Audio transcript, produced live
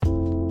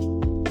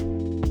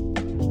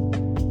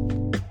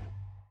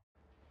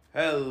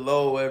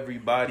Hello,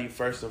 everybody.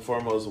 First and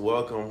foremost,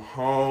 welcome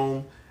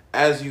home.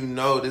 As you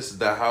know, this is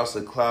the House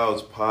of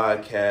Clouds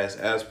podcast.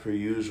 As per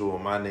usual,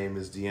 my name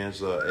is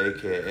D'Angelo,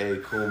 a.k.a.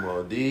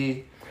 Kumo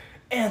D.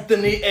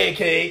 Anthony,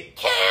 a.k.a.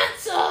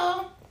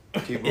 Cancer,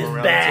 Keep is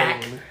around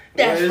back.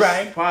 That's What's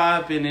right.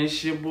 poppin'?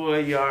 It's your boy.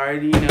 You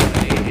already know.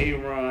 A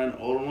Run.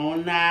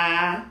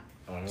 Olona.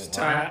 It's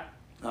time.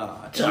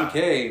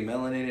 GK,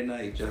 Melanated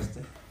Night,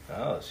 Justin.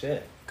 Oh,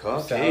 shit.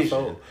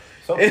 Caucasian.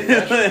 So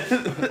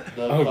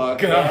oh,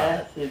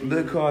 God.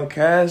 The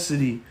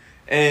Caucasity.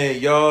 And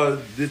y'all,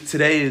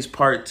 today is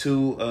part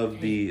 2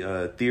 of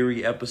the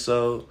theory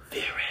episode.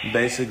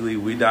 Basically,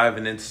 we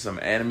diving into some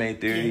anime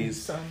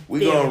theories.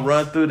 We're going to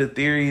run through the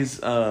theories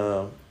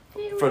for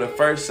the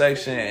first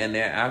section. And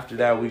then after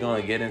that, we're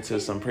going to get into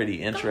some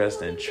pretty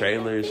interesting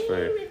trailers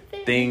for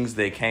things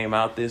that came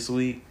out this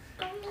week.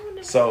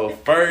 So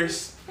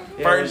first,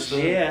 Hell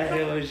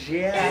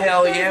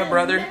yeah,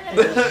 brother.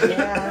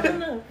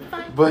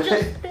 But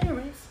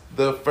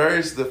the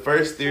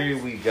first theory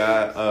we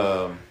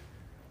got,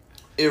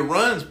 it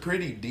runs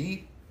pretty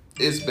deep.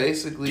 It's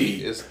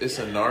basically it's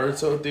a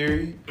Naruto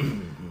theory,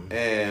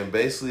 and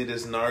basically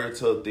this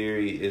Naruto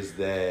theory is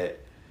that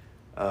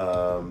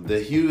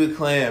the Hyuga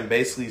clan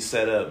basically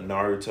set up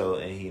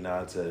Naruto and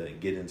Hinata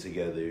getting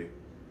together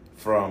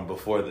from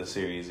before the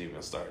series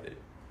even started.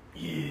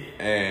 Yeah.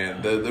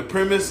 And the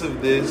premise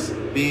of this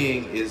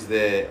being is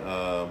that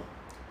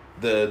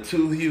the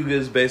two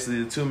Hyugas,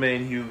 basically the two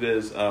main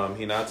Hyugas,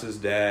 Hinata's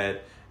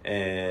dad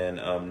and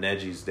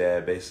Neji's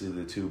dad,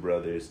 basically the two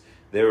brothers,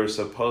 they were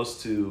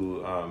supposed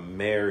to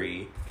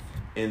marry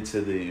into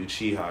the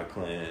Uchiha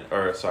clan,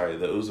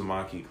 the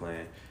Uzumaki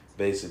clan,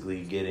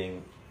 basically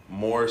getting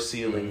more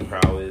sealing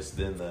prowess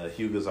than the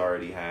Hyugas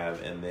already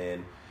have, and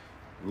then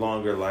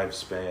longer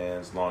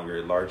lifespans,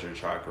 larger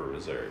chakra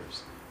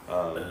reserves.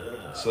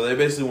 So they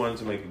basically wanted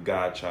to make a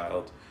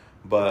godchild,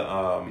 but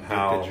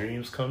how the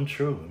dreams come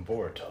true in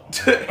Boruto.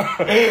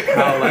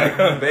 how like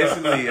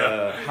basically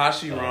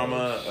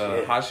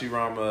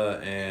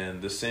Hashirama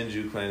and the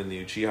Senju clan and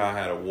the Uchiha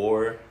had a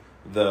war.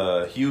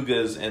 The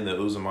Hyugas and the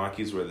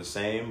Uzumakis were the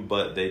same,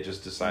 but they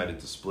just decided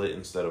to split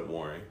instead of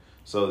warring.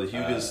 So the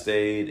Hyugas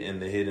stayed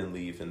in the Hidden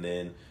Leaf, and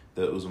then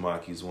the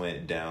Uzumakis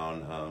went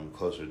down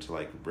closer to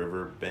like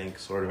riverbank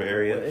sort of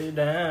area. Way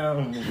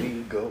down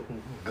we go.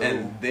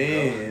 And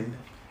then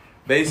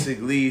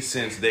basically,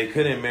 since they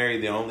couldn't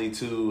marry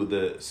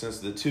since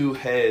the two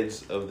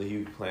heads of the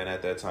Hyuga clan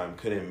at that time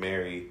couldn't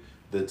marry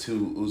the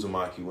two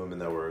Uzumaki women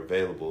that were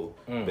available,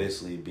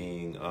 basically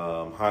being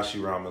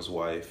Hashirama's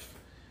wife,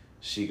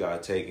 she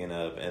got taken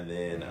up, and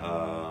then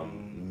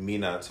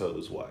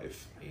Minato's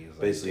wife,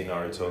 basically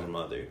Naruto's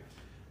mother.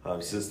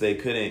 Since they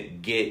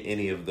couldn't get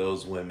any of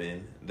those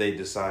women, they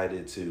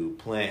decided to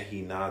plant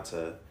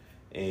Hinata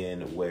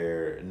in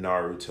where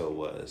Naruto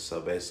was. So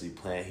basically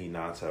plant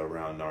Hinata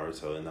around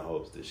Naruto in the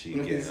hopes that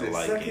she'd get a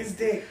liking. Suck his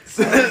dick.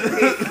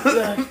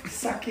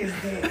 Suck his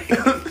dick.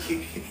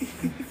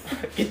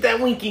 Get that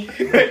winky.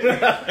 Get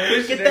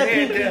that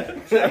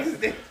pinky. Suck his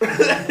dick.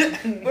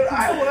 But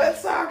I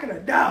was talking a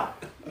dog.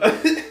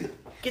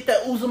 Get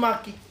that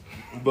Uzumaki.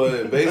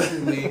 But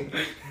basically,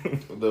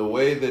 the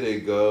way that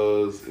it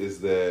goes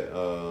is that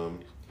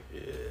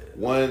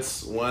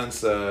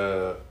once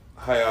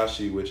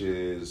Hayashi, which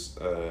is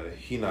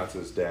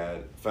Hinata's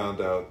dad, found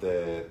out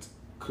that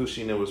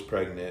Kushina was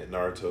pregnant,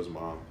 Naruto's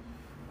mom,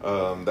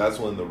 that's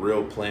when the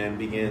real plan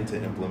began to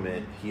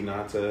implement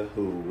Hinata,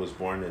 who was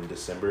born in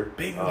December.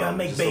 Baby, we gotta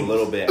make just babies. a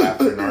little bit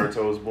after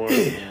Naruto was born.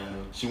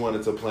 She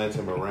wanted to plant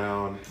him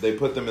around. They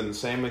put them in the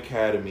same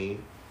academy.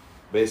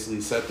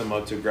 Basically set them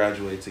up to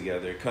graduate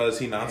together, because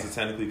Hinata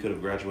technically could have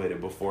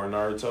graduated before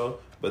Naruto,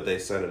 but they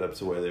set it up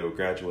to where they would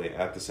graduate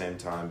at the same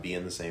time, be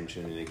in the same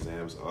tuning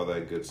exams, all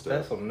that good stuff.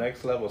 That's some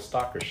next level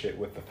stalker shit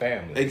with the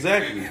family.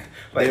 Exactly.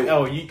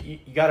 You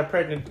got a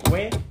pregnant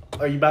twin?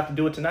 Are you about to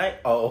do it tonight?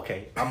 Oh,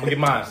 okay. I'm gonna get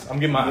mine.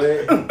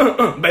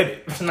 Baby,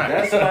 tonight.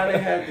 That's why they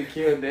had to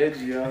kill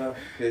Neji off,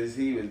 because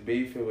he was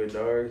beefing with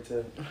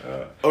Naruto.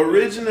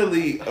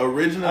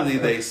 Originally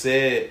they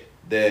said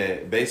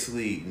that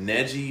basically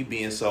Neji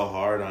being so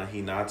hard on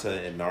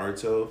Hinata and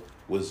Naruto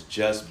was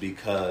just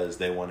because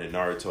they wanted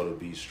Naruto to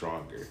be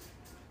stronger.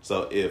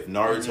 So if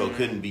Naruto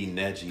couldn't be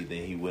Neji,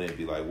 then he wouldn't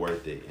be like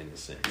worth it in a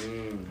sense.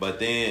 But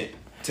then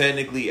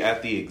technically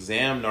at the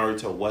exam,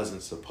 Naruto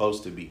wasn't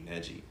supposed to be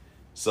Neji.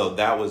 So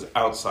that was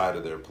outside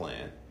of their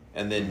plan.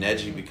 And then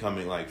Neji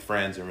becoming like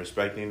friends and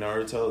respecting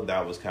Naruto,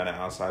 that was kind of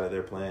outside of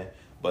their plan.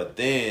 But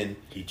then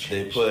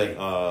they put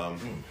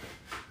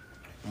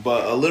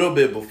but a little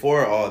bit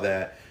before all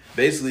that,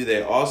 basically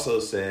they also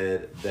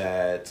said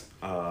that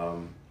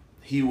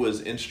he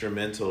was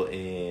instrumental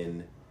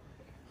in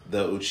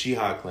the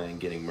Uchiha clan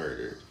getting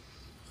murdered.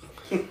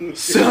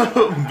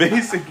 So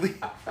basically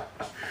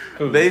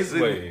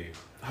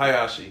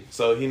Hayashi.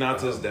 So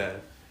Hinata's dad.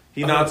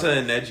 Hinata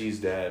and Neji's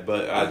dad,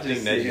 but I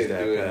think Neji's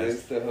dad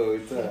passed. The whole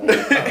time.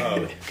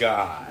 Oh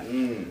God.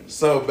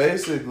 So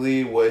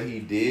basically what he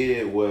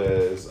did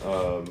was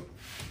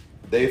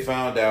they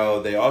found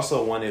out they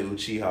also wanted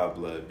Uchiha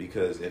blood,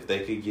 because if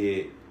they could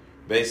get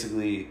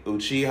basically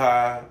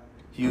Uchiha,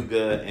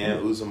 Hyuga,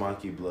 and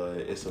Uzumaki blood.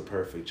 It's a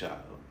perfect child.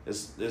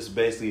 It's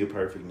basically a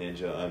perfect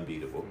ninja,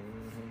 unbeatable.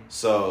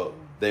 So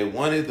they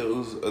wanted the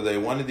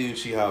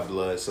Uchiha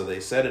blood, so they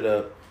set it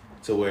up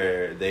to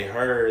where they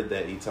heard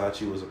that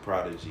Itachi was a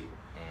prodigy.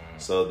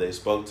 So they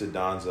spoke to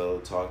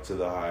Danzo, talked to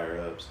the higher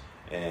ups,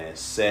 and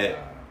set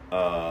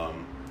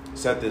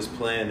this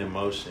plan in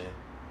motion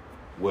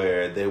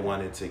where they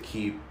wanted to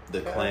keep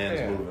the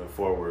clans moving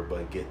forward,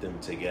 but get them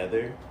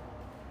together.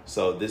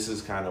 So this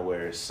is kind of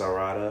where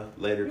Sarada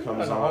later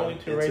comes the on. only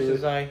two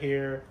races I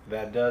hear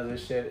that does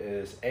this shit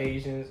is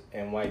Asians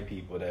and white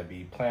people that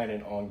be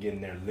planning on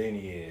getting their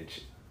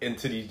lineage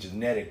into these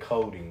genetic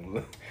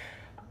coding.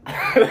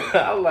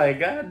 I'm like,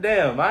 God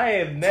damn, I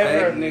have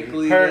never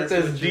Technically, heard that's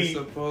this what deep.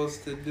 you're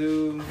supposed to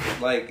do.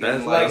 Like,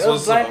 That's Like what's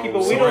us black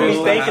people, we don't be supposed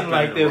to thinking happen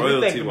like this. We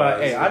think royalty-wise.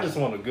 about, hey, I just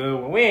want a good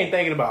one. We ain't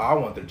thinking about, I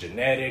want the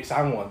genetics,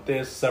 I want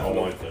this,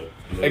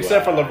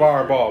 except for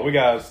LeVar Ball. We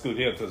gotta scoot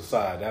him to the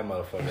side. That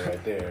motherfucker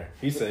right there.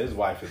 He said his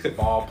wife is a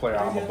ball player.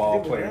 I'm a ball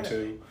player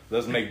too.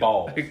 Let's make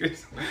balls.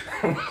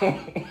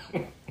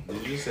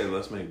 Did you say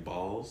let's make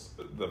balls?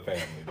 The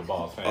family, the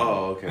Balls family.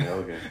 Oh,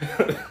 okay.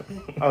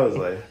 I was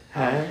like,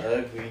 huh?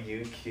 Ugly,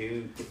 you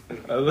cute.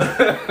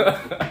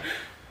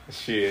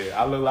 Shit,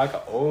 I look like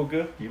an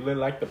ogre. You look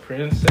like the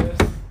princess.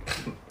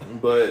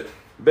 But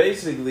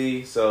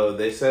basically, so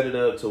they set it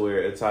up to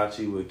where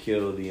Itachi would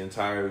kill the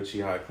entire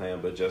Uchiha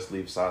clan, but just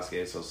leave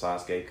Sasuke, so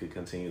Sasuke could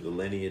continue the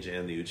lineage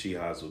and the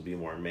Uchihas would be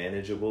more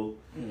manageable.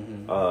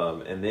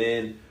 And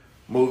then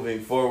moving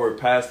forward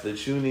past the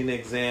Chunin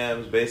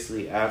exams,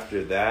 basically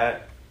after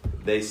that,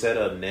 they set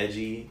up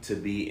Neji to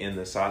be in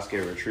the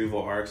Sasuke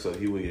retrieval arc, so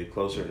he would get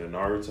closer to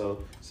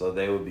Naruto, so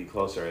they would be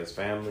closer as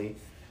family.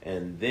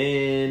 And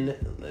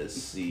then, let's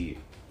see.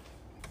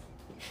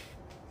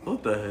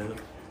 What the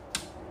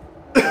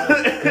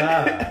hell?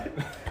 God.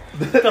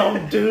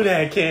 Don't do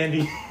that,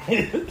 Candy.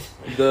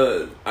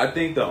 I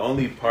think the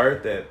only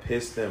part that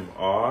pissed them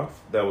off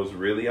that was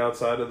really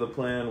outside of the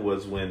plan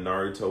was when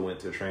Naruto went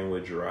to train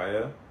with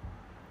Jiraiya.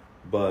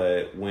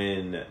 But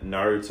when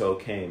Naruto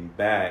came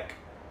back,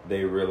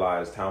 they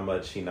realized how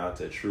much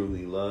Hinata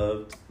truly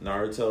loved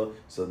Naruto,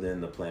 so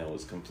then the plan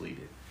was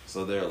completed.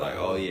 So they're like,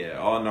 oh yeah,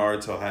 all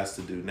Naruto has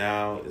to do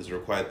now is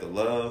requite the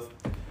love.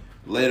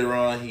 Later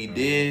on, he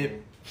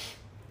did.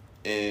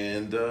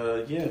 And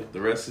yeah,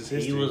 the rest is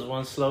history. He was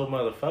one slow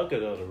motherfucker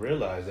though to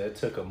realize that it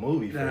took a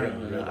movie for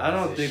him to realize I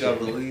don't this think I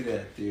shit. believe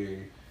that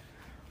theory.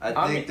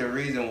 I think the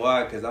reason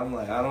why, because I'm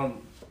like, I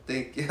don't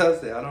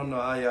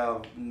know how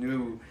y'all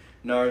knew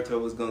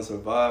Naruto was gonna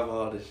survive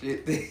all the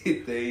shit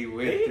they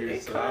went through.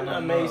 It So kind I of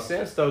don't made know.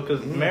 sense though, because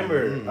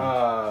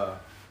remember,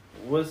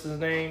 what's his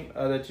name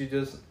that you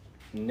just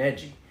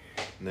Neji?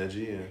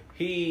 Neji, yeah.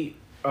 He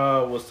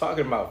was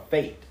talking about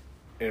fate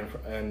in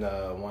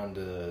one of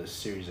the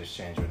series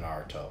exchange with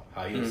Naruto.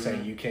 How he was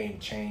saying you can't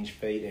change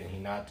fate, and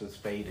Hinata's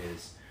fate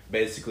is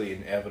basically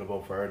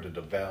inevitable for her to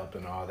develop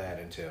and all that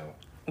until.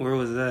 Where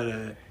was that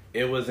at?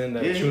 It was in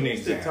the Yeah, he tuning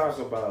used to exams.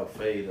 talk about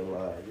fate a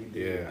lot. He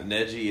did. Yeah.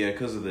 Neji, yeah,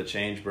 because of the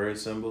change bird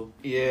symbol.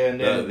 Yeah, and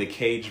then The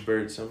cage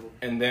bird symbol.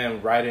 and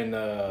then right in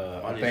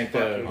the On I his think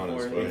fucking the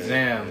forehead.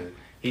 exam,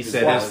 he His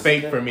said it's wallet.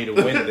 fate for me to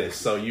win this,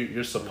 so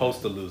you're supposed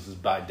to lose. It's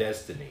by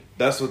destiny.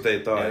 That's what they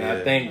thought, And yeah.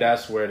 I think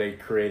that's where they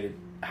created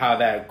how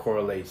that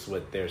correlates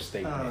with their I don't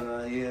statement.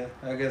 know. Yeah,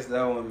 I guess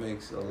that one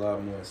makes a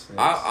lot more sense.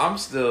 I'm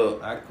still...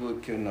 I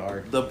couldn't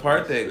argue. The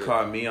part that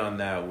caught me on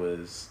that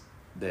was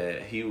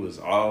that he was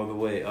all the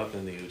way up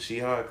in the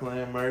Uchiha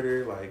clan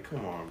murder. Like,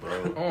 come on,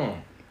 bro.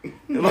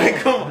 Like,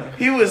 come on.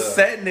 He was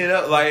setting it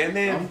up. Like, and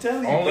then... I'm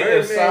telling you, Only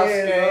if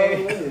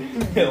Birdman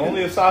Sasuke,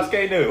 only if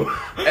Sasuke knew.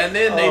 And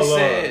then they Oh, Lord.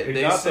 said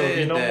He not to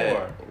be no that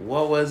more.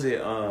 what was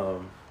it?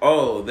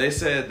 They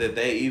said that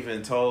they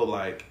even told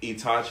like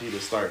Itachi to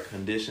start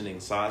conditioning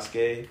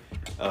Sasuke.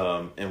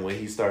 And when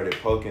he started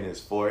poking his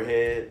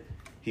forehead,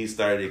 he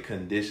started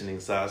conditioning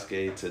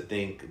Sasuke to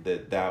think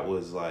that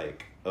was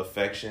like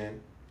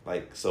affection.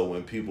 Like, so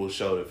when people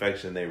showed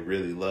affection, they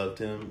really loved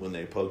him when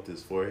they poked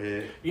his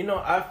forehead. You know,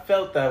 I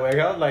felt that way.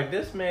 I was like,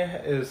 this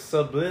man is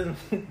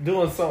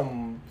doing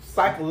some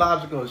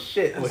psychological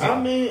shit with him.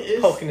 I mean,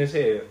 it's poking his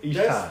head each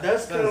time.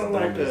 that's kind of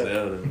like dumb as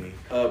hell to me.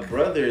 a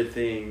brother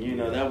thing. You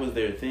know, that was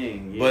their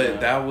thing. you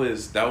But know?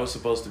 that was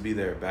supposed to be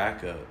their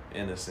backup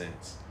in a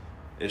sense.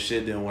 If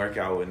shit didn't work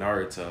out with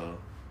Naruto,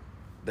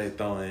 they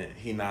throwing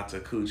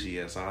Hinata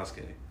Kuchi at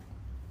Sasuke.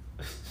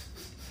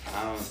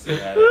 I don't see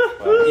that.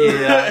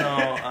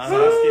 Yeah, I know.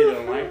 Sasuke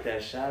don't like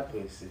that shot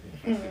pussy.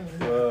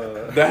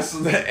 That's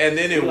and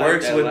then it Like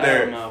works that with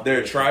loudmouth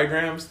their pussy.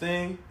 trigrams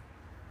thing.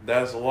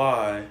 That's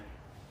why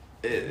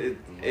it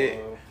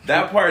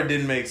that part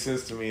didn't make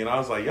sense to me, and I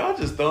was like, y'all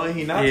just throwing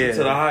Hinata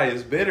to the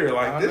highest bidder.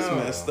 Like, I this know.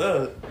 messed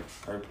up.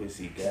 Her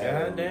pussy God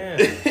got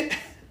damn.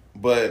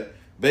 But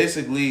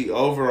basically,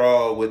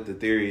 overall, with the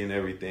theory and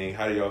everything,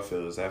 how do y'all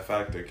feel? Is that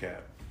fact or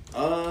cap?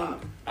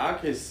 I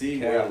could see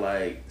where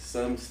like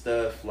some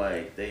stuff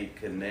like they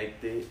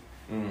connected,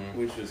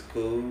 which was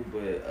cool,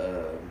 but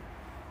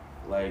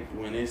Like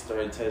when they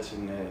started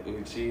touching that the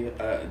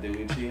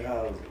Uchiha,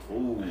 I was like,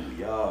 ooh,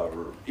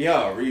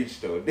 y'all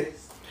reached though.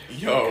 This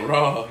Yo,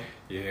 raw.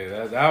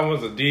 Yeah, that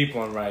was a deep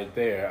one right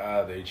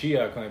there. The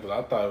Uchiha clan, but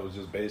I thought it was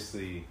just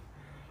basically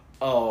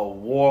a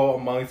war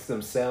amongst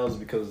themselves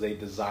because they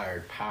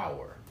desired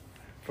power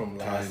from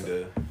last.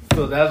 Kinda.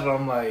 So that's what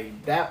I'm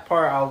like. That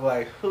part, I was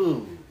like,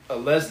 who?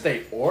 Unless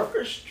they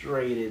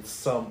orchestrated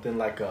something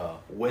like a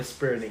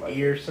whisper in the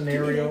ear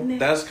scenario.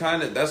 That's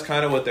kind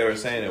of what they were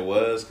saying it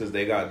was, because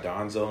they got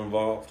Danzo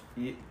involved.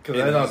 Because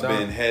And he's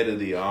been head of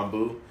the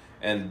Anbu,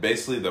 and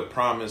basically the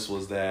promise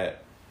was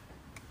that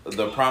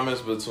the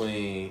promise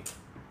between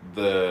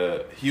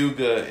the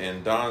Hyuga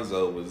and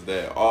Danzo was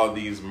that all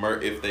these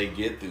if they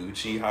get the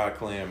Uchiha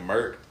clan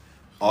murked,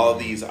 all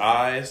these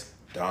eyes,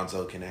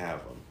 Danzo can have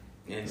them.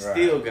 and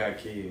still got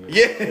killed.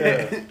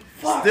 Yeah.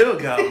 Still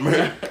got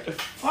murked.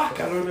 Fuck,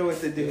 I don't know what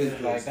to do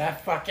with like this.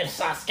 that fucking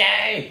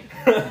Sasuke.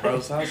 Bro,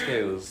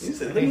 Sasuke was... He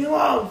said, leave me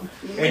alone.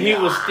 And he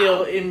was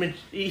still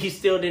he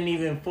still didn't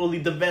even fully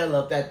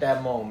develop at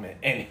that moment,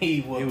 and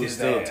he He was his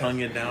still ass.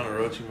 tonguing down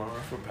Orochimaru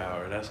for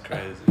power. That's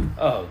crazy.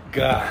 Oh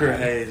God,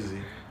 Crazy.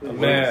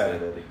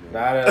 man.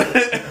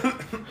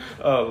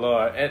 Oh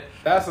Lord, and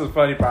that's the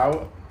funny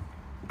part.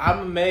 I'm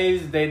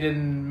amazed they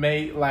didn't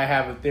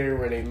have a theory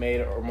where they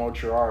made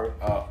Orochimaru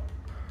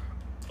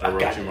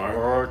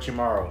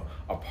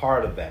a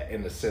part of that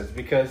in a sense,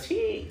 because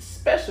he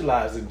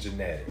specialized in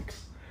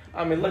genetics.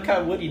 I mean, look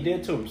what he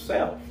did to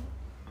himself.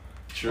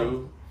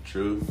 True.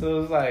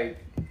 So it's like,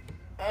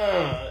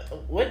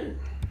 wouldn't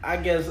I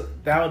guess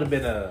that would have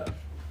been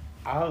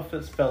I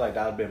always felt like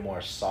that would have been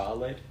more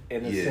solid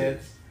in a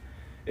sense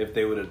if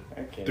they would have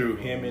threw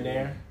him in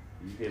there.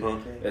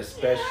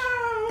 Especially,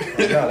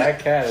 no, that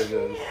cat is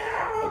just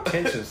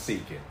attention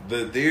seeking.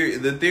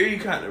 The theory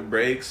kind of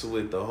breaks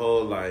with the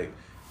whole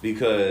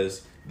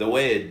because the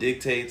way it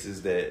dictates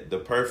is that the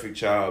perfect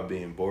child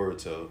being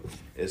Boruto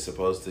is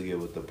supposed to get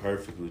with the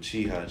perfect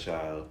Uchiha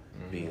child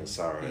being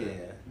Sarada.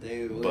 Yeah,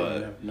 they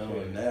wouldn't have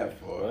known that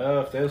for.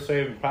 Well, if they're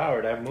saving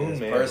power, that moon His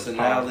man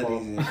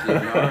personalities and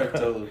shit,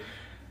 Naruto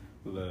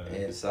Look.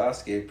 and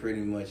Sasuke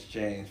pretty much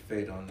changed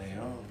fate on their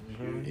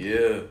own.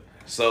 Yeah.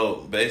 So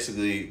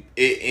basically,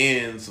 it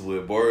ends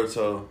with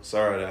Boruto,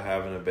 Sarada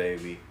having a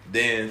baby.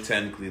 Then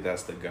technically,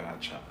 that's the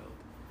godchild.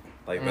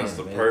 That's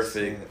the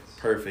Makes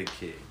perfect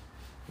kid.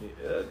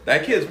 Yeah,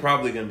 That kid's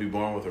probably gonna be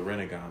born with a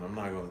Rinnegan. I'm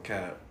not gonna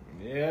cap.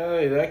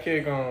 yeah, that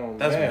kid gonna.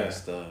 That's man.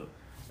 messed up.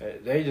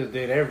 They just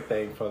did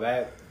everything for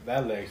that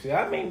legacy.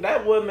 I mean,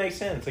 that would make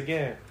sense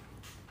again.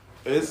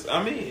 It 'Cause works.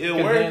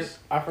 then,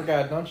 I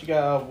forgot. Don't you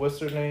got what's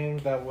her name?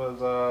 That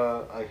was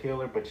a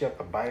healer, but you have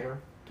to bite her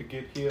to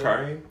get healed.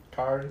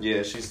 Card.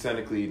 Yeah, she's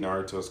technically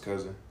Naruto's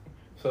cousin.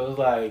 So it's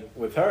like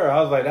with her,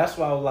 I was like, that's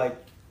why I was like,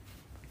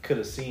 could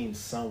have seen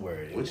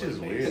somewhere. It Which is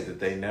would've made weird sense. that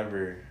they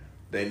never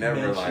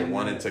Mention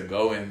wanted that. to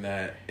go in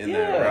that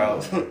Yeah.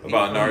 route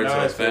about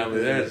Naruto's Naruto.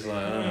 family. They're just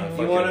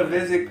You want to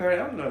visit Kurt?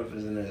 I'm not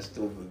visiting that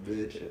stupid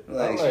bitch.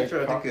 I'm She like,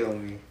 tried to kill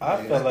me.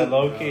 I felt like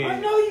low key. I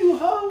know you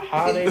hoe.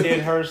 How they did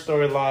her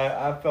storyline,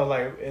 I felt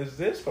like, is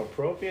this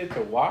appropriate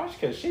to watch?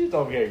 Because she's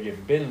over here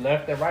getting bitten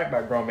left and right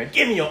by grown men.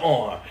 Give me your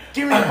arm.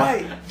 Give me a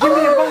bite. Give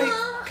me a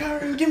bite.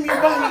 Karen, give me a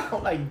bite.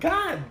 I'm like,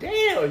 God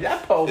damn,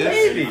 that poor If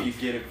baby. you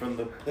get it from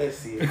the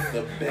pussy, it's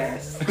the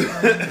best.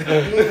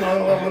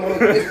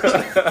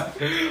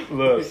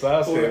 Look,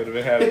 Sasuke would have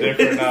been having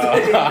different.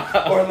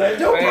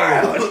 Orlando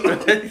Brown.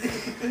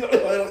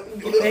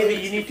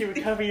 Baby, you need to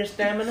recover your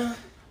stamina?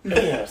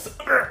 Yes.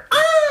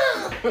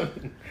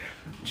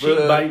 Cheek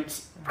Bruh.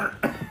 bites.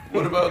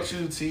 What about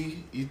you,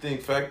 T? You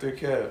think Factor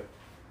Cap?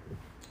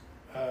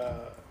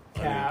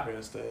 Cap.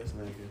 Unimpressed ass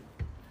nigga.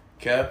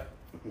 Cap?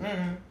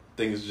 Mm-hmm.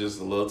 Think it's just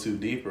a little too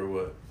deep or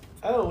what?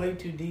 Oh, way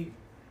too deep.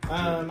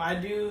 I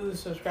do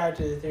subscribe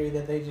to the theory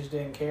that they just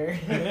didn't care.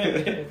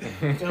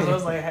 Because I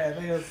was like, I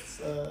think it's,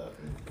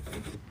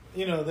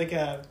 they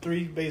got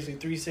basically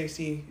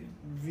 360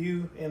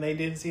 view, and they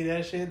didn't see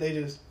that shit. They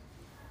just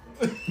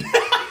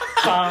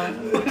saw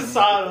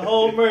the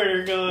whole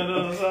murder going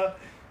on. So,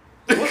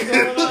 what's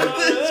going on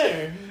over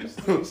there?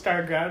 Just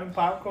start grabbing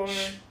popcorn.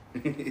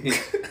 What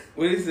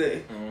do you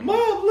say?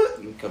 Mom,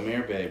 look. Come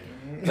here, baby.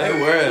 They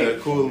were at a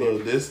cool little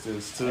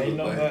distance too. Hey, you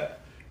know what?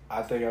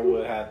 I think I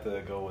would have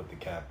to go with the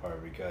cat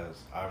part because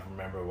I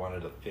remember one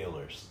of the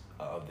fillers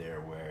of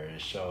there where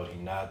it showed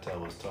Hinata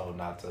was told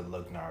not to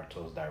look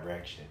Naruto's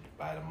direction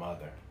by the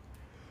mother.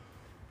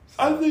 So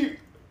I think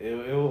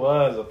it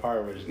was a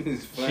part where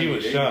It's funny, she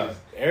was they shunned.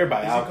 just-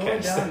 Everybody Is it going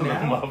outcast down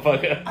that now?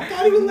 motherfucker. I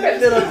thought he was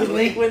That little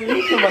delinquent,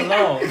 leave him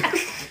alone.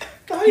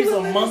 He's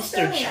a was monster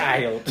letting us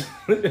child.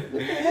 He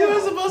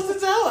was supposed to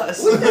tell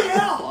us. What the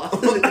hell?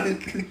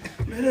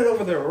 Man, it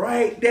over there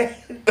right there.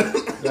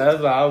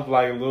 That's why I was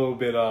like a little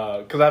bit,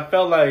 because I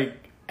felt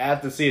like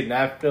after seeing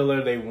that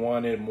filler, they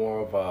wanted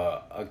more of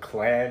a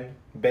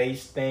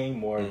clan-based thing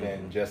more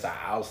than just an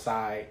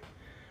outside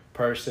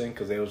person,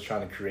 because they was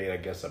trying to create, I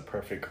guess, a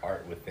perfect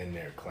art within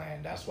their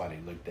clan. That's why they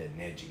looked at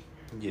Neji,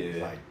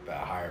 yeah. like the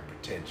higher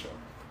potential.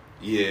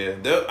 Yeah,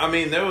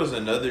 there was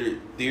another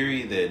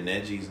theory that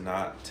Neji's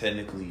not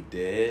technically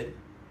dead.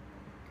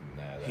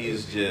 Nah,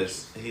 He's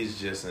just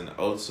an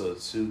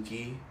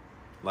Otsutsuki.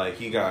 Like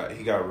he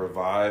got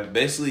revived.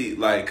 Basically,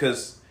 like,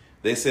 cause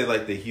they said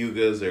like the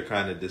Hyugas are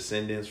kind of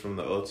descendants from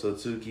the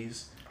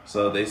Otsutsukis.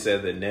 So they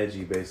said that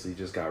Neji basically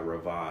just got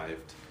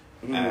revived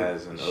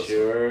as an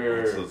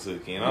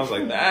Otsutsuki. And I was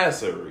like,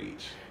 that's a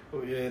reach.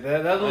 Oh, yeah,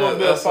 that's a little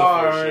bit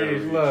far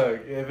range. Sure.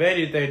 Look, if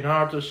anything,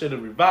 Naruto should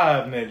have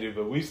revived Neji,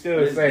 but we still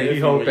It's say he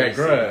different hold when that you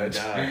see him grudge.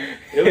 die.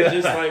 It was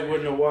just like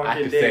when The I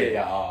Walking can say Dead.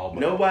 y'all, but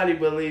Nobody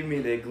believed me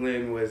that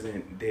Glenn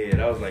wasn't dead.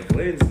 I was like,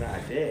 Glenn's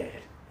not dead.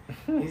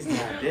 He's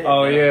not dead.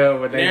 oh yeah,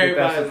 when And they get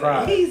that everybody's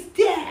surprise. like, he's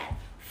dead.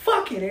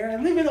 Fuck it,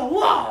 Aaron. Leave it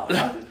alone.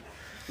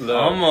 I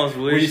almost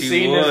wish we've he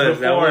seen this was.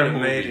 That before would in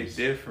have made movies.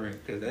 it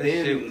different. Cause that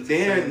shit then was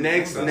then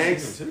insane.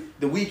 next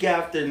the week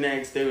after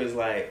next, they was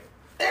like,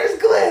 there's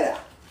Glenn.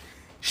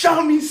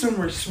 Show me some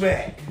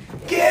respect.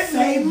 Give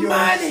me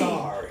money.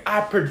 sorry.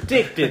 I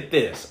predicted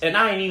this, and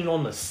I ain't even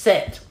on the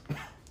set.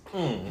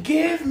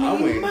 Give me I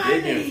money. went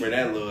digging for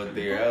that little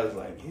theory. I was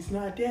like, he's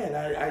not dead.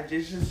 I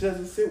just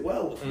doesn't sit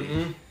well with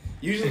me.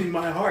 Usually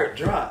my heart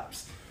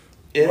drops.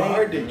 It My ain't-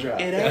 heart did drop.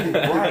 it ain't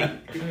right.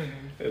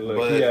 Hey, look,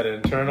 But- he had an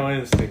internal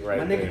instinct right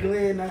My there. nigga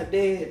Glenn not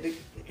dead.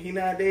 He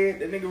not dead.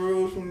 The nigga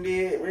rose from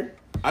dead.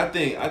 I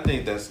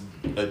think that's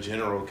a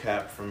general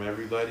cap from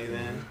everybody.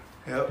 Then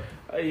Yep.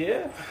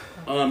 Yeah.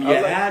 You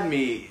like- had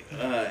me.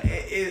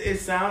 It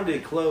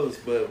sounded close,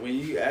 but when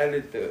you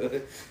added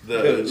the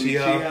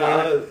Uchiha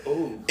part,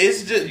 oh,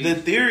 it's just the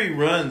theory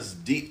runs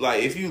deep.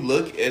 Like if you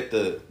look at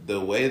the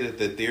way that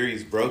the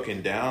theory's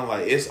broken down,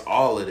 like it's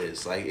all of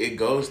this. Like it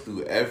goes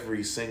through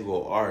every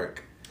single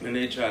arc. and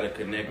they try to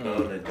connect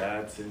all the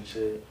dots and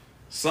shit.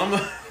 Some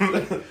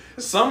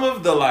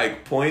of the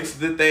like points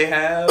that they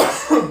have.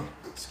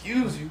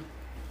 Excuse you,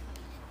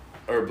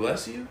 or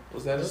bless you.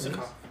 Was that a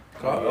sentence?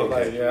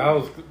 Like, yeah, I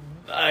was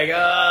like,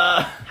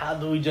 how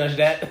do we judge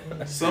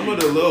that? Some of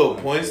the little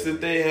points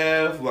that they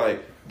have,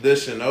 like the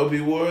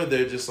Shinobi War,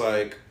 they're just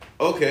like,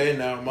 okay,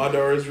 now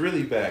Madara's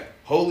really back.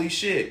 Holy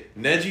shit,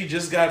 Neji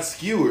just got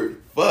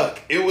skewered.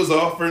 Fuck, it was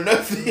all for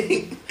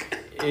nothing.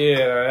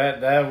 Yeah,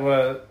 that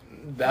was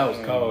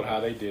cold how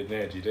they did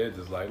Neji. They're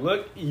just like,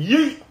 look,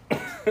 yeet.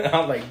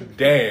 I'm like,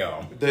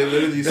 damn. They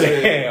literally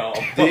said, Damn.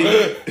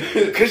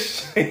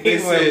 they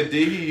said,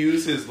 did he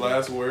use his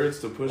last words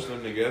to push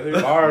them together?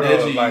 Naruto,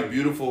 Neji, like- you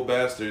beautiful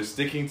bastard,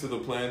 sticking to the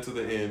plan to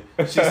the end.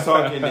 She's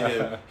talking to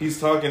him.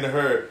 He's talking to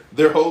her.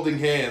 They're holding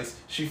hands.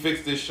 She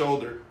fixed his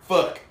shoulder.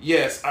 Fuck,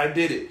 yes, I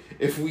did it.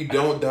 If we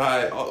don't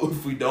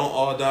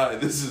all die,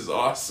 this is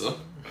awesome.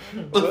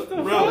 What the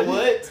Bro, fuck?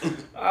 what?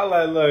 I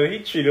like, look, he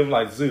treated him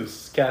like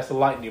Zeus, casting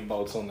lightning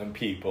bolts on them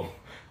people.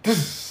 Dude,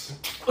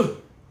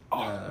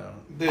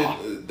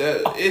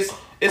 that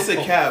it's a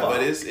cap,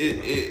 but it's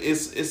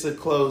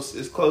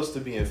close to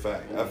being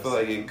fact. I feel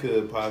like it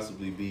could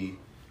possibly be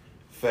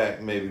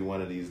fact maybe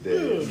one of these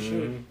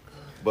days.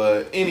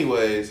 But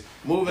anyways,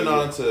 moving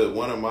on to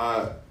one of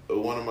my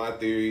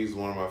theories,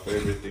 one of my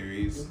favorite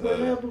theories.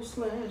 Rebel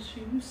slash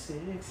you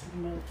sexy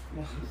man.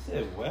 You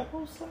said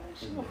Webble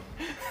slash?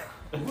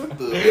 What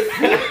the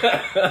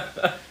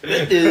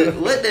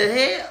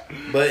hell?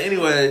 But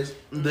anyways,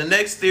 the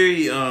next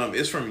theory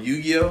is from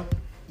Yu-Gi-Oh.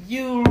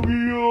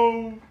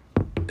 Yu-Gi-Oh!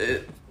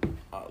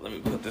 Let me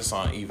put this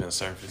on even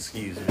surface.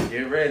 Excuse me.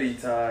 Get ready,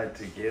 Todd,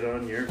 to get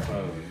on your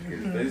phone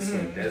because this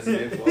one doesn't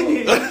involve.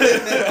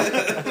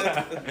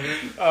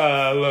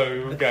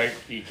 Look,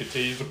 he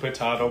continues to put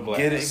Todd on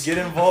blast. Get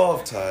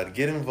involved, Todd.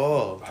 Get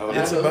involved.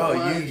 It's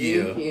about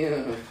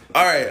Yu-Gi-Oh.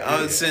 All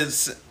right.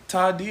 Since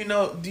Todd, do you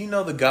know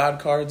the God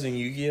cards in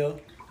Yu-Gi-Oh?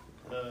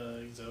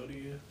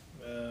 Exodia.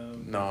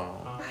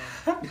 No.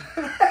 You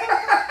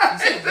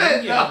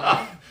said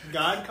Yu-Gi-Oh,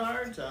 God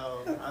cards?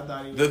 Oh, I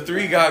thought he was The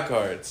 3 God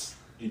cards.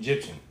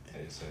 Egyptian,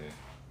 they say.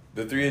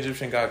 The 3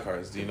 Egyptian God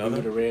cards. Do you know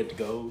The them? red, the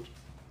gold.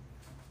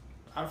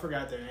 I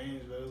forgot their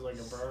names, but it was like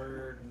a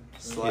bird.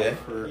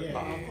 Slifer.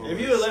 Yeah. If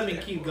you would let me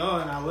keep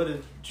going, I would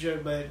have.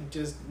 But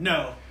just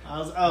no. I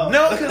was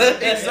No, because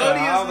Exodia is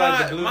I was like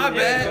not. the blue My and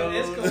bad.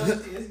 It's cool.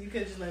 You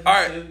could just let me. All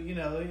right. You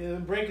know, a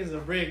brick is a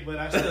brick, but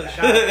I still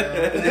shot.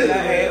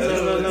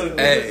 Look.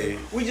 Hey.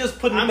 We just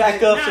putting I'm it back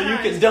good. up so Nah, you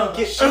nah, can it's dunk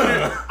cool. it.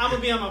 I'm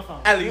gonna be on my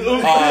phone.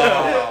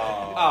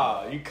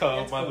 Oh, you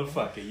cold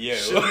motherfucker, yo.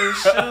 Shoot.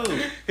 I'm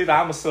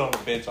gonna sit on the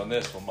bench on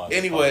this one, motherfucker.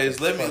 Anyways,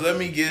 let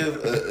me give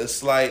a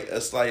slight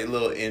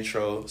little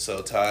intro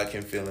so Todd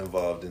can feel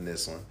involved in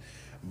this one.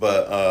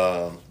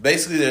 But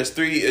basically, there's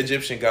 3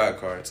 Egyptian God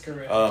cards.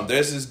 Correct.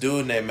 There's this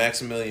dude named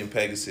Maximilian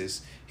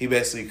Pegasus. He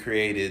basically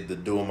created the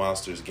Duel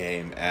Monsters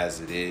game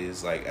as it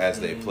is, like as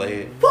they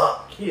play it.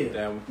 Fuck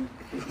yeah.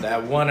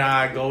 That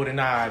one-eyed,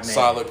 golden-eyed man.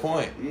 Solid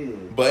point.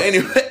 But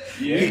anyway,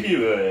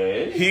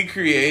 Yeah. he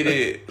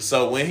created.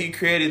 So when he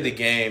created the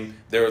game,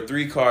 there were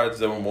 3 cards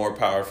that were more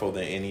powerful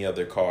than any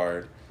other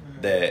card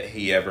that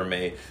he ever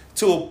made.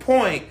 To a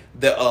point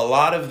that a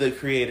lot of the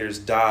creators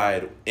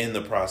died in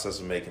the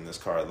process of making this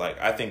card. Like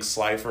I think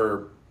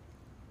Slifer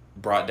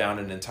brought down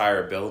an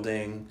entire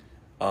building.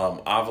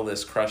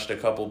 Ovilus crushed a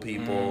couple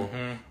people.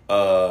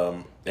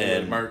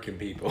 And murking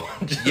people.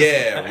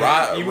 Yeah,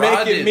 Rod. You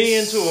Rod making did me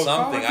into a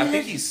something. I cockhead?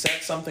 think he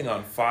set something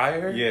on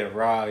fire. Yeah,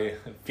 Rod.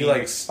 He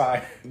like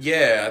fire.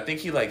 Yeah, I think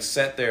he like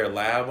set their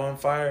lab on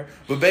fire.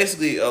 But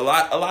basically, a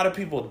lot of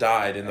people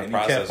died in the And he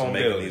process kept of on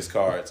making building. these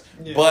cards.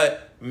 Yeah.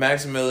 But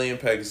Maximilian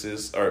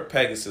Pegasus, or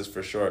Pegasus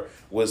for short,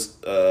 was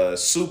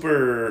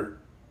super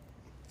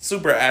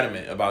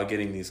adamant about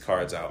getting these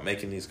cards out,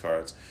 making these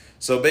cards.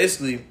 So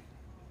basically,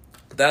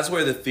 that's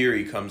where the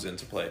theory comes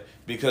into play,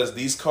 because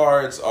these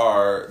cards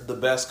are the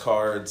best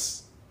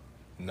cards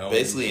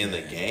basically in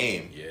the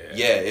game.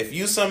 Yeah, if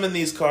you summon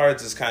these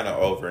cards, it's kind of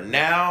over.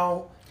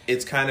 Now,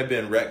 it's kind of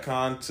been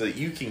retconned to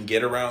you can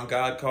get around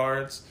God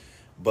cards,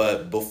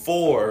 but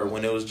before,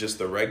 when it was just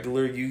the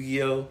regular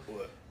Yu-Gi-Oh!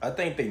 I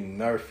think they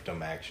nerfed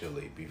them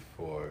actually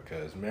before,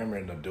 because remember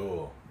in the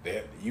duel,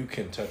 you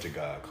can touch a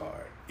God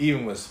card.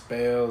 Even with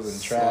spells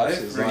and traps,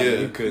 it's like Yeah.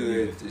 you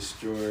could could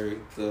destroy it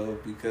though,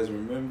 because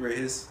remember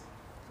his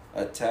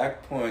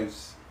attack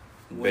points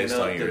went Based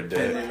up on your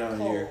depending deck.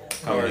 on your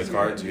How many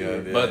cards you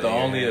have, yeah. But the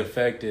only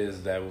effect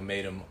is that what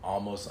made them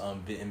almost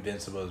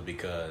invincible is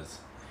because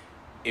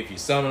if you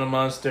summon a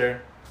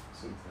monster,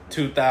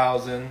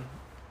 2,000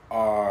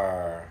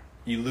 or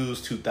you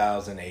lose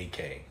 2,000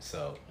 AK.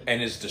 So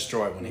and it's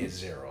destroyed when it hits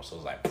 0. So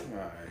it's like,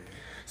 Alright.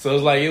 so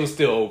it's like it was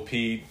still OP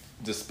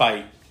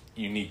despite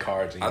unique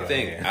cards. In I your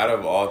think hand. out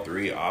of all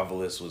three,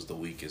 Ovilus was the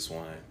weakest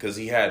one because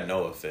he had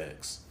no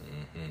effects.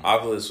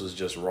 Ovilus was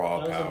just raw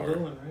That was power. the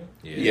blue one, right?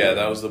 Yeah,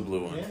 that was the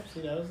blue one. Yeah,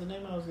 see, that was the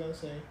name I was gonna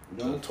say.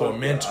 Don't talk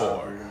about Tormentor.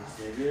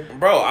 Ovilus, nigga.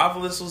 Bro,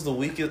 Ovilus was the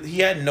weakest. He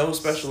had no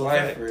special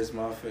effect. Slifer is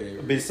my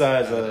favorite.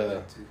 Besides Out of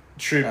that two.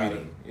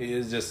 tributing,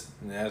 it's just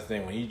that's the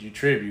thing. When you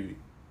tribute,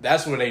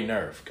 that's where they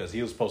nerf, because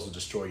he was supposed to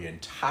destroy your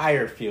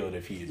entire field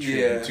if he had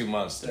tribute 2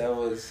 monsters. That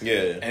was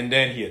Yeah. And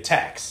then he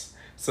attacks.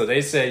 So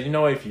they said, you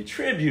know, if you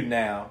tribute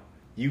now,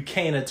 you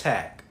can't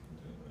attack.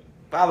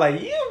 I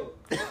like you.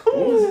 What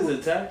was his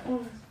attack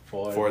points?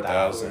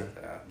 4,000.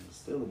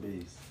 Still a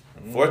beast.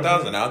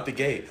 4,000 out the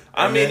gate.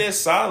 I And mean, then- it's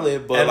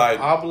solid, but And like,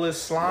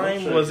 Obelisk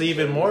Slime was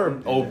even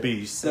more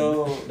obese.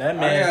 So That I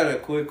man- got a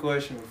quick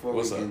question before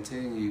What's we up?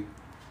 continue.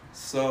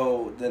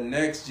 So the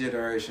next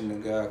generation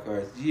of God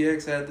cards,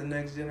 GX had the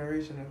next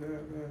generation of God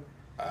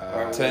cards?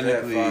 Or was that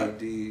technically,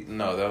 5D?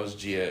 no, that was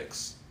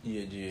GX.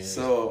 Yeah.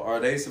 So are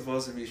they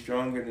supposed to be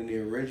stronger than the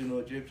original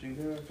Egyptian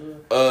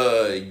God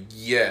card?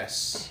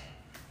 Yes,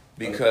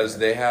 because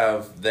they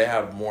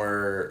have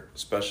more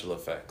special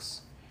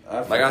effects. Like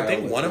I forgot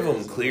think what one of they them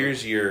was.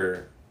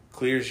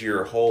 clears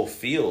your whole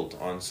field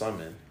on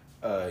summon.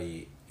 Yeah,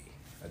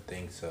 I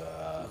think so.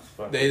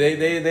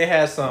 They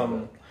had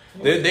some.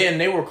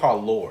 They were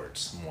called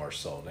lords more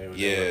so. They were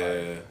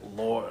like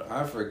lord.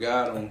 I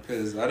forgot them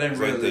because I didn't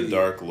It's like really the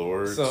Dark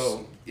Lords.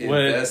 So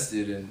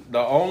invested in. the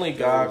only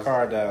God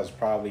card that was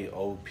probably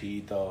OP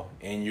though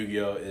in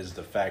Yu-Gi-Oh is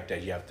the fact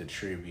that you have to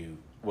tribute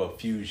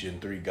fusion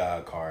 3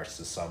 God cards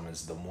to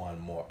summons the one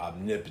more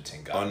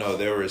omnipotent God. oh no,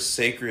 there was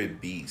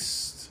Sacred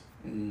Beast.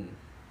 Mm.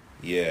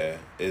 Yeah,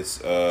 it's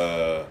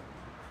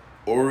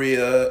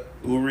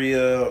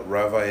Uria,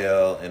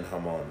 Raphael, and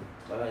Hamon.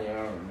 Oh, y'all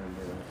remember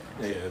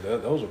that. Yeah,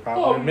 those were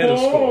probably in middle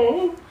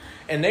school.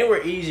 And they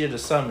were easier to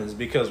summon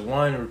because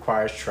one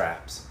requires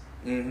traps,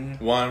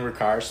 Mm-hmm. one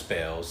requires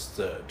spells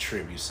to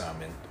tribute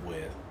summon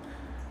with,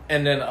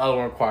 and then the other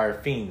one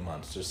required fiend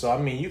monsters. So I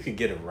mean, you could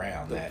get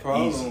around The that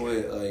problem easy.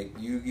 with like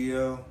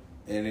Yu-Gi-Oh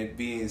and it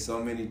being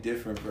so many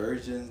different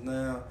versions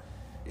now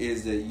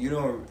is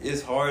that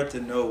it's hard to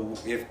know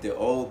if the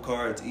old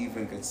cards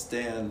even can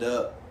stand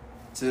up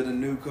to the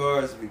new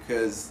cards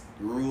because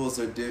rules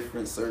are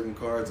different, certain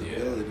cards' Yeah.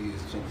 abilities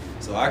change.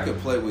 So I could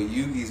play with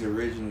Yugi's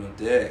original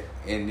deck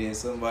and then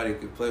somebody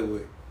could play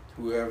with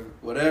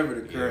whatever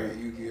the current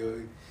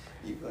Yu-Gi-Oh.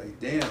 You like,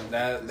 damn,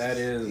 That does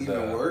is this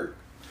even the- work?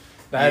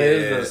 That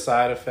is Yeah. the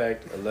side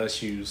effect,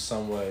 unless you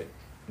somewhat.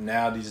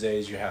 Now these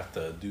days you have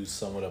to do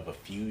somewhat of a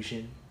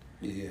fusion,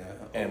 Yeah.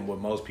 and what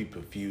most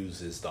people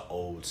fuse is the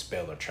old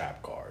spell or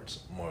trap cards,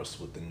 more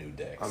so with the new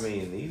decks. I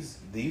mean,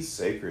 these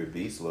Sacred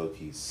Beasts low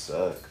key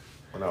suck.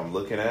 When I'm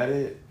looking at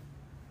it,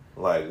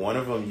 like one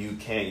of them, you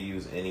can't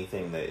use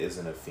anything that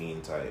isn't a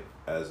fiend type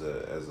as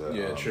a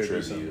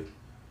tribute. tribute,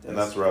 and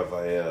that's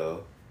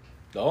Raphael.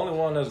 The only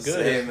one that's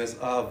good Same is as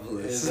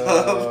Obelisk. is,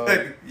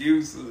 Like,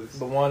 useless.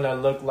 the one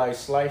that looked like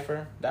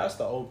Slifer. That's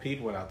the OP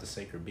one out the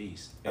Sacred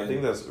Beast. I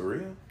think that's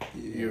Uria.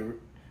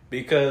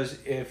 Because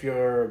if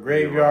your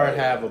graveyard right.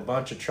 have a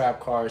bunch of trap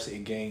cards,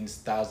 it gains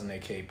 1,000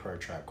 AK per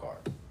trap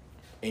card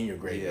in your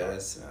Yeah, graveyard.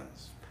 that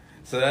sounds.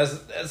 So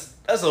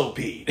that's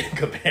OP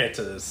compared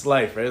to the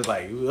Slifer. It's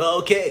like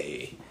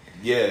okay.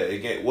 Yeah, it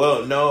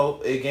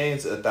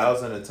gains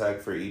 1,000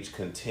 attack for each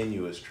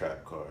continuous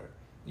trap card.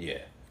 Yeah,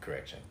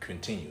 correction.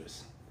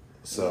 Continuous.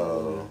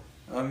 So,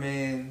 I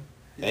mean,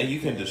 and you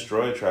can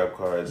destroy trap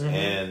cards Mhm.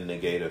 and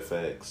negate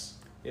effects.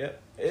 Yep.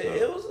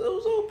 It was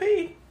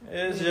OP.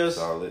 It's just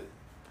Solid.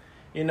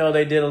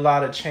 they did a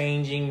lot of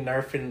changing,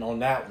 nerfing on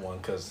that one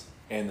because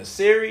in the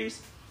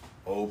series,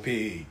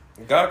 OP.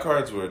 God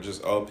cards were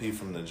just OP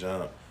from the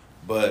jump.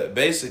 But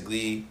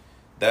basically,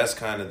 that's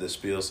kind of the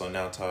spiel. So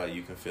now, Todd,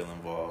 you can feel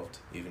involved,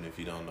 even if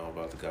you don't know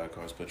about the God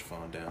cards. Put your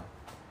phone down.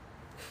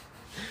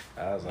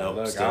 I was like, Nope,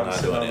 look, still I'm not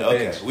sitting doing on it. the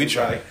Okay, bench. we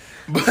tried.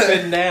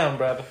 Sitting down,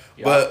 brother.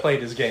 Y'all but- play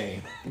this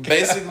game.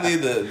 Basically,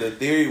 the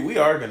theory, we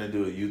are going to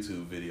do a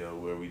YouTube video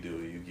where we do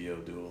a Yu-Gi-Oh!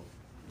 Duel.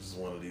 Just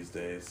one of these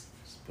days.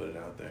 Just put it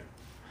out there.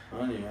 I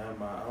don't even have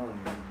my. I don't even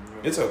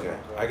remember It's okay.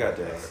 my I got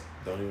cards. that.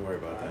 Don't even worry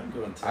about that. I'm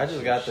going to I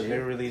just got the shit.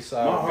 new release.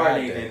 My heart God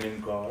ain't Day. in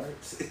them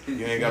cards.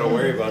 You ain't got to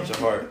worry about your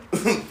heart.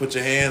 Put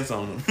your hands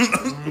on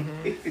them.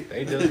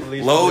 They just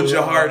released. Load the new,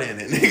 your heart in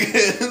it,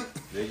 nigga.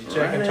 Did you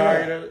check and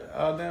target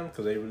on them?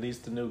 Because they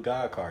released the new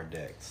God card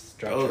decks.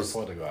 Structure Those-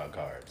 for the God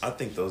cards. I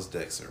think those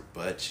decks are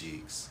butt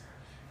cheeks.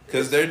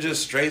 Because they're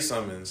just straight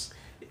summons.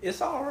 It's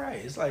all right.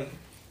 It's like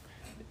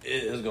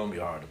it's gonna be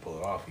hard to pull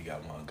it off. You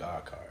got one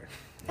God card.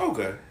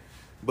 Okay.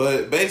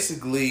 But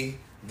basically,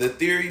 the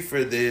theory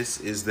for this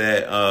is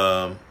that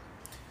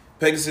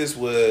Pegasus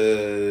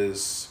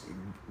was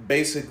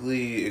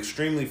basically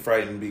extremely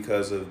frightened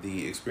because of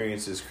the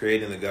experiences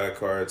creating the God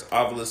cards.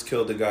 Obelisk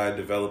killed the guy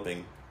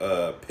developing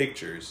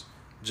pictures,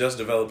 just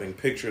developing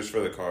pictures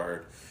for the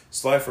card.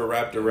 Slifer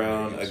wrapped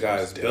around a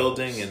guy's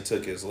building and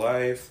took his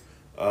life.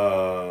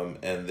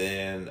 And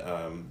then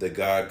the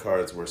God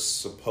cards were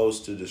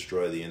supposed to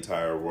destroy the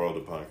entire world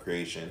upon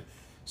creation.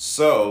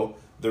 So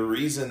the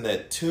reason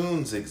that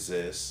tunes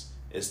exist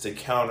is to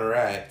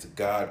counteract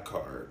God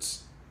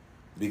cards,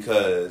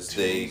 because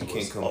they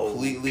can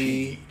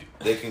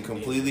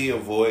completely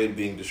avoid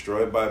being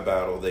destroyed by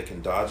battle. They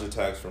can dodge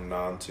attacks from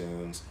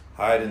non-tunes,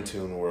 hide in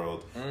Tune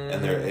World,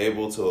 and they're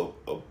able to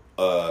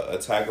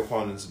attack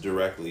opponents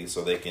directly,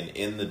 so they can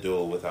end the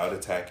duel without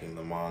attacking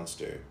the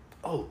monster.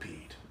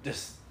 Pete.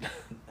 Just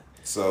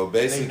So nerfed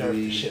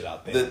basically, the shit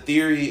out there. the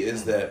theory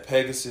is that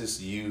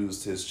Pegasus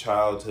used his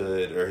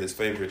childhood, or his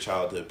favorite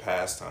childhood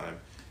pastime,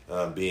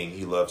 being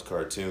he loved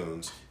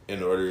cartoons,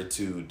 in order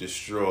to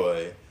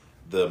destroy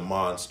the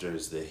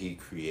monsters that he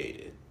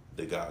created,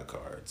 the God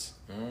cards.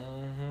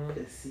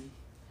 Pussy.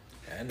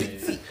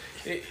 And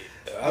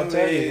I'll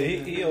tell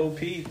you, he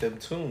OP'd them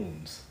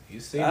tunes. You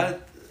see? I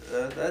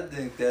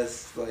think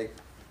that's like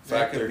that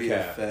Fact or could be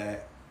cap? a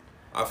fact.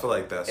 I feel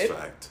like that's It-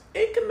 fact.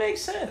 It can make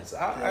sense.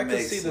 I can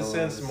makes see the so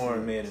sense much more in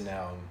sense. mid and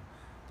album.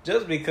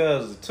 Just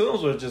because the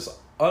tunes were just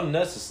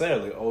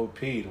unnecessarily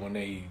OP'd when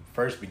they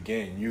first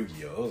began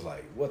Yu-Gi-Oh! It was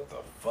like, what the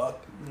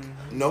fuck?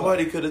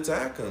 Nobody could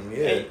attack him. Yeah,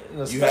 Hey,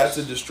 you had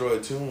to destroy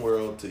Toon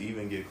World to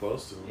even get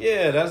close to him.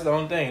 Yeah, that's the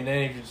only thing. And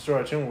then if you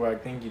destroy a tune, where I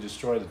think you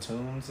destroy the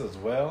tunes as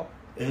well.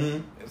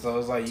 Mm-hmm. So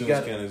it's like you Tunes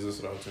got. can't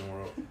exist without Toon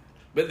World.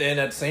 But then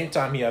at the same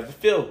time, you have the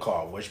field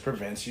card, which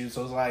prevents you.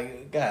 So it's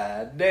like,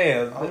 god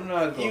damn, I'm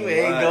not gonna you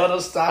ain't lie.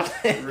 gonna stop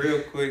that.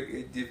 Real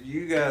quick, if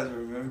you guys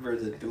remember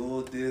the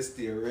dual disc,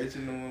 the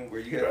original one where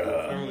you had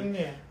the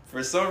Yeah.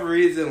 for some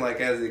reason,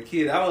 like as a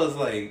kid, I was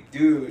like,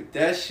 dude,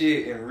 that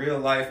shit in real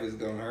life is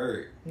gonna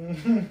hurt. You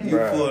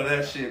Bruh. pull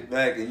that shit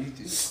back and you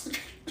just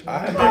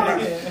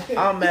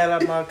I'm mad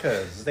at my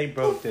cousins. They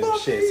broke them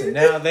shits, and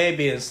now they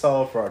being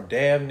sold for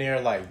damn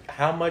near like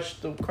how much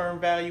the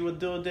current value would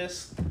do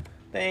this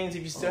things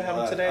if you still have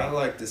them today. I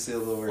like the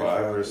silver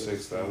 $5,000 or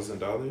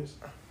 $6,000.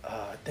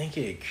 I think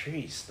it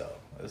increased though.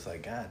 It's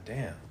like god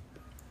damn.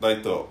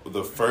 Like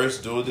the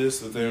first dual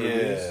disc that they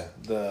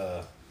released.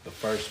 the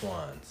first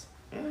ones.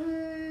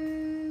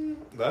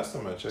 Last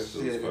time I checked, it was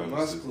Shit, in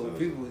my school, $5,000 or $6,000.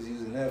 people was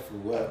using that for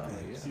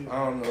weapons. yeah.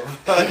 I don't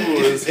know.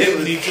 People was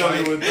hitting each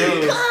other with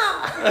those.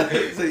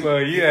 It's like,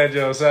 Well, you had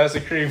your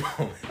Assassin's Creed moment.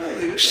 what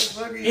the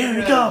fuck are you Here we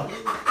doing? go.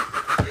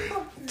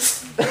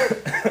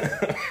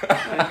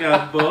 I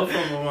got both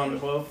of them on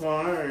both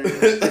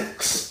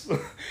arms.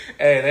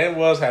 Hey, that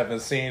was having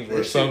scenes where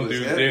That shit some was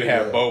dudes heavy, did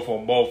have though. both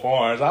on both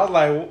arms. I was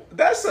like,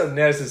 that's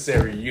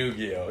unnecessary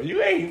Yu-Gi-Oh!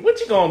 You ain't, what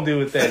you gonna do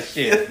with that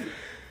shit?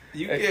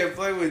 You can't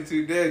play with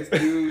two decks,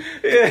 dude.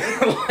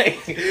 Yeah,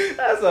 like,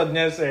 that's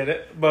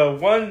unnecessary.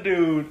 But one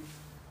dude,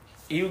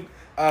 he's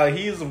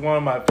one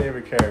of my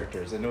favorite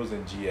characters, and it was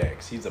in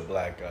GX. He's a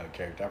black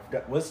character. I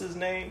forgot, what's his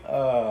name?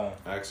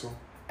 Axel?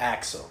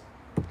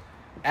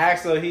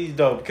 Axel, he's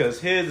dope because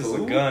his is a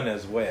Who? gun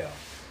as well.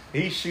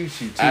 He shoots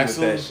you too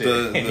Axel, with that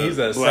shit. the He's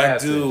a black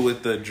assassin. dude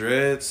with the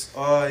dreads.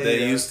 Oh, yeah.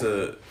 They used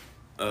to,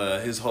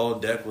 his whole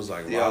deck was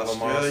like The lava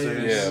Australian-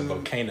 monsters. Yeah,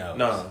 volcanoes.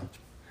 No,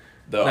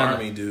 the No.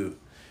 army dude.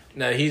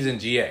 No, he's in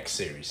GX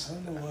series. I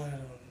don't know why I don't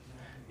know.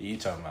 You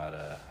talking about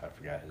I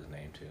forgot his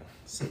name too.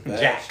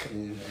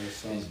 Sebastian or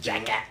something. He's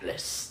Jack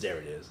Atlas. There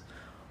it is.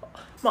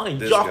 My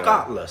This Jack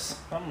guy. Atlas.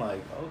 I'm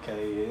like,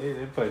 okay,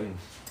 they're putting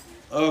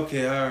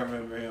Okay, I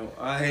remember him.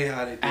 I hate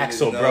how they did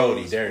Axel his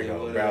Brody. nose, There you but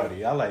go, whatever.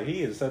 Brody. I like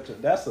he is such a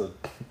that's a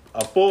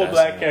full That's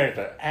black him.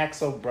 character,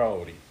 Axel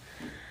Brody.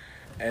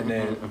 And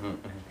then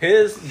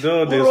his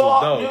dude this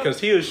was dope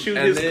because he would shoot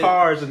And his then-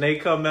 cards and they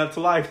come out to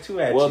life too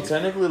at Well, you.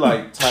 technically,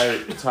 like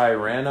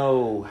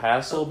Tyranno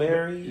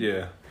Hasselberry,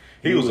 Yeah,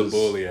 He he was a was-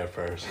 bully at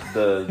first.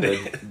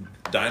 the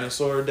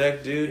Dinosaur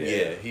deck dude. Yeah.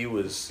 Yeah, he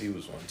was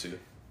one too.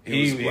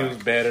 He black. was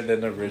better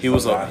than the original. He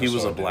was a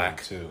Dinosaur dude,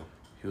 black. too.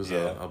 He was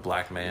Yeah. a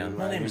black man.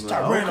 My name is He's like,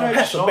 Tyrano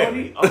okay,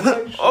 Hasselberry.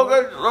 shorty.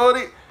 Okay,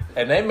 Roddy.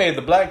 And they made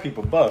the black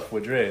people buff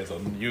with dreads on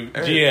GX.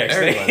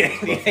 Everybody was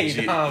buff with They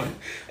G-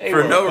 they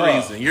For were no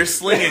buff. reason. You're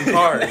slinging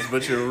cards,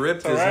 but you're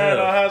ripped as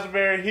Tyrano hell.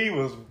 Hasselberry, he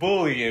was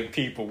bullying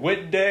people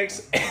with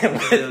decks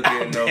and Still without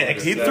getting over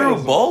decks. He That threw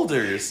was-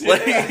 boulders.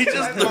 Like, he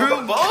just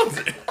threw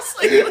boulders.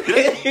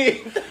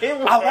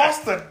 I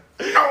lost the.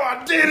 No,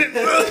 I didn't.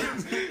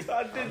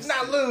 I did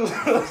not lose.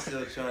 I'm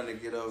still trying to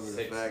get over the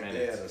 6 fact they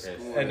minutes, had a Chris.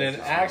 school. And then that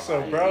just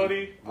Axel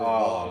Brody,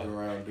 revolved oh,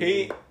 around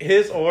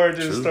his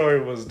origin True.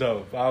 story was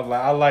dope.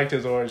 I liked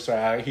his origin story.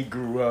 How he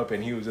grew up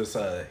and he was just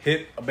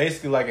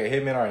basically like a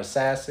hitman or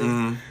assassin.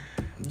 Mhm.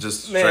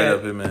 Just Man. straight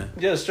up him, man.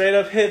 Just straight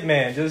up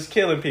hitman, just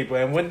killing people,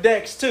 and with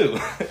decks too.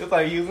 It's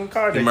like using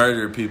card He decks.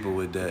 murdered people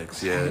with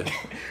decks, yeah.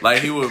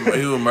 Like he would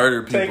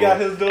murder people Take out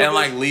his doubles. and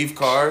like leave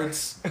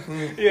cards.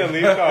 Yeah,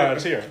 leave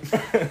cards here.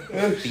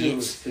 That shit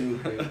was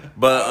stupid.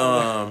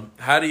 But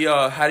how do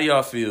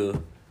y'all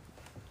feel,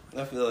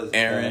 I feel it's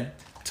Aaron,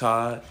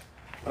 Todd?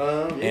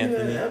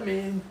 Anthony? Yeah, I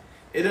mean,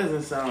 it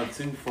doesn't sound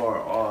too far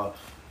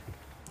off.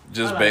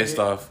 Just I like based it.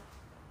 off,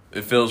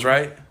 it feels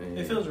right.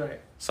 It feels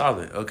right.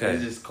 Solid. Okay.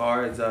 There's just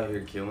cards out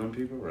here killing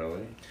people,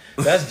 really.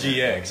 That's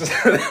GX.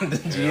 The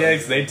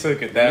GX, they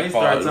took it They that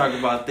far. start talking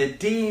about the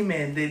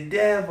demon, the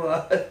devil.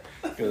 All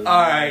 'Cause,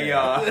 right,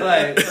 y'all.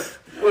 Like,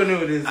 who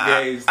knew this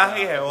game?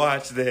 can't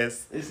watch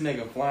this. This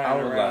nigga I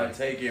flying was around like-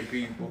 taking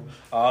people.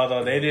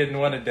 Although they didn't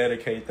want to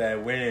dedicate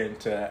that win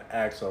to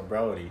Axel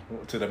Brody,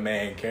 to the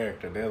main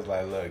character. They was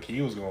like, look,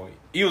 he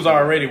was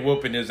already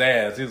whooping his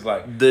ass. He was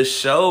like, The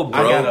show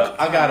broke.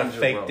 I gotta Times are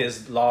fake broke.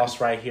 this loss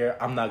right here.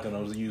 I'm not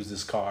gonna use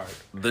this card.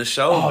 The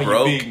show Oh, you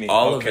broke beat me.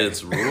 all Okay. of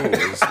its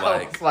rules. I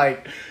Like, was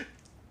like,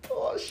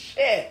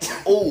 bullshit.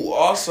 oh,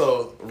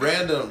 also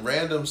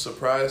random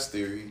surprise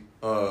theory.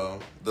 The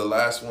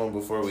last one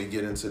before we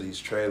get into these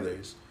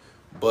trailers,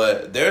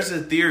 but there's a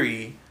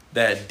theory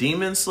that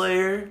Demon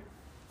Slayer,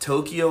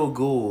 Tokyo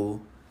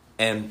Ghoul,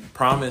 and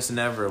Promise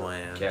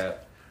Neverland.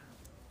 Cap.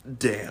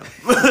 Damn.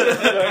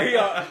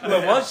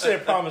 Look, one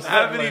shit promised.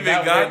 haven't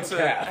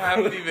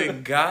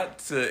even got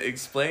to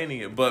explaining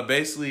it, but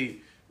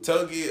basically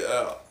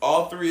Tokyo,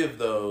 all three of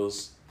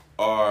those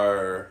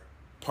are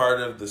part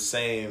of the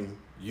same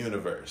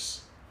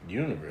universe.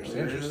 Universe,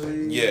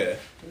 interesting. Yeah.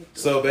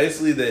 So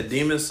basically the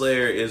Demon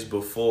Slayer is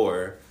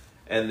before,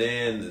 and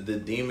then the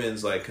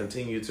demons like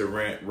continue to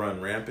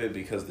run rampant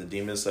because the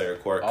Demon Slayer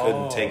Corps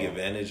couldn't take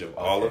advantage of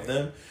all of Okay.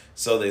 them.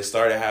 So they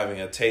started having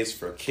a taste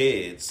for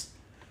kids.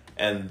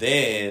 And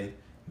then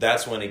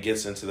that's when it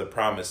gets into the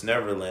Promised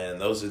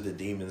Neverland. Those are the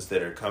demons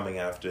that are coming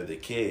after the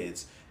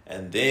kids.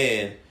 And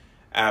then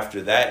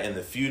after that, in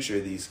the future,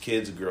 these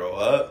kids grow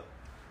up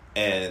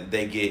and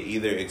they get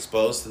either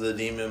exposed to the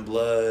demon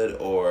blood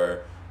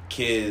or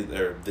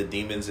the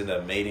demons end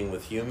up mating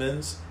with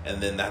humans.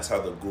 And then that's how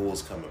the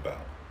ghouls come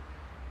about.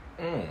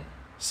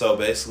 So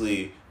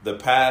basically, the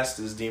past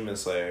is Demon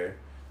Slayer.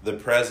 The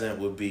present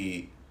would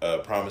be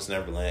Promised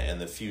Neverland. And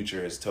the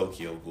future is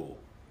Tokyo Ghoul.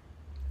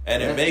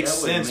 And it makes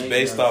that would sense make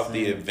based no off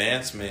the sense.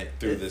 advancement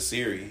through the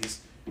series.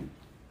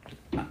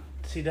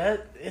 See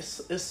that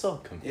it's so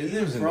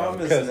confusing. Isn't though,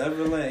 Promise 'cause-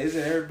 Neverland?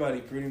 Isn't everybody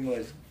pretty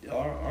much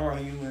are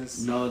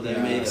humans? No, they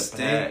made a extinct?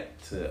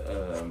 pact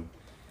to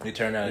It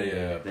turned out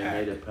they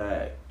made a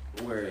pact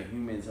where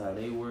humans had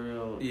their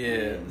world. Yeah,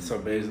 and so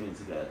basically- humans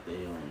got their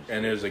own.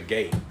 and there's a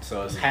gate,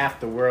 so it's half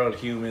the world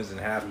humans and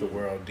half the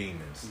world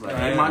demons. Like,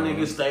 hey, my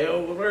niggas stay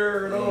over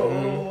there and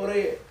over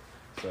there.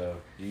 So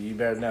you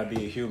better not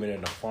be a human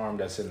in a farm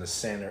that's in the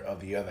center of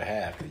the other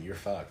half, that you're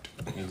fucked.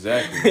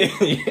 Exactly.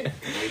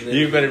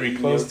 You better be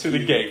close to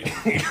the gate,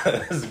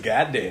 because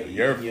goddamn,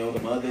 you're. Your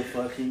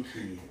motherfucking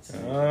kids.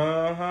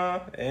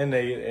 And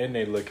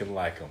they looking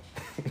like them.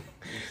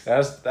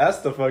 That's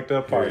the fucked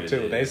up part Here it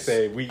too. They is.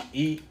 say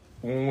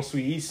once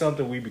we eat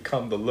something, we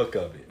become the look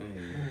of it.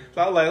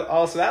 So I'm like,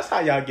 oh, so that's how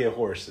y'all get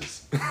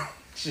horses.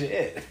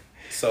 Shit.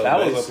 So That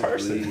was a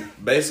basically- person.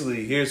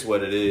 Basically, here's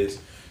what it is.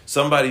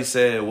 Somebody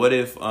said, what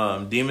if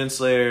Demon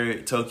Slayer,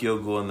 Tokyo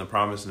Ghoul, and The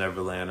Promised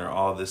Neverland are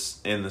all this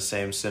in the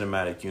same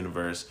cinematic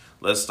universe?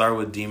 Let's start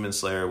with Demon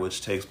Slayer,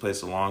 which takes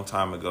place a long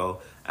time ago.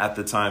 At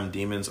the time,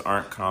 demons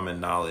aren't common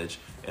knowledge,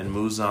 and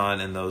Muzan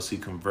and those he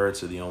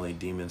converts are the only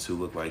demons who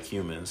look like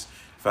humans.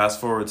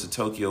 Fast forward to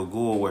Tokyo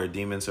Ghoul, where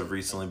demons have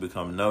recently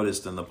become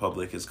noticed and the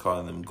public is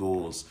calling them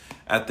ghouls.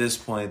 At this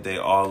point, they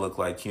all look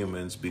like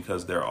humans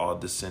because they're all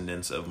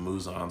descendants of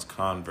Muzan's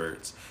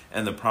converts.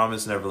 And The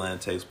Promised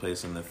Neverland takes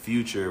place in the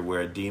future,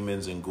 where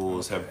demons and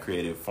ghouls have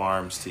created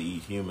farms to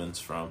eat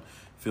humans from.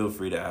 Feel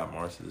free to add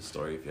more to the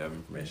story if you have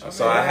information.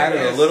 So I had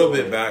it a little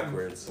bit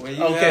backwards. When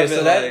you Okay, have so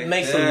it that like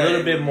makes a that,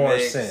 little bit it more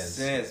makes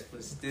sense.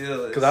 But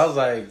still, Because I was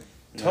like,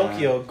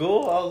 Tokyo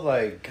Ghoul? I was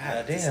like, I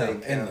have god to say damn,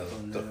 in cap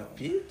on the that.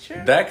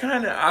 future? That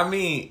kind of, I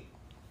mean,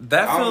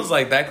 that feels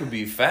like that could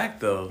be fact,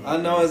 though. I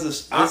know it's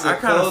a I it's a kinda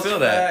close feel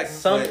that.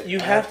 fact, but You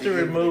I have to give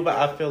it remove, a-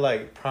 I feel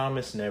like,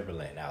 Promise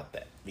Neverland out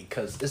that.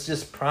 Because it's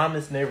just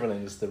Promise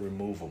Neverland is the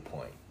removal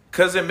point.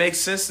 Because it makes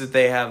sense that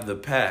they have the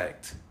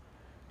pact.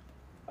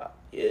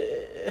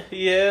 Yeah.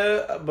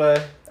 Yeah, but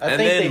I And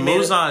think then they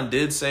made it- Muzan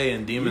did say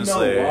in You Demon know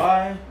Slayer.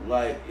 why?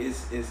 Like,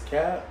 it's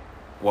cap.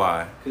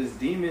 Why? Because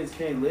demons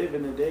can't live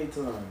in the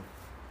daytime.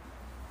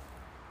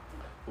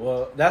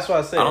 Well, that's why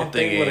I said I don't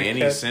think would've in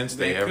any kept- sense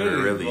they they ever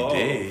could've really evolved.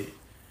 did.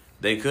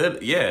 They could,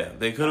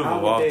 they could have How would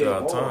evolved they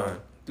throughout evolve? time.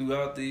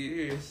 Throughout the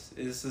years,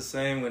 it's the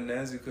same with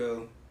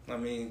Nezuko. I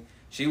mean,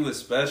 she was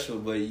special,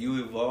 but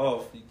you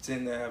evolve. You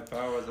tend to have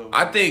powers over.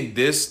 I think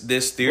this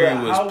theory But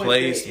how was would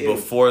placed they-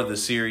 before the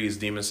series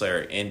Demon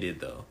Slayer ended,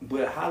 though.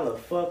 But how the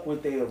fuck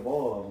would they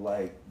evolve?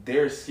 Like,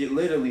 they're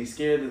literally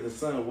scared of the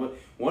sun.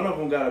 One of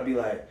them gotta be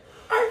like,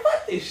 alright,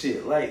 fuck this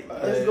shit. Like,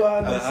 let's go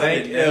out I and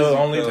think Nezuko- it'll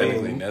only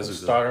Technically be Nezuko.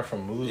 starting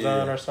from Muzan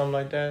Yeah. or something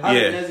like that. How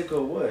Yeah. did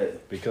Nezuko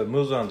what? Because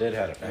Muzan did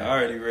have a I family.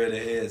 already read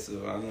ahead,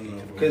 so I don't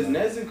know. Because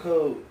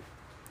Nezuko,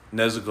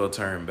 Nezuko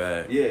turned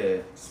back. yeah,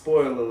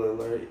 spoiler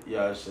alert,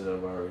 y'all should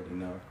have already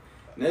known.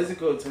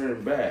 Nezuko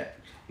turned back.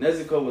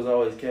 Nezuko was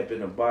always kept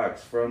in a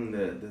box from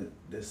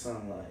the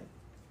sunlight.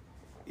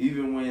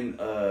 Even when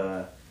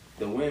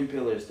the wind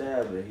pillar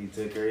stabbed her, he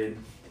took her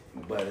in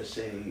by the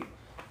shade.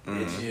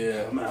 And she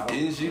Yeah. come out.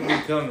 Didn't she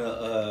become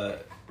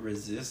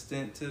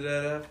resistant to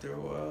that after a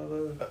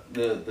while?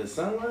 Though? The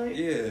sunlight?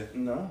 Yeah.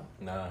 No.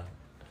 Nah.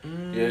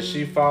 Yeah,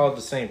 she followed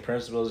the same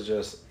principles.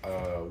 Just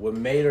what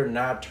made her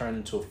not turn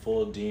into a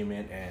full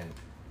demon and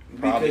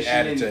probably Because she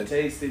added didn't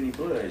to. taste any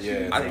blood. She Yeah.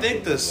 didn't I taste think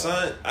any the blood.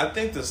 sun. I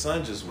think the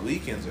sun just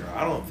weakens her.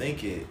 I don't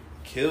think it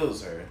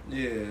kills her.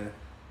 Yeah.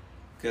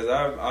 Because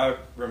I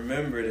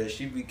remember that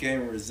she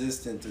became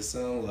resistant to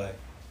sunlight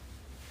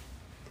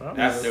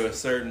after a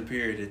certain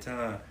period of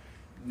time.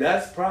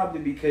 That's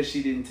probably because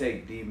she didn't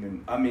take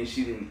demon. I mean,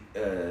 she didn't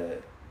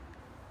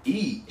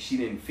eat. She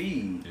didn't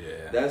feed.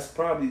 Yeah. That's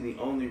probably the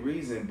only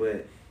reason.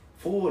 But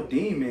full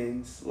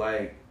demons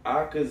like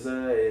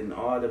Akaza and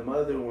all the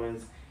other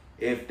ones,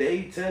 if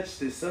they touched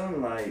the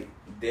sunlight,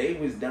 they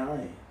was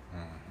dying.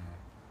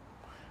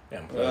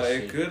 And plus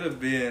It she- could have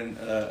been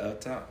a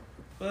time.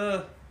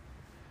 Well,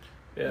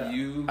 yeah.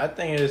 you. I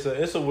think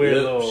it's a weird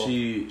little.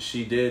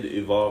 she did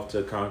evolve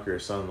to conquer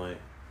sunlight.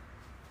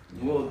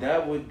 Well,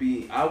 that would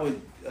be. I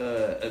would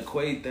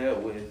equate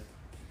that with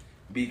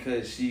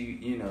because she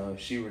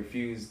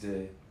refused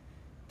to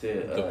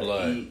The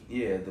blood. eat.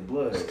 Yeah, the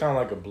blood. It's kind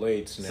of like a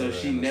blade snare. So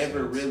she in a never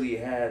sense. really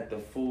had the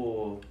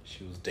full.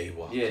 She was day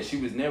walk. Yeah, she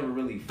was never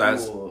really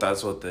full.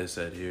 That's what they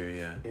said here.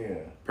 Yeah. Yeah.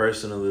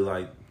 Personally,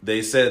 like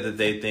they said that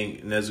they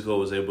think Nezuko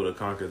was able to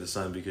conquer the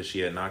sun because she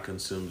had not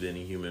consumed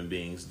any human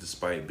beings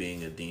despite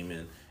being a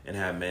demon and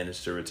had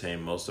managed to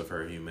retain most of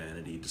her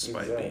humanity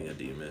despite Exactly. being a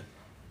demon.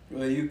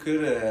 Well, you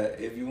could have,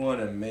 if you want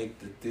to make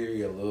the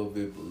theory a little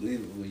bit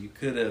believable, you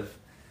could have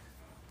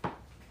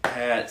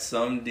had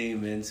some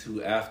demons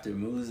who, after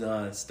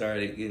Muzan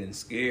started getting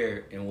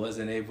scared and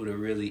wasn't able to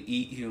really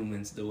eat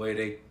humans the way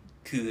they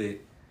could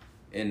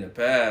in the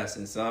past,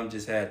 and some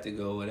just had to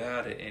go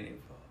without it anymore.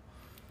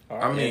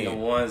 I mean, And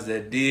the ones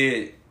that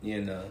did,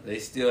 they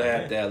still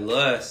had that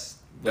lust.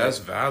 but that's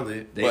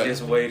valid. They but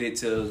just waited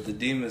till the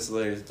demon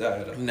slayers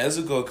died off.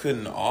 Nezuko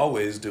couldn't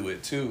always do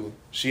it too.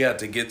 She had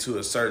to get to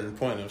a certain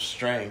point of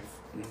strength.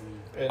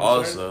 And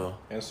Also,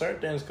 certain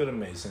things could have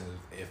made sense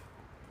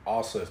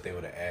if they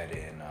would have added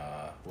in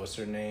what's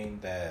her name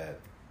that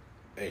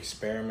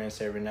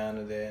experiments every now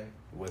and then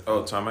with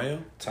Tamayo,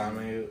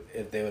 Tommy,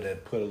 if they would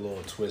have put a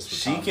little twist. With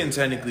she Tommy can in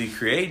technically that.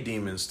 create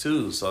demons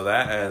too, so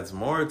that adds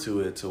more to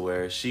it to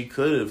where she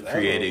could have That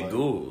created was like-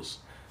 ghouls.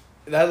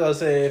 That's what I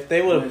say. If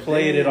they would have But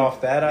played then- it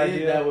off that then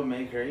idea, that would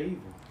make her evil.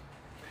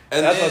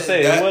 And that's what I then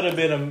say. that- It would have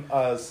been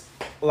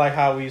like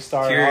how we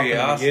started off in the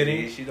Curiosity.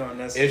 beginning. She don't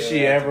necessarily If she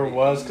have to ever be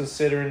was evil.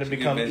 considering to She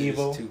become could be just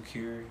evil, too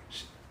curious.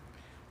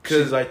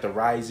 she's like the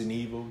rising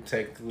evil,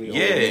 technically.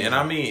 Yeah, and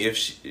I mean,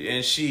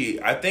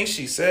 I think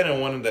she said in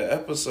one of the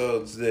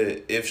episodes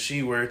that if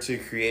she were to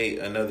create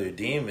another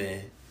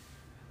demon,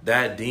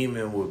 that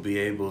demon would be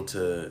able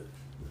to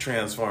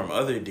transform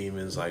other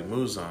demons like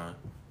Muzan.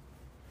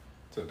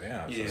 So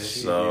damn. Yeah.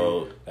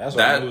 So That's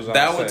what Muzan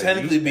that would said,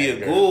 technically be a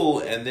douchebag ghoul,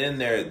 and then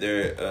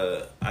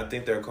their I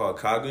think they're called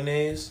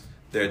Kagunes.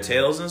 Their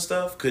tails and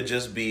stuff could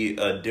just be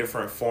a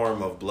different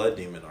form of blood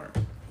demon art.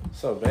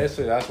 So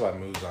basically, that's what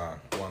Muzan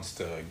wants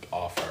to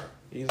offer.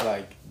 He's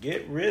like,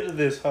 get rid of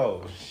this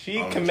hoe. She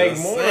I'm can make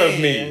just more of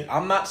saying. me.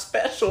 I'm not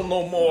special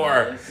no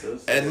more.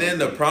 And then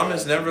the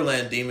Promised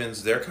Neverland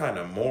demons, they're kind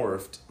of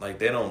morphed. Like,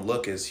 they don't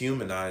look as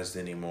humanized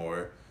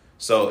anymore.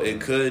 So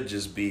it could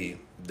just be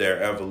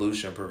their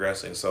evolution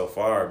progressing so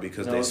far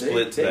because they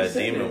split to that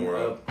demon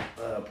world.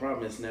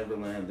 Promised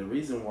Neverland. The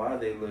reason why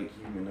they look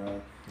human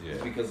is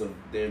Yeah. because of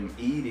them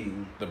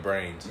eating. The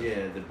brains.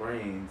 Yeah, the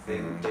brains.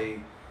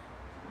 Mhm.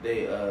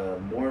 They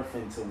morph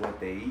into what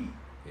they eat.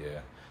 Yeah.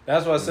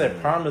 That's why I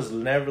said Promised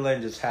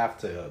Neverland just have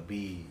to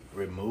be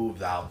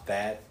removed out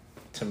that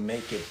to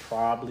make it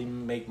probably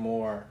make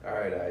more. All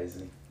right,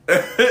 Isaac.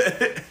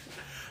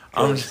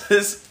 I'm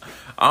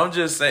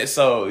just saying.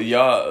 So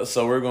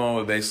we're going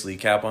with basically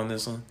Cap on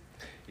this one.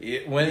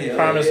 When Yeah,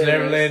 Promised yeah,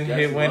 Neverland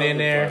that's went what in I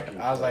there, was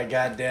talking I was like,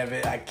 God damn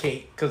it, I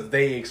can't, because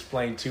they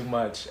explained too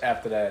much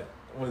after that.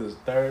 Was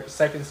it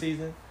second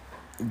season?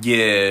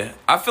 Yeah,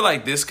 I feel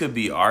like this could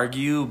be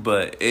argued,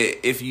 but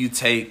if you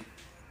take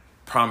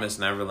Promise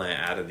Neverland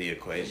out of the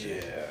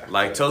equation,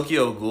 like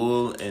Tokyo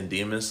Ghoul and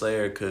Demon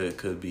Slayer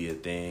could be a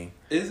thing.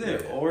 Is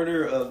it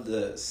Order of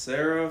the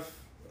Seraph?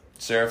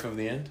 Seraph of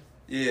the End?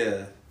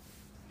 Yeah.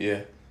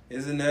 Yeah.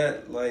 Isn't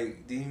that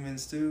like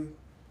demons too?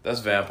 That's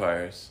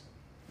vampires.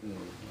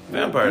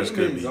 Vampires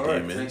could be are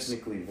demons.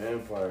 Technically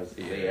vampires.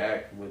 They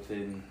act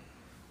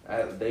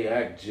they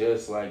act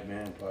just like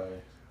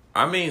vampires.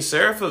 I mean,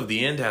 Seraph of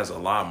the End has a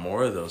lot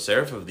more, though.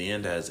 Seraph of the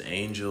End has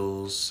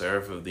angels.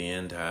 Seraph of the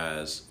End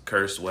has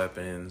cursed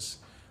weapons.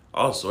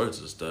 All sorts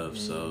of stuff,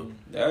 so...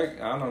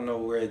 I don't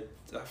know I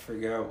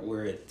forgot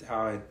what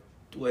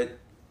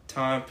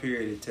time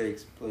period it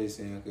takes place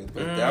in,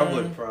 but that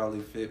would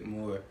probably fit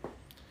more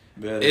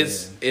better.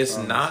 It's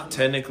not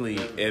technically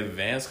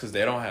advanced because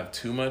they don't have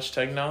too much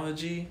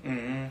technology,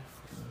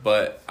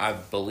 but I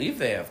believe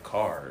they have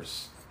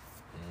cars.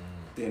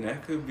 Then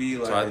that could be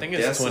like so I think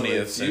it's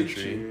 20th century.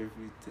 Future, if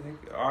you think,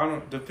 I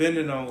don't,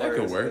 depending on that where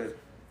could it's work.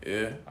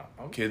 Yeah,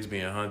 kids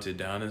being hunted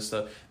down and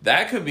stuff.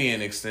 That could be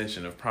an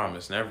extension of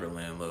Promise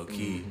Neverland, low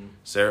key.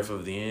 Seraph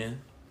of the End.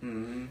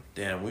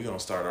 Damn, we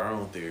gonna start our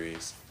own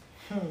theories.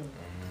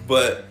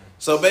 But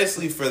so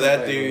basically, for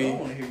that theory, I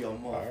want to hear your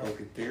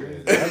motherfucking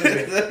theories.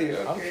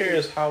 Okay. I'm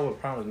curious how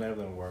would Promise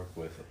Neverland work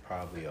with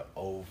probably an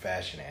old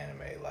fashioned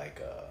anime like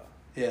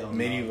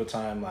medieval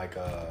time like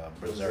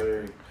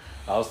Berserk.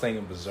 I was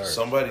thinking Berserk.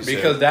 Somebody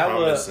because said that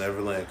Promise was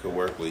Neverland could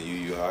work with Yu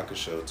Yu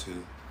Hakusho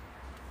too.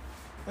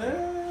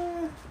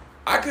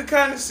 I could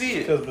kind of see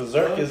it because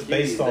Berserk is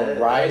based on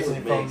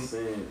rising from. Makes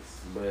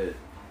sense, but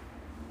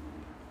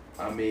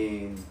I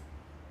mean,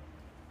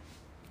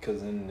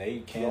 because then they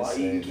can't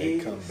say they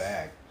come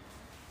back.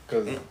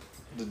 Because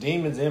the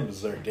demons in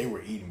Berserk, they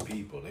were eating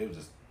people. They were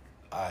just,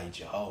 I eat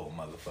your whole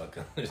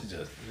motherfucker. It's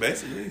just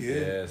basically,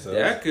 yeah. So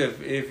that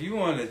could, if you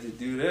wanted to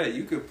do that,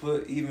 you could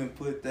put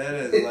that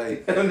as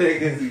like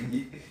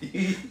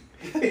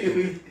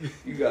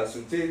you got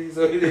some titties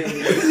over there.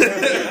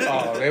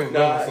 Oh, they was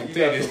going some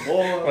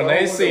titties. When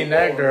they seen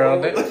that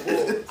girl,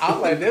 I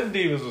was like, them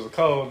demons was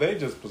cold. They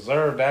just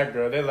preserved that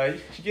girl. They're like,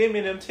 give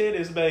me them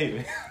titties,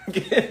 baby.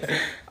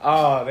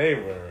 Oh, they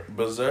were.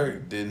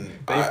 Berserk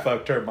didn't. They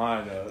fucked her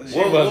mind up. She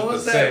what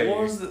was that?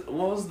 What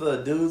was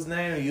the dude's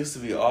name? It used to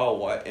be all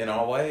white. In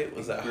all white,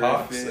 was that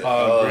Hawks?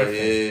 Griffin.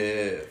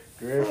 Yeah,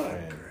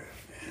 Griffin.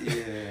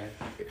 Yeah.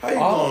 How you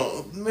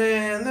going?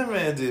 Man, that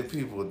man did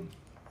people.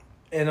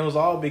 And it was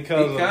all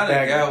because he kind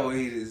of got what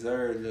he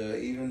deserved,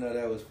 even though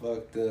that was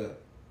fucked up.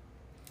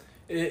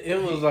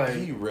 It was like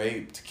he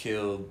raped,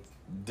 killed,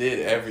 did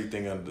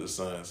everything under the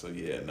sun. So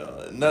yeah,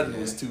 no, nothing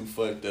was too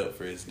fucked up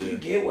for his death. You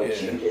get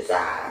what you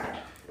desire.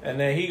 And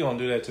then he gonna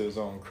do that to his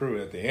own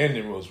crew. At the end,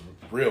 it was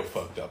real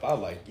fucked up. I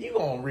was like, you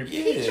gonna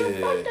repeat your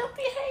fucked up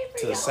behavior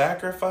to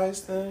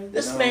sacrifice them?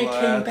 This man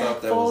came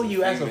back for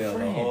you as a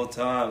friend the whole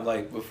time.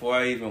 Like before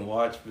I even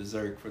watched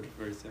Berserk for the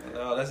first time.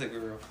 Oh, that's a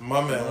girl.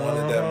 My man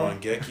wanted that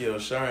Mangekyo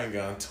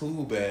Sharingan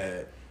too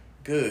bad.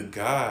 Good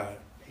God.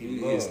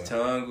 His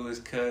tongue was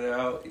cut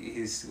out.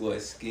 His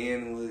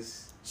skin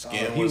was.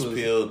 Skin was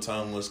peeled,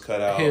 tongue was cut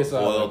out. His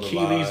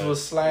Achilles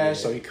was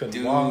slashed, so he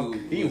couldn't walk.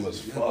 He was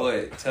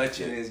fucked.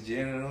 Touching his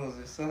genitals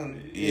or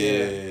something.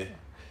 Yeah.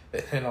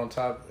 And on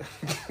top,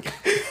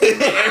 this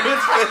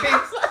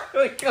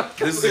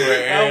is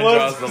where Aaron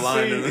draws the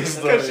line in this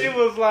story. Because she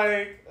was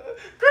like,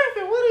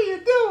 Griffin, what are you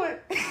doing?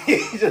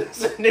 He just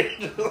sitting there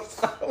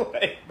just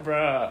like,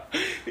 bruh.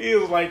 He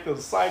was like the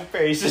psych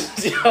patient,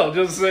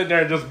 just sitting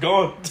there just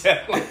going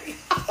down.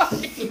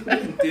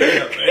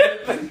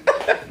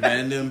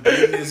 Man, them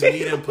business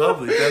meet in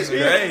public. That's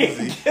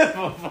crazy.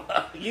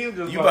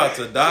 You about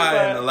to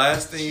die, and the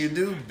last thing you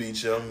do,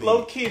 beat your meat.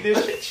 Low key, did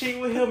she cheat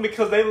with him?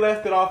 Because they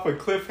left it off a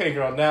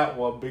cliffhanger on that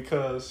one.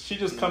 Because she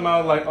just come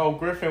out like, oh,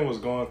 Griffin was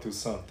going through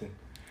something.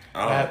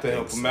 I have to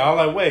help him out.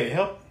 I'm like,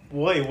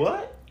 wait,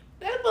 what?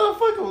 That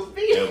motherfucker was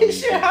beating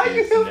shit. How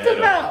you helped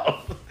him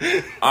out?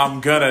 I'm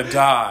gonna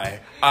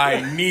die.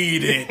 I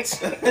need it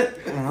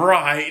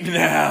right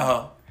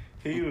now.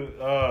 He was,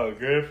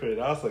 Griffin,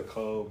 that's a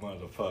cold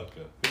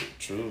motherfucker.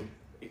 True.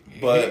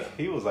 But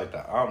he was like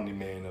the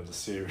Omni-Man of the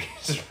series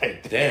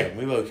right there. there. Damn,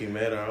 we low-key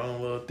made our own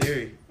little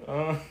theory.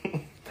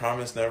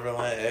 Promise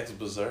Neverland X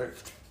Berserk.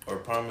 Or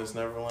Promise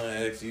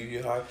Neverland X Yu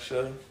Yu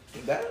Hakusho.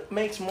 That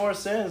makes more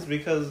sense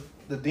because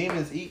the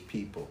demons eat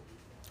people.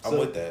 I'm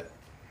with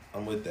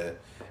that.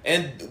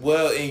 And,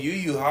 well, in Yu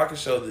Yu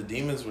Hakusho, the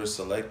demons were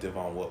selective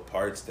on what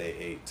parts they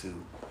ate,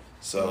 too.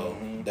 So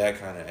that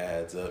kind of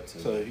adds up to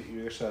so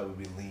your side would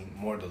be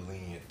more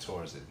lenient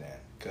towards it then,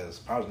 because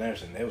Promise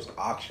Neverland, they was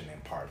auctioning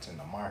parts in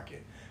the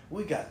market.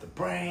 We got the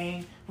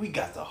brain, we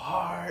got the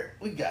heart,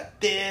 we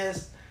got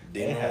this.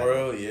 Demon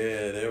World,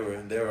 yeah, they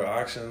were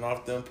auctioning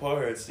off them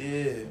parts,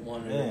 yeah.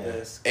 One of the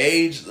best.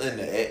 Age, and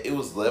it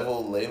was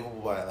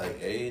labeled by like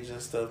age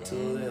and stuff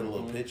too. They had a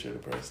little picture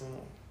of the person.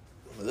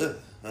 Ugh,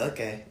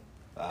 okay,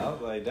 I was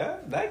like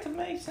that could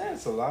make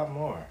sense a lot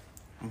more,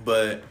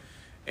 but.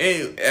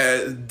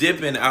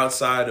 Dipping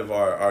outside of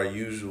our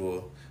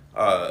usual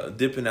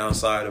dipping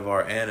outside of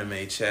our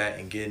anime chat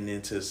and getting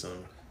into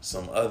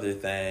some other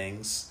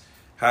things.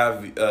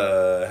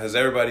 Has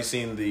everybody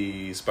seen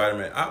the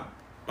Spider-Man?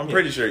 I'm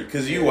pretty sure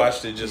because you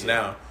watched it just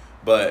now.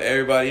 But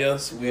everybody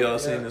else, we all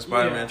seen the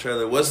Spider-Man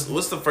trailer. What's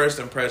the first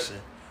impression?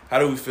 How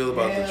do we feel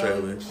about the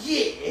trailer?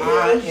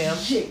 I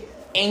am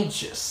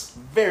anxious,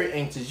 very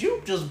anxious.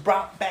 You just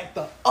brought back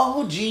the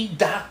OG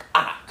Doc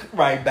Ock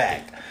right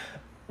back,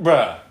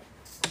 bruh.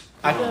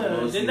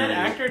 Did that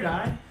actor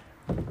die?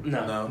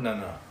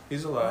 No.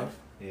 He's alive.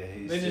 Yeah,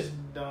 he's. They just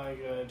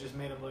just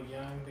made him look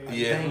young.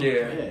 Yeah.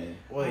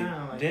 Wait, I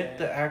don't like didn't that.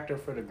 the actor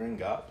for the Green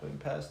Goblin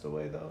passed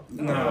away though?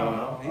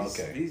 No,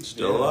 Okay. he's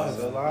Still alive.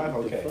 Still alive.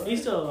 Okay.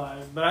 He's still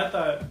alive, but I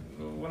thought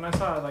when I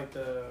saw like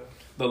the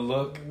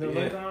look.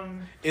 look on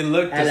him, It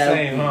looked the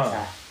same,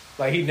 huh?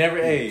 Like he never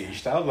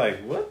aged. I was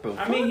like, what the?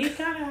 I mean, he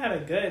kind of had a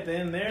gut.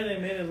 Then they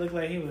made it look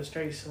like he was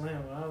straight slim.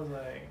 I was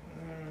like,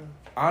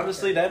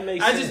 honestly, that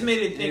makes. I sense. just made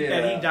it think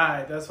that Yeah. he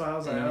died. That's why I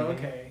was like, Mhm. oh,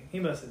 okay, he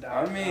must have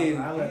I died.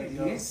 mean, I let it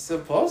go. he's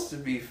supposed to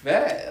be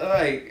fat.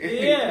 Like,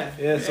 Yeah,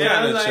 Yeah, so I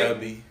Kind was of like,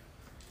 chubby.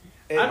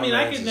 I mean,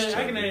 I Just can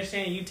chubby.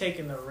 understand you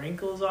taking the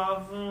wrinkles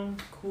off him.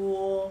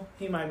 Cool.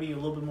 He might be a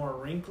little bit more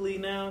wrinkly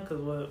now because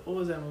what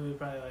was that movie?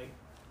 Probably like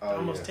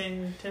almost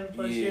 10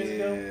 plus years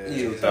ago.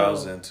 Yeah.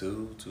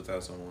 2002,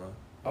 2001.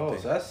 Oh,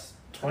 so that's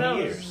That 20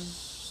 years.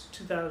 was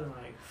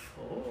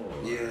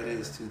 2004. yeah, it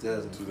is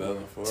 2000.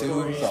 2004.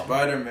 Two Yeah.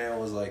 Spider-Man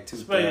was like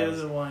But it was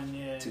 2000. the one,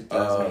 yeah.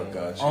 2000. Oh,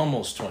 gotcha.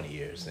 Almost 20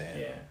 years then.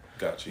 Yeah.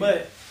 Got you.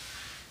 But,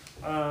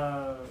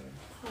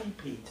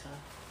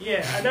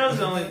 yeah, that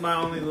was my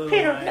only little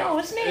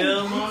it's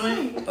ill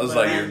moment. I was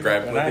But like, you're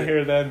grabbing When I with it.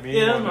 hear that meme,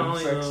 Yeah, that was my on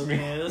only them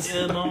little sex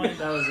ill moment.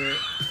 That was it.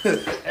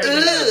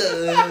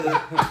 Everything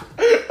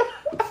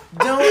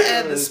Don't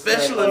add the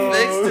special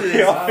effects to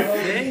this. I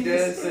hope he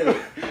does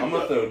say, I'm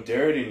gonna throw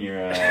dirt in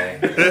your eye.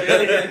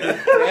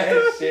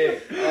 That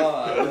shit. Oh,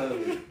 I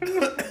love it.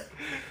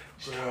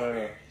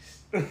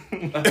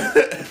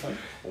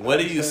 What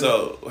do you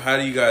how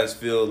do you guys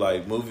feel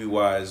like movie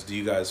wise? Do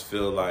you guys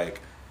feel like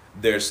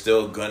they're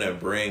still gonna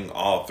bring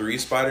all three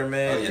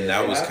Spider-Man, Oh, yeah, and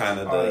that they was have kind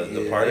to. of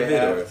the Yeah, part they of it?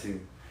 have Or? to.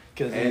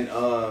 Cause And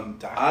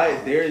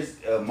there's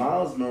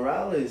Miles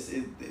Morales.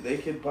 They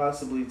could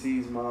possibly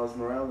tease Miles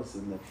Morales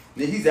in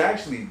there. He's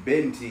actually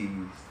been teased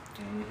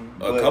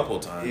A couple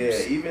times.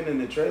 Yeah, even in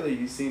the trailer,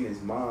 you seen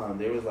his mom.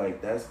 They was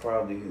like, "That's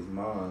probably his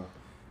mom."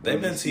 They've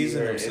When been you see teasing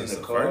her him in since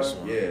the car, first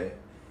one. Yeah,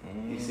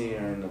 you see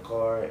her in the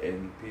car,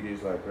 and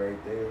Peter's like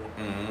right there.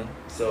 Mm-hmm.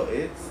 So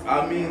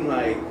I mean,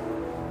 like,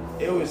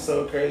 it was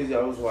so crazy.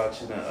 I was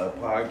watching a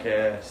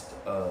podcast,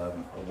 a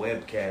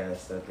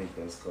webcast, I think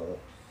that's called,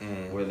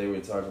 Mm-hmm. where they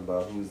were talking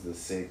about who's the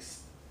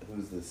sixth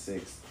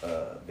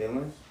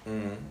villain,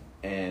 Mm-hmm.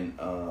 and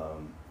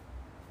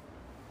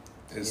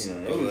It's you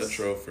know, it was-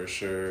 Electro for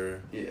sure.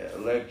 yeah,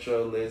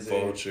 Electro, Lizard,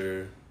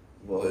 Vulture.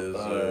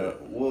 Lizard.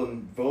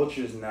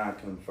 Vulture's not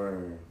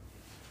confirmed.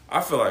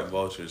 I feel like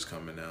Vulture's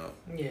coming out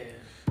Yeah.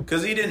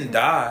 because he didn't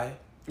die,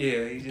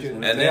 Yeah, he just.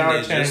 and They then are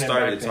they turning just it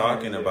started back to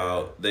talking him,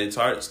 about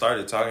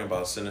started talking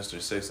about Sinister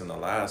Six in the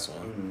last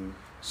one. Mm-hmm.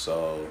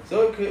 So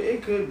So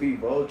it could be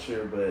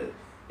Vulture, but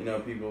you know,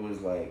 people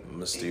was like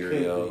Mysterio.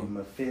 It could be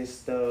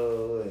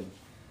Mephisto, and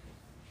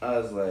I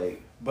was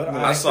like, but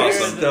I saw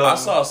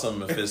some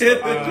Mephisto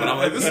things, but I'm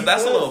like,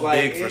 that's a little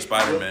big for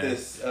Spider-Man.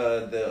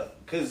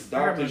 Because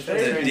Doctor The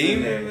Strange, The is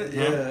demon, in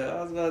there. yeah,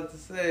 I was about to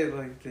say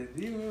like the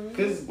demon.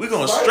 Cause We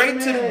going straight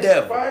to the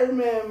devil.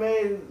 Spider-Man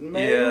made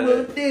Yeah. a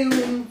little deal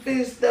with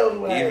Mephisto.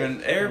 Like,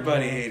 Even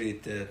everybody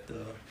hated that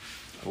though.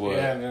 What?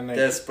 Yeah, and then they,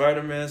 That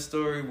Spider-Man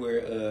story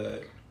where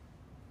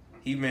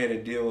he made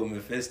a deal with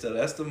Mephisto.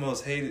 That's the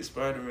most hated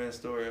Spider-Man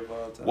story of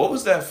all time. What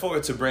was that for?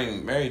 To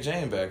bring Mary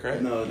Jane back,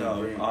 right? no,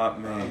 Aunt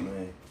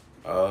May.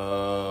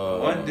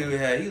 One dude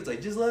he was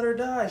like, just let her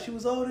die. She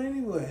was old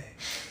anyway.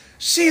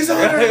 She's on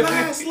her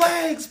last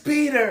legs,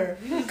 Peter.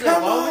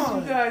 Come Why would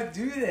on. you guys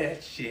do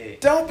that shit?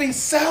 Don't be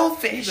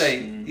selfish.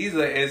 He's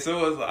like, and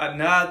so it's like,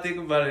 now I think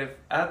about it.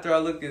 After I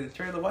look at the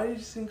trailer, why did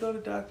you just go to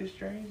Doctor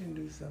Strange and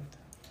do something?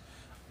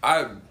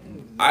 I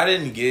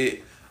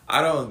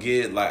don't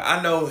get like,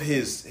 I know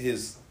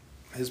his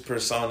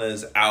persona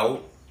is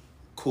out.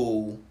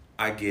 Cool.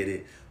 I get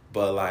it.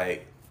 But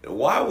like,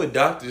 why would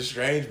Doctor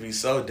Strange be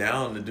so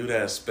down to do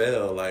that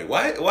spell? Like,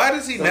 why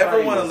does he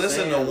never want to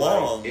listen to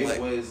Wong? It Like,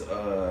 was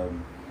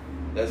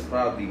that's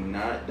probably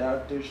not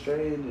Doctor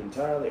Strange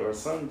entirely, or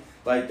some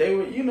like they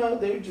were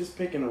just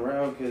picking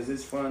around because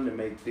it's fun to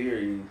make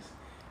theories,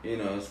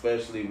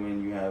 especially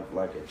when you have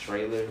like a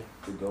trailer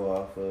to go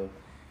off of,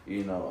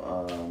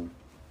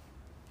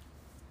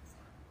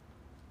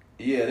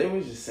 yeah, they were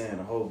just saying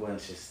a whole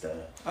bunch of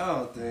stuff. I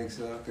don't think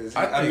so. Cause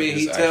I think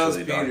he it's tells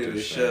actually Peter Doctor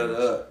to Strange. shut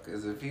up.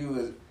 Because if he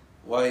was,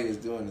 while he was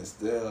doing the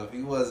stuff,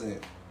 he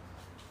wasn't,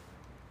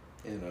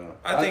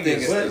 I think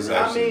it's But I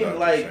actually mean, Doctor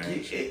like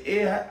Strange.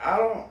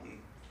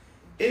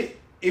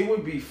 it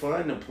would be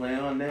fun to play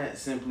on that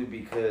simply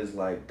because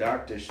like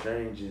Doctor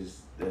Strange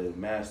is the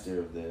master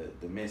of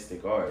the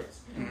mystic arts.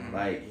 Mm-hmm.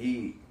 Like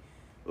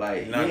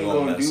Like, Not he ain't gonna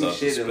gonna mess do up the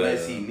shit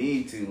unless spell. he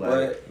need to. Like,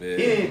 But Yeah.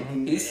 he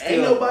ain't, He's ain't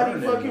still nobody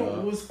burning, fucking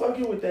though. was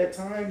fucking with that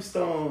time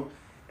stone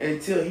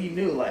until he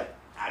knew, like,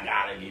 I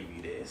gotta give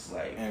you this.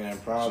 Like, And then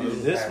probably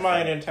Jesus this Christ.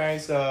 might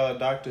entice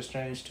Doctor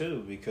Strange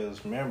too,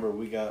 because remember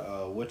we got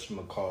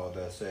whatchamacallit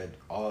that said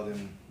all of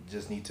them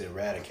just need to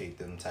eradicate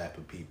them type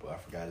of people. I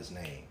forgot his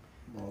name.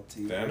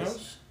 Multiverse.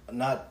 Thanos?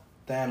 Not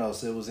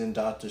Thanos. It was in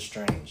Doctor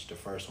Strange, the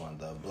first one,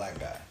 the black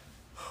guy.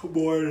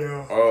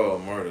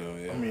 Oh, Mordo,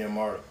 I yeah. mean,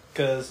 Mark,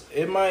 because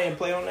it might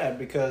play on that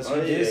because he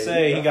Oh, did yeah,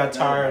 say you he got got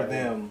tired of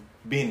that. them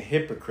being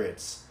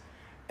hypocrites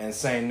and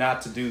saying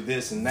not to do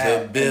this and that.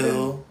 The and then-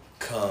 bill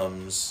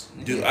comes.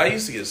 Dude, I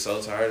used to get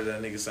so tired of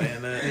that nigga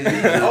saying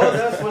that. oh,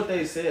 that's what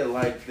they said.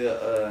 Like,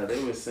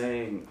 they were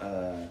saying,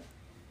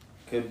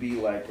 could be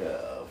like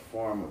a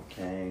form of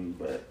Kang,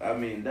 but I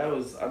mean,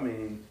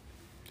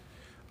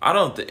 I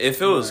don't.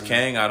 If it was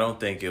Kang, I don't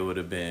think it would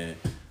have been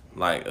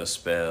like a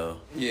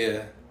spell.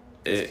 Yeah.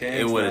 It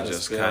Kang's would not have a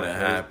just spell, kind of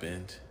right?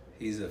 happened.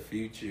 He's a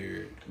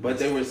future. but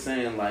they were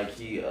saying like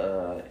he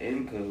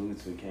in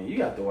cahoots with Kang. You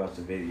got to watch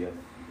the video.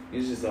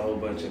 It's just a whole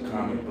bunch of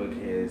comic book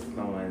heads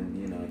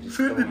throwing, just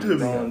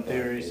Throwing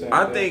theories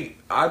out.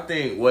 I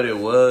think what it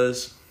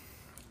was.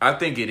 I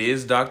think it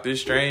is Doctor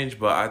Strange,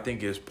 but I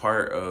think it's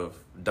part of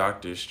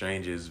Doctor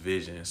Strange's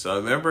vision. So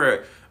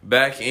remember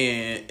back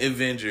in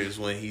Avengers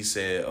when he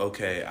said,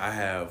 "Okay, I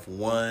have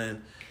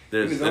one.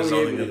 There's He was only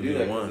only able going to to be do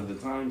that because one." of the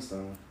time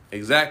stone,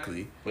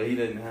 Exactly. but he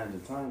didn't have the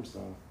time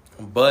stone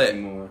But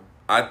anymore.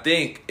 I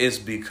think it's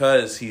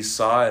because he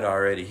saw it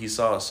already. He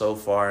saw it so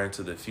far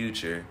into the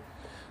future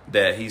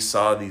that he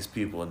saw these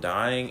people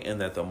dying and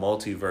that the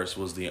multiverse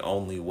was the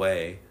only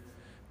way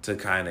to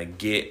kind of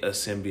get a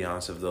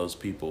symbionce of those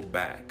people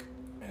back.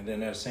 And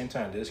then at the same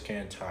time, this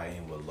can tie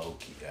in with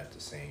Loki at the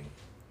same.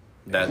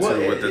 That's Well,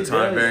 it with the it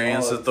time does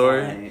variance all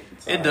authority.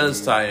 tie It does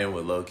in. tie in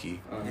with Loki.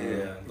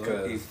 Yeah. Loki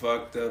Because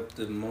fucked up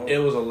the most. It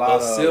was a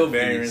lot of Sylvie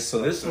variants, so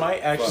this fucked might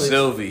up. actually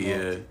Sylvie,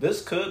 yeah.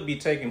 This could be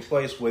taking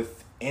place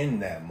within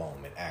that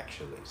moment,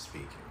 actually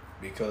speaking,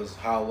 because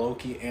how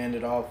Loki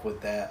ended off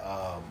with that,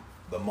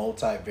 the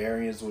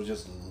multi-variants was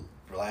just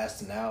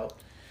blasting out.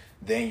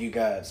 Then you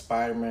got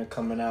Spider-Man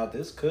coming out.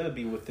 This could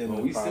be within But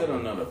the. we still probably-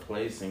 don't know the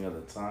placing of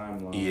the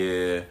timeline.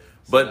 Yeah.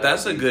 So But that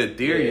that's a would be- good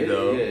theory yeah,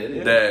 though. yeah, it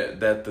is.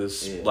 That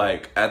this Yeah.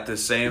 like at the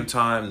same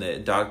time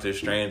that Doctor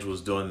Strange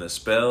was doing the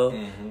spell,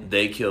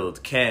 they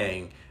killed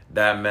Kang.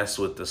 That messed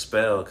with the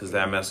spell because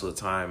that messed with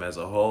time as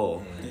a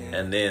whole,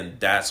 and then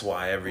that's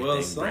why everything. Well,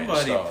 branched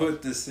somebody off.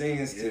 put the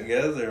scenes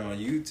together on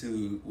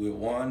YouTube with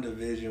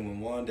WandaVision when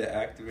Wanda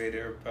activated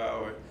her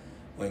power,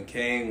 when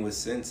Kang was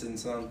sensing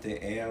something,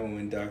 and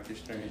when Doctor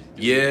Strange.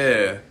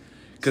 Yeah,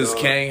 because So-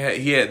 Kang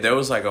had there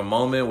was like a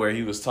moment where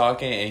he was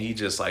talking and he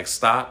just like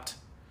stopped.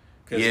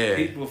 Because Yeah.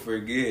 people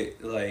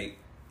forget, like,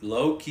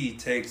 Loki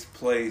takes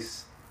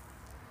place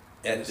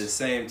at the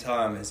same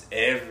time as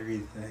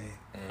everything.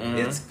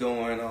 It's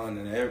going on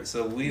and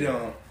so we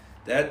don't.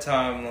 That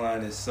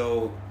timeline is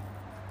so.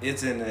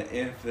 It's in an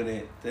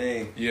infinite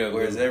thing. Yeah,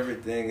 Whereas the-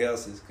 everything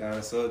else is kind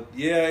of so.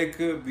 Yeah, it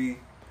could be.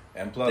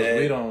 And plus, that-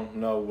 we don't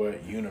know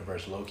what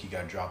universe Loki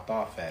got dropped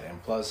off at,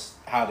 and plus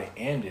how they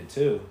ended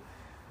too.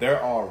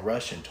 They're all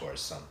rushing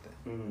towards something.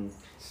 Mhm.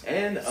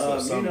 And So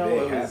you something know, big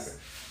it was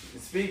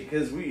happened.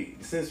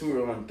 because since we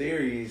were on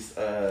theories,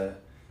 the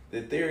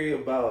theory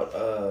about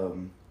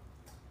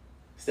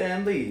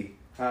Stan Lee,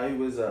 how he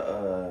was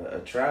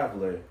a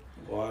traveler.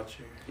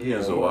 Watcher. He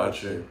was a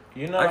watcher.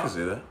 You know, I can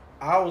see that.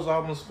 I was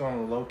almost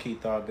gonna low key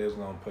thought they was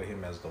gonna put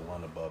him as the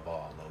one above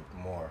all,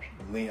 more.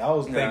 I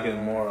was thinking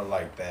Nah. more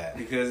like that.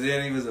 Because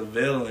then he was a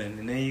villain,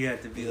 and then you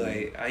have to be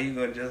like, how you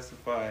gonna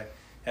justify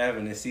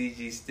having a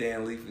CG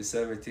Stan Lee for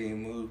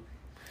 17 movies?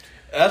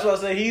 That's why I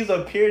say he's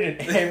appeared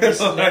in every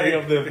scenario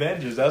of the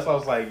Avengers. That's why I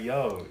was like,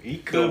 yo, he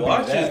The could be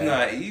Watcher's that.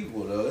 not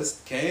evil though.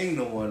 It's Kang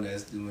the one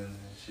that's doing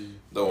that shit.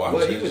 The Well,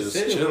 watcher he was just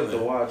sitting chilling. with the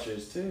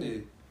Watchers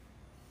too.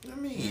 I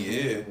mean,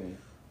 yeah.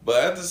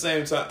 But at the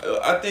same time,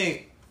 I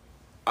think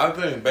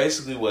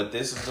basically what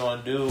this is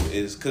going to do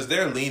is because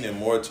they're leaning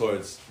more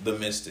towards the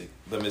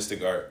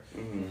mystic art,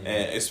 Mhm.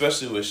 and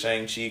especially with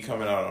Shang-Chi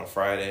coming out on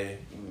Friday,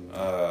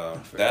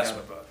 that's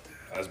about that.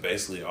 that's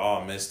basically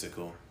all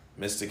mystical,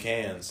 mystic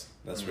hands.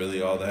 That's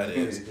really all that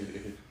is.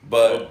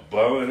 But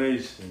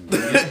Abomination. You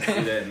see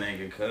that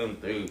nigga come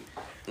through.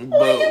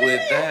 but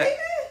with that,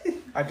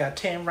 I got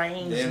 10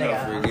 rings, Then don't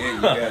nigga. forget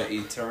you got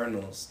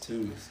Eternals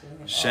too. So.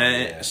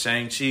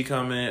 Shang-Chi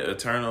coming,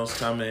 Eternals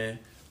coming,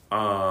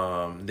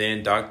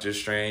 then Doctor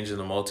Strange in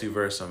the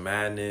Multiverse of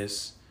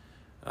Madness.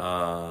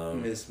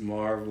 Miss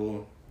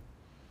Marvel,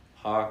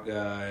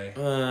 Hawkeye.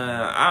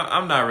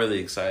 I'm not really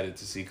excited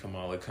to see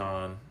Kamala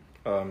Khan.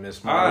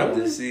 Miss I have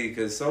Marvel. to see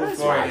because so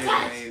far they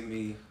made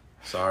me.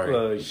 Sorry.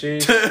 Look, she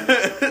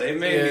They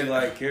made Yeah. me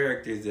like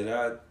characters that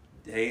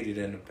I hated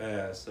in the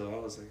past. So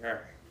I was like, all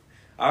right,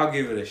 I'll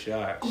give it a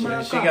shot. she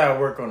got to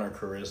work on her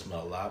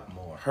charisma a lot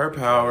more. Her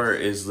power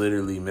is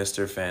literally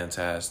Mr.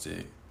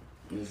 Fantastic.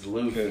 It's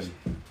Luffy.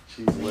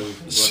 She's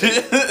Luffy.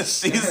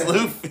 She's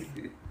Luffy.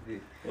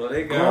 Well,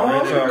 they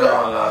got rid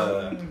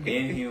of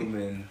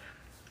Inhuman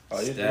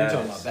Oh, you're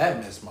talking about that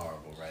Miss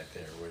Marvel right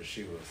there, where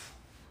she was.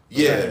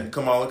 Yeah,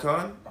 Kamala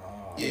Khan.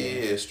 Oh,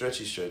 Yeah,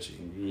 stretchy.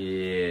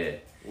 Yeah.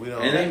 We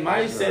don't. And they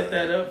might set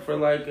that up for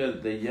like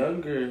the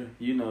younger,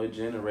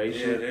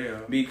 generation. Yeah, they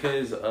are.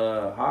 Because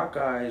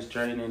Hawkeye is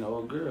training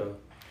old girl.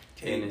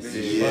 Kate And it's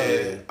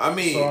Yeah, I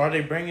mean, So are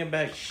they bringing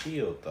back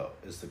Shield though?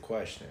 Is the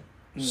question.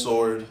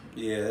 Sword.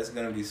 Yeah, that's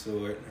gonna be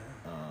Sword.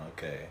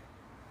 Okay.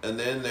 And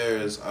then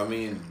there's,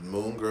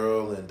 Moon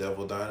Girl and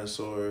Devil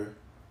Dinosaur.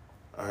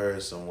 I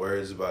heard some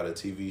words about a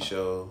TV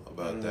show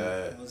about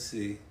that. Let's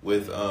see.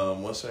 With,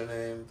 what's her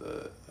name?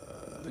 The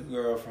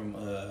girl from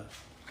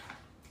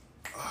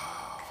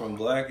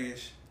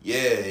Blackish.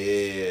 Yeah.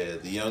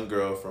 The young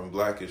girl from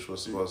Blackish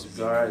was supposed to be.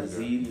 Zara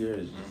Moon Girl.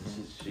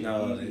 Zeddy or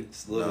No,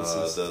 it's No, Little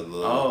Sister. the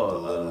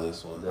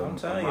littlest one. I'm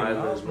telling you,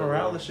 Miles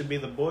Morales should be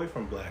the boy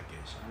from Blackish.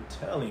 I'm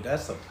telling you,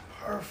 that's a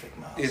perfect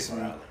Miles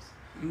Morales.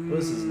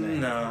 What's his name?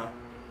 Nah,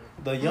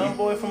 The young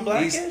boy from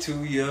Blackish? he's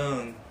too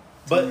young.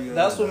 But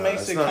that's what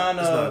makes it's it not- kind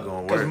it's not of...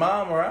 gonna Because work.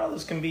 Miles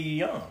Morales can be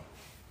young.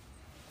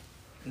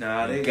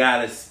 Nah, They they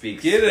gotta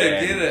speak get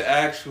Spanish. an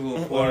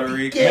actual Puerto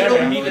Rican Get or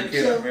him,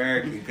 African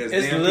American because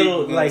It's then little-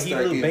 people gonna like, he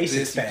start little getting basic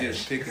pissed you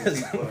just Spanish. picking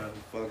people out of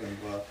the fucking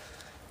block.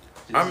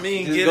 Just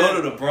Just go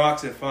to the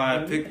Bronx and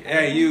find pick.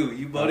 Hey,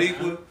 you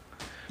Boricua?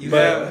 You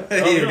But, have Oh,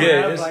 you don't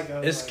yeah, have, it's, like,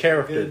 a- it's like a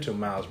character good to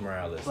Miles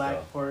Morales, though.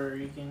 Black Puerto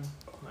Rican.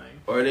 Like,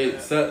 Or they,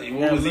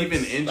 what was even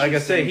interesting. Like I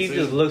said, he too,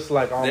 just looks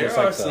like almost there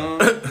like are some.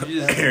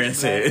 you just- Aaron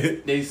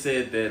said. They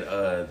said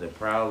that the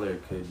Prowler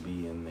could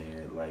be in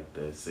there, like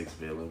the sixth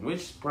villain,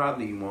 which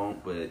probably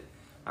won't. But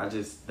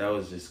that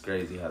was just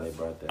crazy how they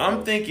brought that. I'm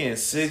up. thinking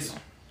six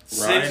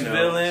Rhino.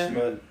 villain.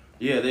 But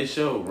Yeah, they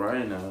showed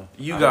Rhino.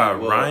 You got I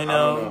don't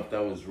Rhino. know if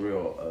that was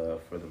real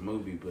for the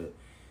movie, but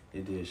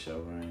it did show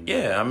Rhino.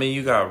 Yeah,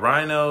 you got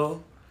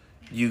Rhino,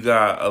 you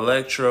got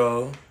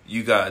Electro,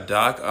 you got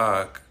Doc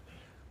Ock.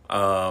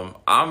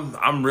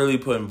 I'm really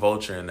putting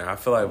Vulture in there. I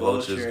feel like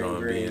Vulture's and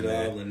going to be Green in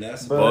there. Goblin,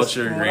 that's But-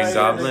 Vulture, Well, Green they're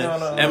Goblin,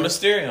 gonna- and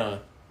Mysterion.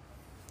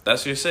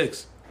 That's your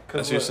six.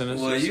 That's your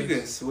Sinister well, you Six.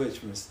 can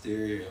switch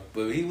Mysterio,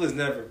 but he was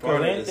never part Bro,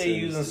 of ain't the they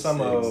using Sinister some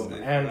Six.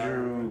 of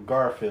Andrew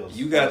Garfield's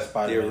You got the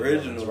Spider-Man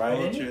original villains,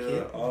 right?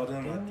 Vulture, all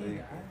them, I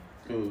think.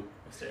 Cool.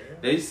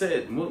 They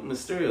said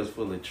Mysterio's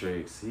full of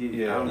tricks.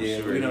 I'm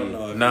sure we don't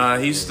know. If Nah,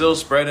 he's still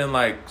spreading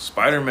like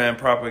Spider-Man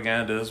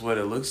propaganda is what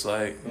it looks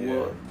like.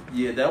 Well,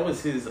 yeah, that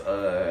was his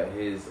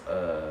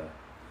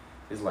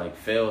like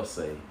fail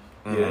safe.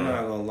 Yeah, I'm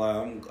not gonna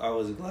lie. I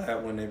was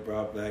glad when they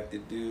brought back the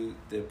dude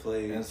that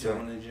played That's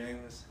Jonah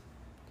Jameson.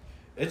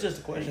 It's just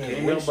a question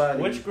Ain't of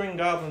nobody- which Green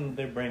Goblin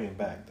they bringing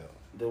back, though.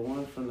 The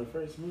one from the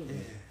first movie.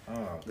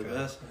 Oh, The okay.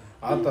 best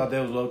I thought they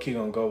was low key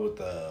gonna go with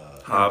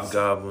the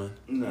Hobgoblin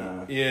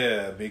Nah.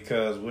 Yeah,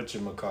 because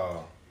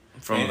whatchamacall.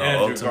 from And the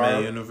Andrew Ultimate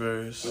Gar-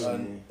 Universe.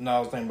 No, I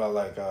was thinking about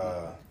like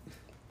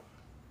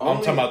I'm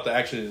talking about the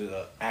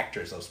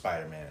actress of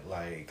Spider-Man,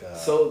 like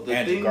So the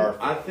Andrew thing, Garfield.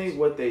 I think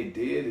what they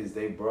did is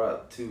they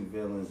brought two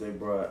villains. They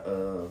brought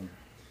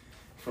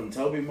from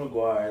Tobey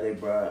Maguire, they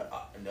brought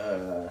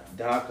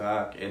Doc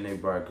Ock, and they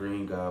brought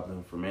Green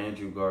Goblin. From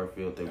Andrew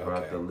Garfield, they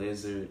brought Okay. the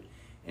Lizard,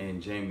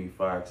 and Jamie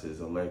Foxx as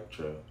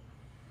Electro.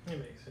 it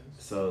makes sense.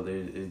 So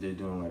they're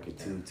doing like a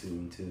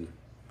 2-2-2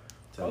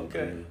 type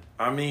Okay.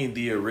 deal.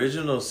 The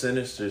original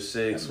Sinister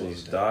Six That was makes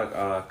sense. Doc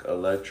Ock,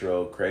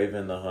 Electro,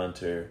 Craven the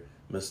Hunter,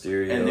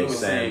 Mysterio, And they were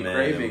saying Sandman,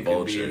 Craven and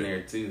could be in Vulture.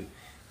 there too.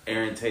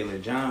 Aaron Taylor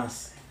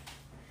Johnson.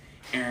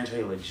 Aaron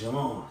Taylor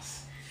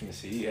Jones.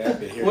 See, he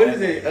happy here. What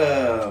is it?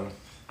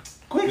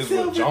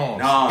 Quicksilver Quicksilver?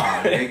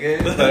 Nah, nigga.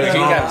 He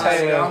got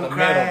Taylor as I'm the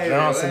middle, crazy.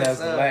 Johnson What's as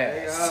the up, last.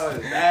 nigga? Oh,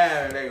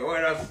 damn, nigga.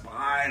 Where the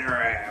spider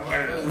at?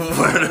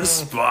 Where the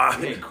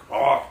spot? Big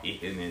coffee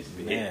in this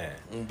bitch. Man,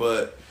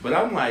 But But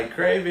I'm like,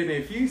 Craven,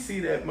 if you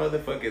see that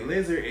motherfucking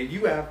lizard and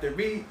you after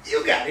me,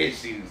 you got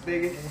issues,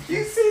 nigga.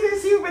 You see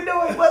this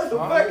humanoid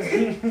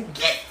motherfucker?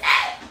 Get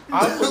that!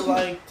 I would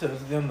like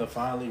them to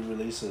finally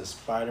release a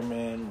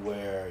Spider-Man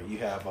where you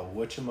have a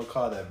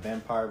whatchamacall, that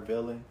vampire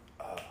villain,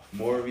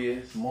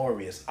 Morbius.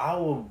 Morbius. I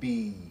will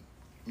be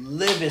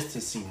livid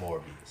to see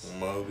Morbius.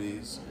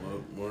 Morbius.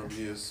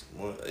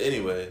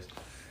 Anyways,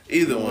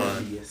 either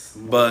one.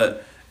 Morbius.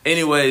 But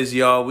anyways,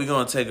 y'all, we're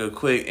gonna take a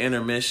quick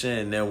intermission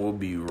and then we'll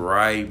be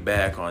right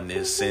back on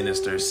this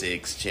Sinister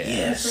Six chat.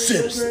 Yes,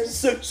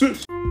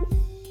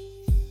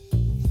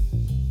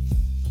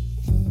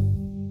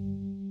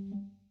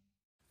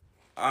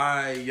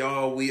 Alright,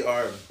 y'all, we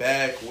are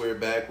back. We're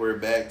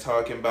back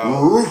talking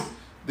about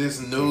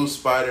this new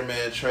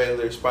Spider-Man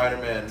trailer,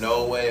 Spider-Man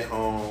No Way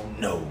Home.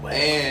 No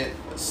way.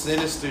 And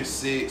Sinister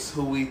Six,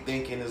 who we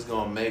thinking is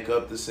gonna make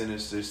up the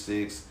Sinister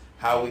Six,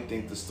 how we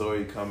think the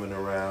story coming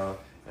around,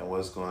 and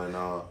what's going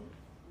on.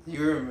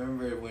 You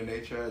remember when they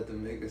tried to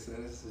make a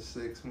Sinister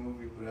Six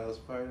movie without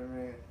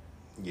Spider-Man?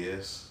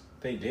 Yes.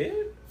 They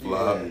did?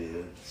 Flop.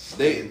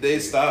 They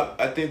stopped.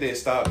 I think they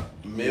stopped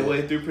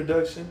midway through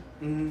production.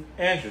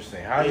 Mm-hmm.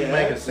 Interesting. How you Yeah,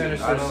 make a I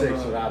Sinister don't Six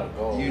know. without a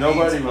goal?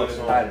 Nobody needs was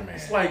Spider-Man.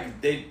 It's like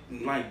they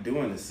like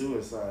doing the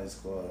Suicide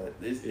Squad.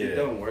 It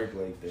don't work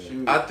like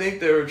that. I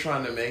think they were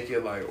trying to make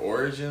it like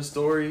origin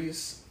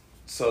stories,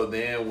 So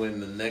then, when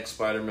the next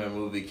Spider-Man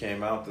movie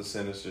came out, the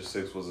Sinister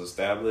Six was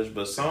established.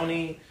 But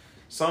Sony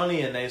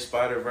and their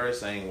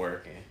Spider-Verse ain't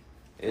working.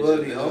 Well,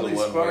 just the only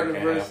wasn't working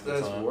Spider-Verse half the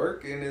that's time.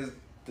 working is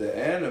the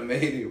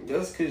animated one.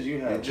 Just because you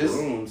have Just-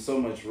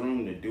 so much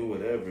room to do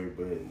whatever,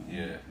 but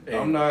Yeah.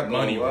 I'm not gonna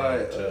Money lie.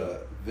 Venom, too.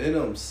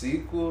 Venom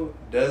sequel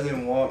doesn't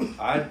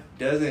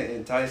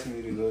entice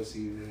me to go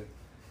see that.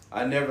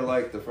 I never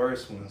liked the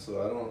first one,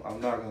 so I'm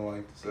not gonna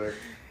like the second.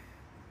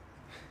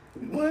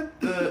 What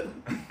the?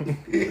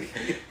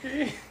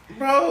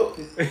 Bro.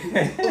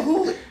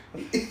 Who?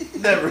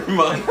 Never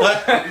mind.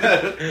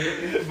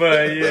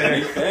 But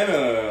yeah.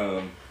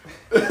 Venom.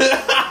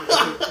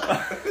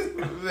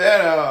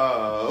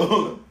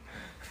 Venom.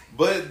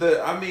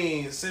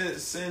 But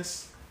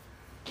since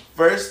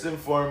first and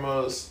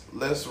foremost,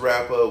 let's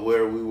wrap up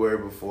where we were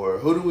before.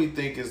 Who do we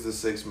think is the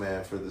sixth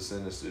man for the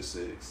Sinister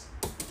Six?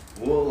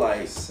 Well,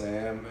 like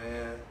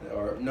Sandman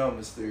or no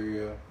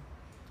Mysterio.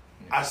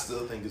 I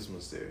still think it's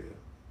Mysterio.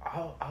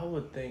 I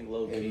would think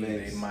low It key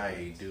makes they might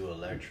sense. do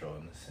Electro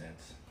in a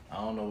sense. I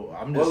don't know.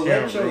 I'm just well,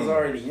 hearing Electro's rumors.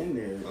 already in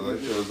there.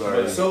 Electro's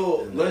already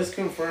So in there. let's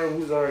confirm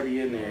who's already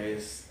in there.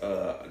 It's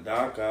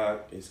Doc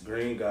Ock, it's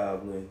Green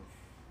Goblin,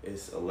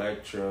 it's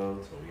Electro,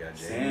 So we got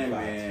Jamie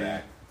Foxx Sandman,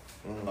 back.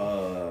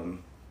 Mhm.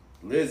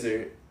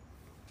 Lizard.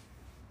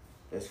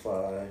 That's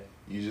 5.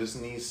 You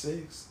just need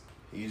 6.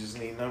 You just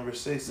need number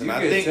 6. You And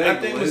I could think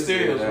take Mysterio's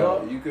Lizard well.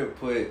 out. You could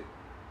put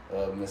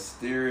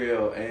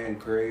Mysterio and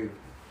Craven.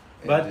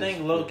 But I and think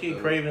just low put key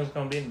those. Craven's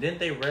gonna be. Didn't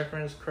they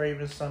reference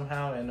Craven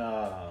somehow in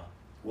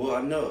Well,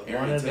 I know One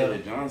Aaron of the- Taylor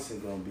Johnson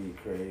gonna be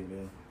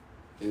Craven.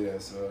 Yeah,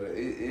 so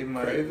it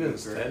might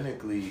Craven's be great.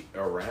 technically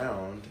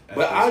around. at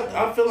But this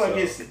I point, feel like so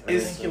it's I think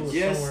it's it was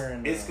yes, somewhere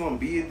in, it's gonna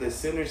be the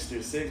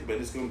Sinister Six, but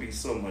it's gonna be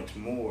so much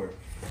more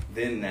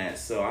than that.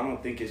 So I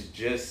don't think it's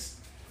just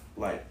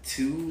like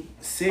 2,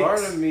 6. Part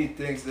of me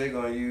thinks they're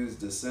gonna use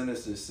the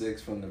Sinister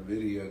Six from the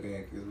video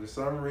game because for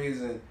some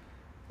reason,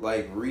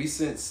 like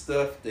recent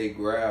stuff they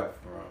grab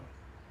from.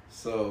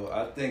 So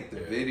I think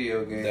the Yeah.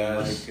 video game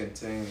That's- might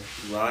contain.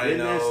 Then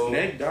that's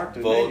Rhino, Dr.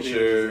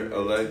 Vulture, Negative.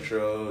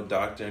 Electro,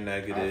 Doctor I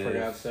Negative.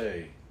 forgot to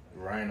say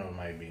Rhino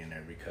might be in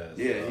there because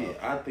Yeah,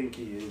 I think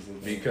he is.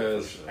 in there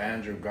because for sure.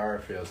 Andrew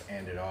Garfield's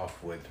ended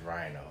off with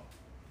Rhino.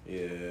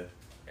 Yeah.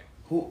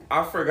 Who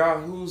I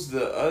forgot who's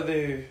the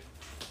other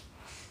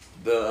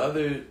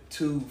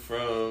 2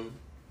 from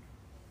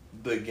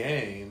the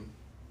game.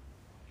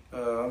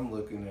 I'm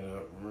looking it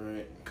up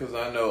right. Cause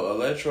I know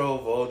Electro,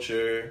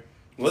 Vulture.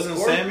 Wasn't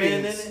Sandman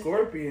in it?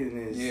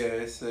 Scorpion is. Yeah,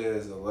 it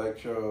says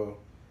Electro,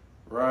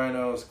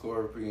 Rhino,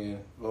 Scorpion,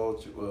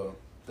 Vulture. Well,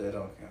 they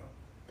don't count.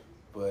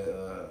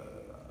 But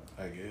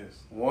I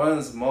guess.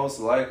 one's most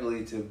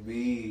likely to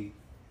be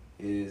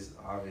is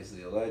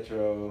obviously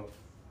Electro,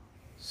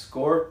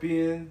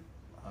 Scorpion.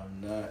 I'm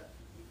not.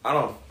 I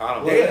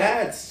don't. They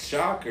had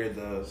Shocker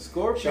though.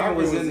 Scorpion Shocker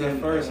was in the in,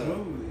 first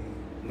movie.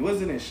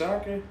 Wasn't it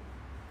Shocker?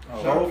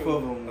 Oh, Both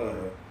of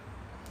them.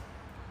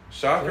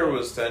 Shocker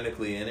was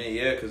technically in it,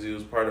 yeah, because he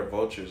was part of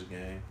Vulture's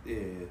game. Yeah.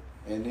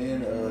 And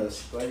then,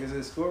 like I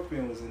said,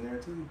 Scorpion was in there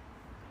too.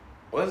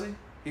 Was he?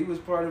 He was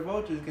part of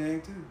Vulture's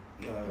gang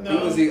too. No.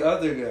 He was the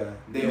other guy.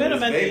 They met was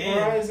him at the end.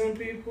 vaporizing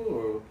people,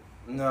 or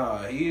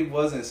Nah, he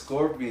wasn't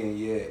Scorpion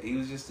yet. He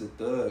was just a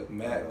thug,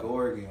 Matt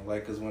Gorgon.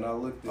 Like, cause when I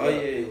looked it oh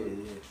up,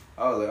 yeah.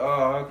 I was like,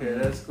 oh, okay,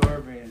 that's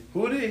Scorpion.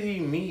 Who did he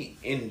meet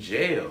in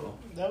jail?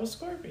 That was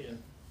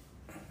Scorpion.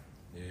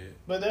 Yeah.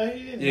 But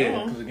he didn't Yeah,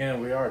 know because him.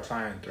 again, we are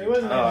tying It 3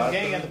 wasn't in times. the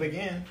gang at the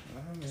beginning.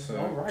 So,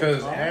 Alright,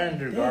 because alright.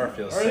 Andrew Yeah.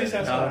 Garfield Or at least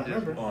set that's it what I up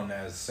remember. on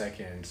as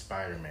second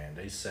Spider-Man.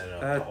 They set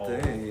up I the whole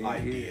think,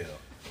 idea.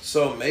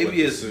 So maybe With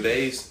the it's suit.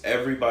 based.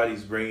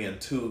 Everybody's bringing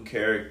 2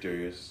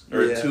 characters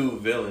or Yeah. 2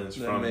 villains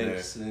That from there.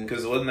 makes sense.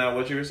 Because wasn't that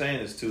what you were saying?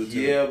 It's 2.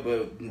 Yeah,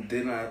 but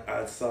then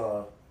I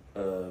saw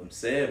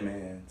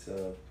Sandman.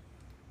 So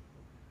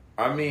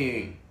I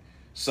mean,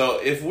 so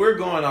if we're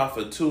going off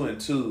of 2 and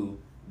 2,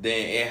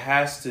 then it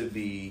has to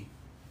be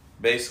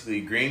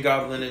basically Green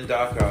Goblin and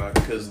Doc Ock,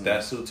 because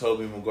that's who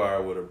Tobey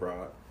Maguire would have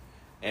brought.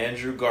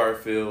 Andrew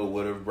Garfield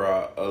would have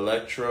brought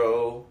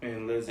Electro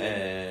and Lizard.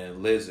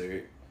 and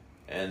Lizard.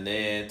 And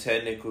then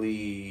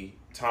technically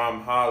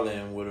Tom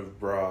Holland would have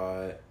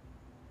brought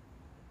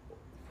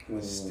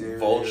Mysterio.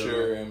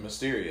 Vulture and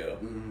Mysterio.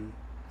 Mhm.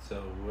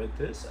 So would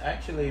this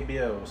actually be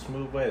a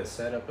smooth way to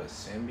set up a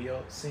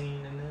symbiote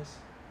scene in this?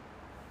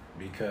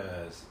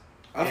 Because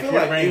I if feel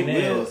you're like bringing in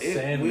it will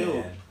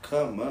Sandman,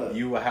 come up.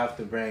 you will have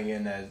to bring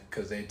in that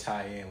because they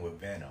tie in with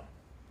Venom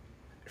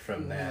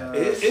from that.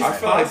 It's I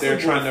feel like they're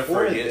possible trying to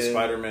for forget them.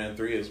 Spider-Man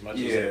 3 as much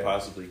as they Yeah.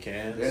 possibly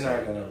can. They're so,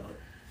 not gonna.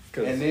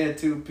 'Cause- And then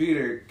too,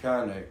 Peter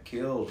kind of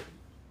killed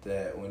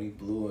that when he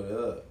blew it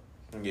up.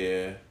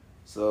 Yeah.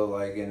 So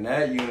like in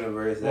that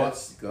universe, Well,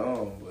 that's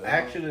gone. But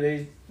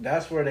Actually,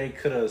 that's where they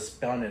could have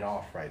spun it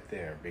off right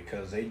there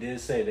because they did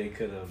say they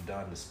could have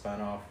done the spun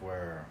off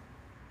where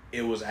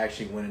it was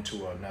actually went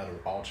into another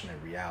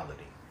alternate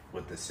reality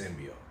with the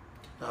symbiote.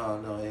 Oh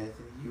no, Anthony,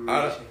 you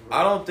I reaching,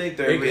 bro. don't think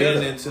they're They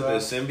getting could, into bro. the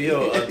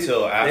symbiote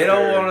until after. They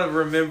don't want to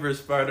remember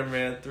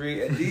Spider-Man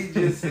 3, and he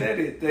just said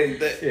it.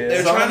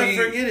 They're trying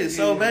to forget it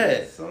so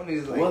bad.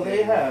 Sony's like, Well, they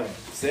yeah. have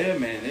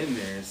Sandman in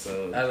there,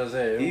 so. As I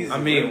said, He's- I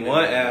mean,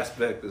 one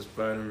aspect of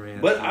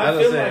Spider-Man. But I As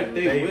I feel said, like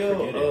they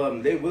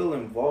forget they will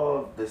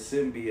involve the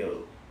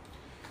symbiote.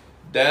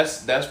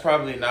 That's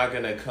probably not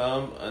gonna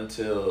come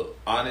until,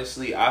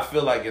 honestly, I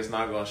feel like it's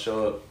not gonna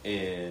show up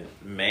in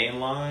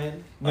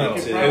mainline no, could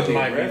until it probably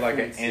might be like an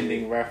reference it.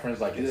 ending reference,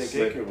 like Yeah, it's they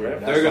slipped could through.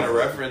 reference That's they're gonna all.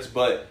 reference,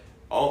 but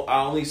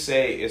I only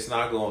say it's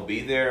not gonna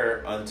be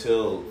there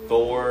until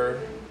Thor,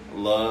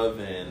 Love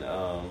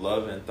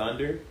and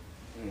Thunder,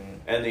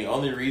 and the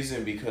only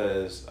reason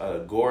because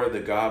Gore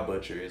the God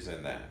Butcher is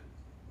in that,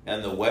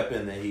 and the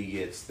weapon that he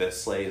gets that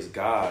slays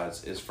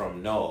gods is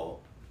from Null,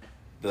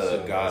 the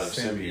So, god the of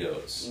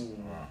symbiote. symbiotes.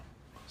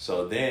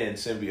 So then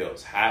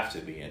symbiotes have to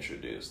be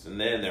introduced, and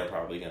then they're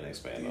probably gonna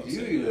expand those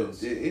symbiotes.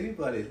 Did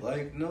anybody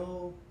like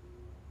No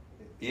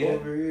Yeah,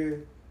 over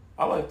here?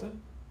 I like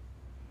them.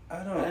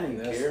 I I don't. didn't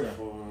that's care the-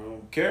 for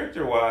him.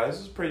 Character wise,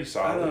 it's pretty I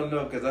solid. don't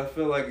know because I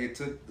feel like it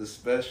took the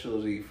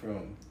specialty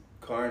from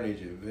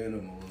Carnage and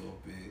Venom a little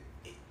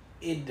bit.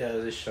 It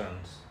does. It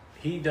shuns.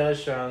 He does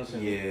shuns,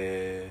 and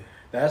Yeah,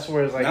 that's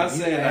where it's like. Not you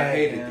saying I add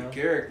hated him. the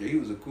character; he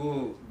was a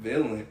cool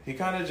villain, he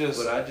kind of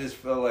just. but I just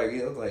felt like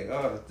it was like,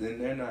 oh, then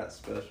they're not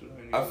special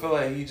anymore. I feel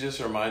like he just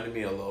reminded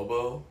me of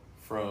Lobo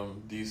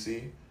from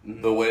DC.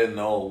 Mhm. The way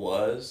Noel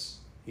was,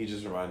 he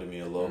just reminded me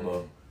of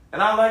Lobo.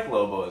 And I like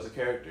Lobo as a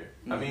character.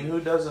 I mean, who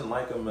doesn't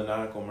like a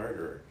maniacal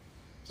murderer?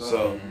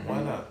 So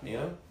why not? You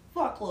know.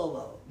 Fuck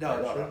Lobo.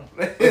 No.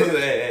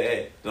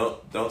 hey,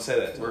 don't say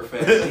that. To We're him.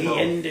 fans of both.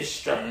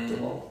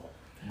 Indestructible.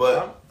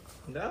 But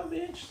That would be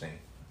interesting.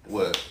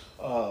 what?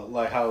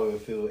 Like how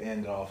if it would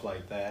end off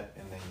like that,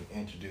 and then you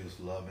introduce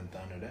Love and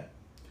Thunder. That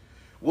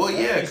Well, that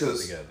yeah, pieces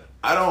because together.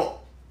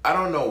 I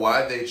don't know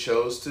why they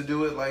chose to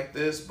do it like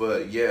this,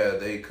 but yeah,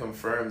 they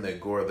confirmed that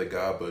Gore the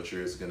God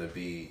Butcher is gonna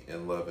be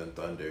in Love and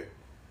Thunder.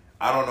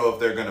 I don't know if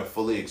they're gonna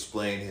fully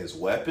explain his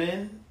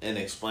weapon and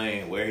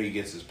explain where he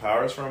gets his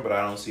powers from, but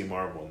I don't see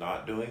Marvel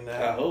not doing I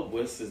that. hope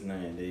what's his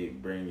name? They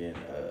bring in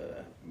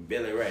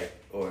Billy Ray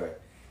or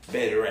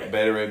Betty Ray.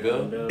 Better Ray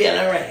Bill. Billy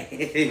Ray.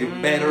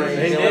 Betty Ray.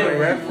 They Billy did Ray.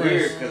 reference-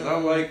 Weird because I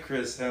like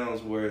Chris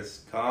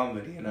Hemsworth's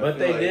comedy, and I But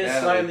feel they like did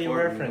Natalie slightly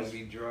Portman reference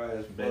gonna be dry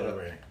as Better fuck.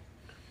 Ray,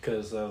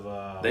 because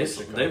of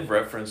They've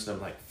referenced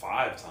him like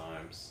 5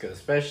 times. Cause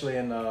especially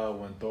in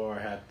when Thor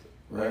had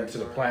went to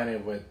the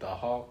planet with the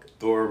Hulk.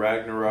 Thor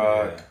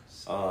Ragnarok.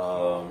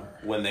 Yeah.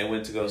 When they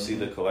went to go see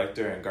the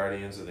Collector and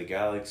Guardians of the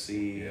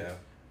Galaxy.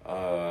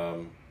 Yeah.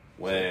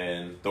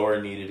 When Thor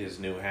needed his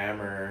new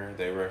hammer,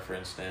 they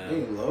referenced I him.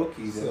 think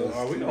Loki So does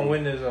are we too. gonna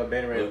win this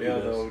Beta Ray Look Bill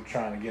at this. though,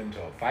 trying to get into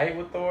a fight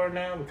with Thor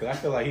now? Because I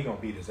feel like he gonna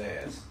beat his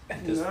ass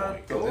at this Nah,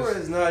 point. 'cause Thor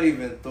it's- is not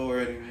even Thor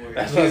anymore.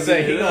 That's what I'm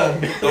saying. He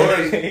gonna,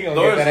 Thor's, he gonna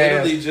Thor's get that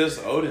ass. literally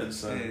just Odin's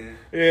son.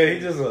 Yeah,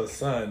 he's just a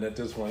son at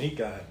this point. He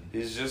got.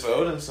 He's just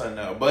Odin's son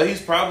now. But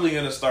he's probably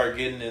gonna start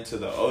getting into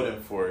the Odin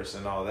Force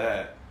and all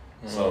that.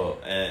 So,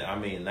 and I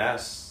mean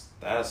that's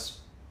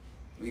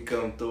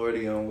Become Thor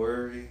the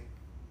Unworthy.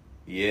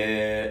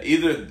 yeah,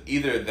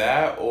 either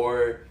that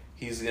or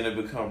he's gonna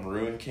become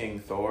Rune King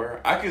Thor.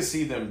 I could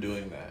see them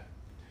doing that.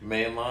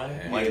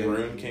 Mainline, like Yeah.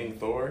 Rune King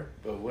Thor.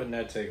 But wouldn't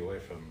that take away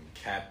from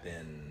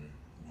Captain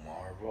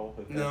Marvel?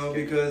 if that's No, the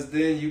case? because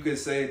then you could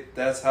say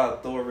that's how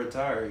Thor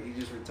retired. He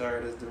just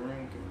retired as the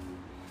Rune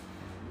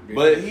King.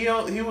 But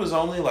he was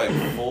only like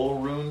full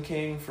Rune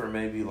King for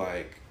maybe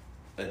like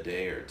a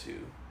day or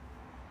two.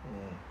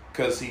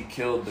 Because he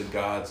killed the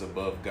gods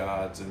above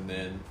gods, and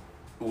then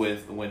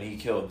when he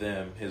killed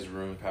them, his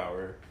rune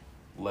power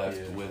left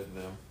Yeah. with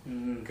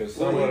them. Because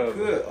Well, somewhat you of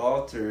could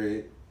alter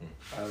it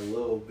a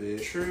little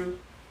bit. True.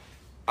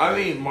 I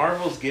mean,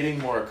 Marvel's getting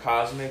more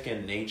cosmic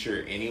in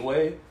nature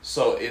anyway,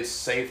 so it's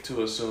safe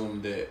to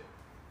assume that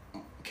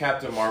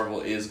Captain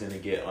Marvel is going to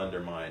get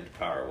undermined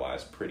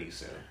power-wise pretty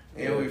soon.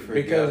 And we forgot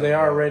because they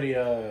about- already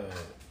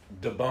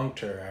debunked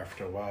her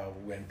after a while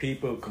when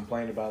people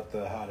complained about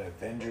how the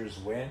Avengers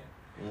went.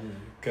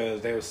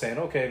 Because they were saying,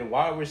 okay,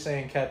 why are we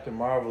saying Captain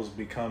Marvel's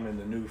becoming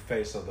the new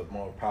face of the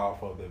more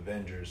powerful of the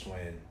Avengers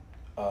when,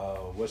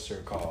 what's her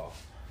called?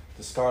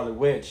 The Scarlet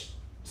Witch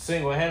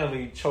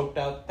single-handedly choked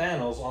out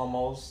Thanos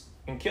almost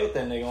and killed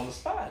that nigga on the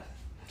spot.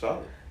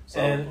 Solid.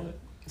 And point.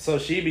 so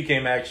she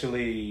became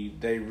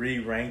they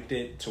re-ranked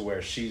it to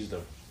where she's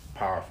the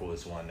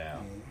powerfulest one now.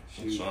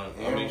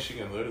 I mean, she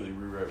can literally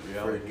rewrite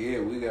reality.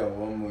 Forget, we got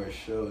one more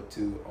show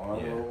too,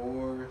 Armor Yeah.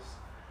 Wars.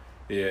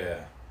 Yeah.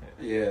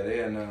 Yeah,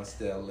 they announced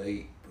that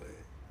late, but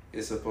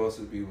it's supposed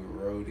to be with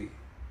Rhodey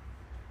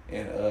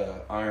and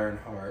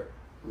Ironheart,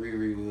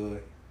 Riri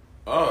Wood.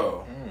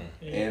 Oh.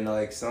 And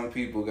like some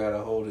people got a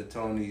hold of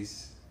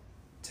Tony's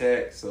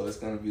tech, so it's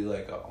gonna be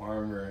like a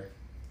armor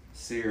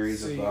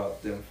series See.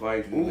 about them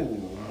fighting.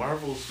 Ooh,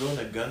 Marvel's doing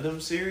a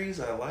Gundam series?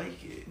 I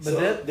like it. But So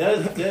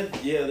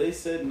that- yeah, they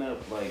setting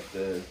up like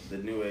the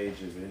New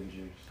Age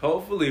Avengers.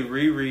 Hopefully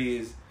Riri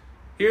is.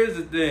 Here's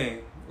the thing,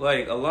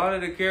 like a lot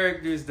of the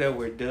characters that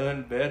were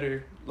done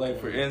better Like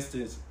for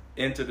instance,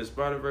 Into the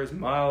Spider-Verse,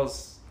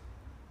 Miles'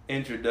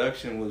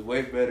 introduction was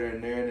way better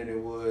in there than it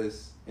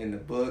was in the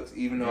books,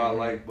 even though I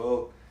like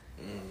both.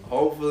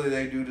 Hopefully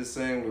they do the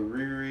same with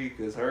Riri,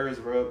 because hers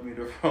rubbed me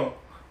the wrong.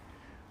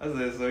 I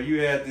said, so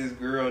you had this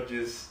girl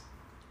just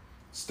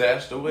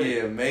Stashed away.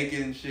 yeah,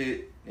 making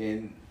shit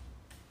and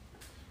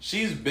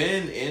She's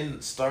been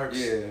in Stark's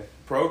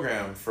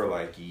program for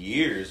like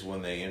years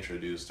when they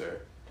introduced her.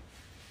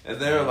 And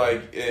they're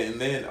like, and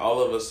then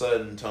all of a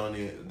sudden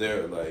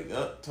they're like,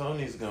 oh,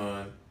 Tony's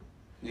gone.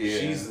 yeah.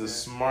 She's the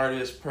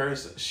smartest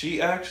person. She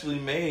actually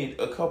made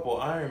a couple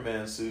Iron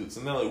Man suits,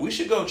 and they're like, we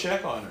should go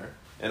check on her.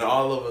 And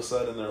all of a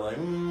sudden, they're like,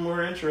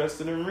 we're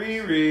interested in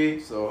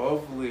Riri. So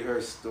hopefully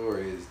her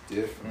story is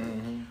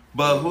different.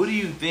 But who do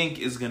you think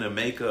is gonna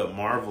make up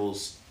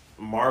Marvel's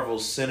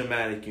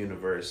cinematic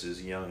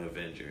universe's Young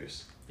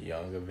Avengers?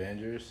 Young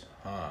Avengers,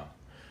 huh?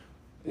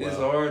 It's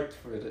Well, hard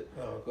for the.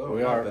 Oh, go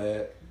we my are-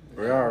 bad.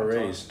 We're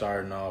already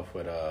starting off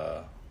with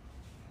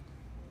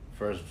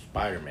first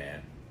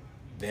Spider-Man,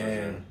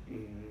 then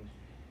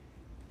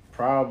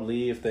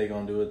probably if they're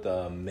gonna do it,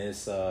 the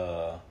Miss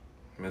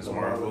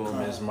Marvel.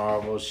 Miss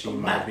Marvel, she Oh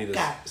might my be the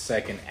God.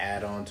 second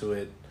add-on to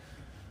it.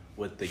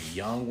 With the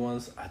young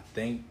ones, I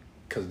think,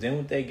 because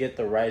didn't they get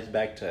the rights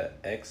back to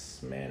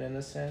X-Men in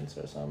a sense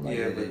or something like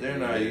Yeah, that? but they're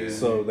not using.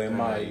 So they they're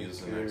might not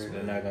using X-Men.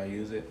 They're not gonna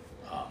use it.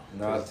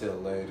 Not till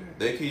later.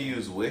 They could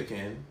use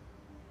Wiccan,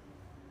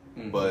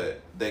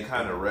 but they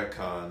kind of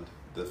retconned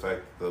the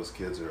fact that those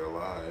kids are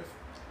alive.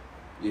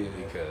 Yeah,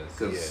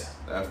 Because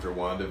after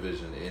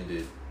WandaVision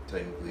ended,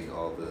 technically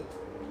all the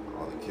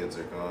kids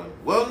are gone.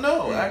 Well,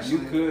 no,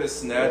 actually. you could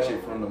snatch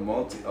it from a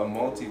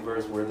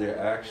multiverse where they're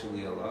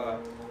actually alive.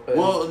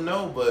 Well,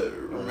 no, but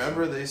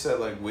remember they said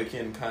like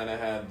Wiccan kind of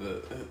had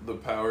the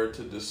power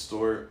to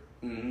distort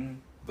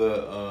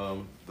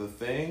the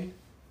thing.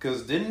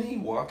 Because didn't he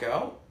walk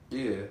out?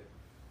 Yeah.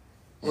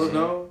 Well,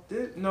 no,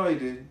 he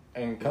didn't.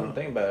 And come to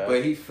think about it,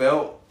 But he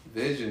felt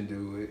Vision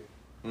do it.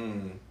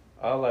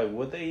 I was like,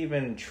 would they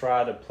even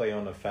try to play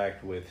on the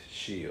fact with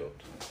Shield,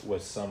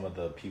 with some of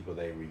the people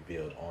they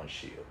revealed on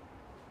Shield?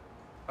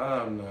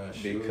 I'm not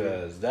sure.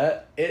 Because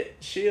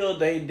Shield,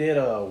 they did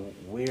a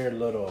weird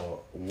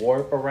little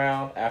warp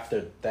around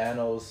after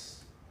Thanos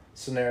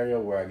scenario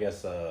where I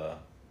guess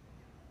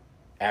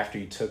after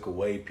he took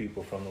away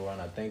people from the run,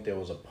 I think there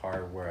was a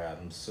part where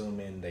I'm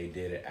assuming they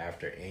did it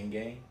after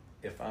Endgame,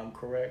 if I'm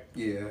correct.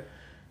 Yeah.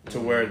 To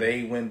where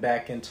they went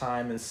back in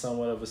time in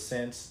somewhat of a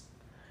sense,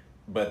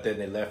 but then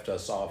they left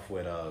us off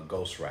with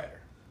Ghost Rider.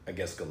 I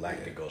guess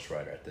Galactic Ghost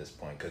Rider at this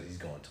point, because he's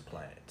going to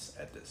planets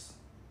at this.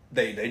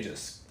 They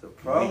just The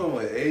problem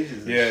with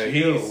Agents of Yeah,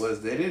 S.H.I.E.L.D. he's-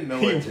 was they didn't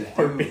know what to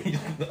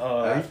do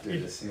after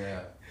the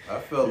snap. I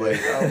felt like,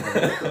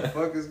 what the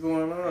fuck is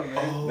going on,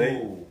 man?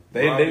 Oh,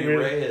 they Robbie really-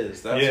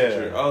 Reyes. That's Yeah. what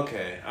you're.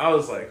 Okay, I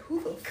was like,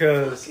 who the fuck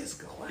Cause is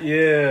Galactic?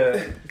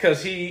 yeah,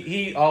 because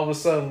he all of a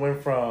sudden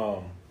went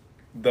from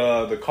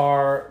the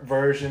car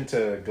version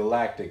to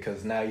Galactic,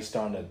 because now he's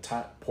starting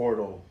to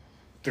portal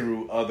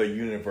through other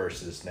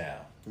universes now.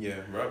 Yeah,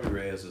 Robbie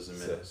Reyes is a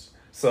menace.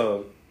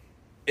 So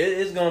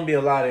it's gonna be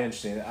a lot of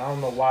interesting. I don't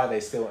know why they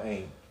still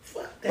ain't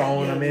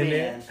throwing him in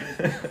there,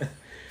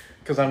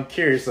 because I'm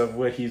curious of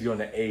what he's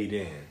gonna aid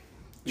in.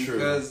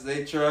 Because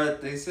they tried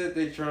to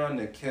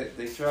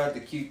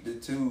keep the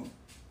two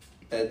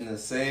in the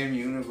same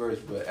universe,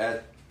 but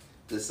at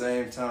the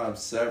same time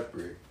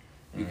separate,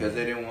 because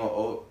they didn't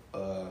want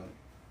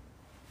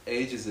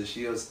Agents of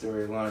S.H.I.E.L.D.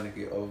 storyline to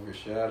get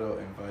overshadowed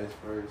and vice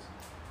versa.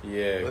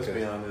 Yeah, Let's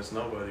be honest,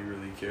 nobody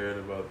really cared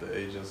about the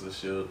Agents of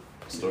S.H.I.E.L.D.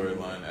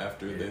 storyline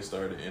after they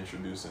started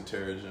introducing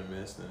Terrigen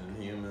Mist and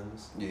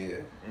Inhumans. Yeah.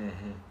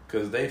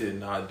 Because they did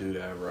not do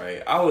that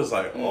right. I was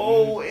like,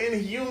 oh,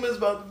 Inhumans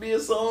about to be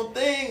its own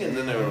thing. And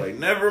then they were like,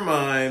 never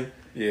mind.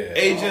 Yeah,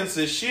 Agents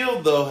of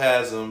S.H.I.E.L.D. though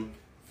has them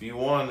if you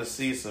want to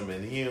see some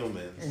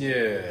Inhumans.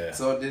 Yeah.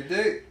 So did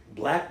they?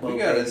 Black We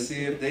gotta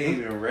see if they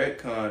even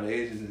retcon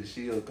Agents of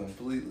S.H.I.E.L.D.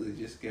 completely.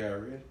 Just got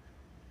rid.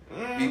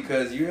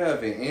 Because you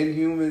have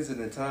Inhumans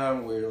in a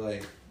time where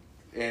like,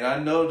 and I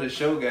know the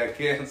show got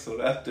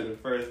canceled after the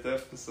first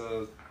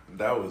episode.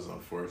 That was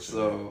unfortunate.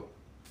 So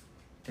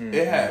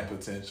it had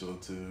potential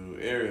to.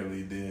 It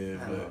really did.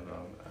 I But don't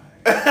know.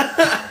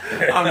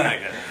 I'm not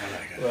gonna.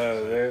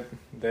 Well,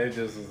 they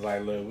just was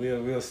like, look,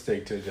 we'll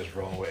stick to just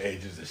rolling with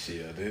Agents of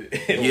S.H.I.E.L.D.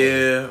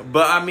 Yeah,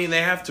 but I mean,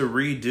 they have to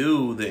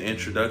redo the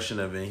introduction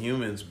of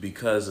Inhumans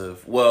because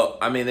of, well,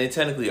 I mean, they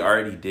technically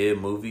already did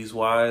movies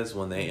wise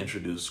when they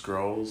introduced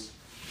Skrulls,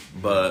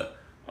 but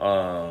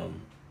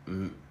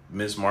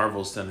Miss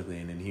Marvel's technically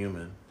an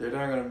Inhuman. They're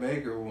not gonna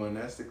make her one.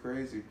 That's the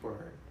crazy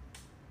part.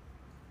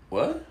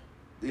 What?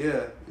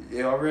 Yeah,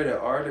 I read an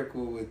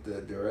article with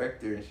the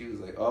director, and she was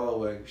like, "Oh,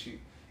 like she."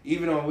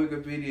 Even on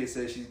Wikipedia, it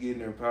says she's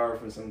getting her power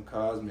from some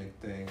cosmic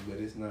thing, but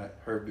it's not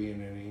her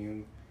being an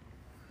Inhuman.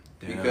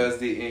 Damn. Because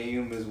the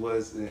Inhumans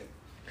wasn't,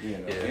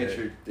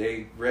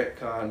 they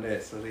retconned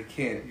that, so they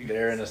can't.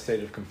 They're in a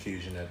state of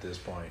confusion at this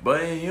point. But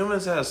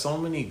Inhumans has so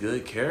many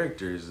good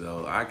characters,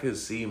 though. I could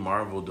see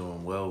Marvel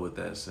doing well with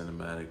that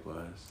cinematic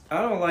wise.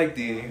 I don't like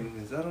the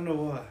Inhumans. I don't know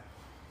why.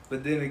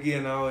 But then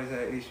again, I always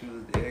had issues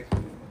with the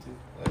X-Men too.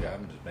 Like,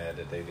 I'm just mad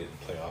that they didn't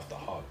play off the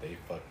Hawk. They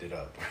fucked it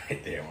up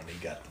right there when he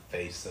got the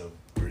face of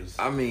Bruce.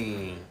 I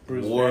mean,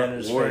 Bruce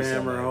Banner's face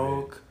on Warhammer that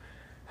Hulk.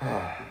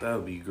 That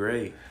would be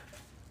great.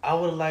 I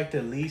would like to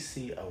at least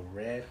see a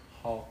Red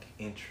Hawk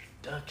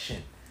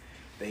introduction.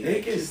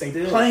 They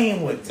still-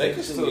 playing with They it.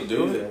 can still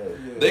do it.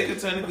 Yeah. They could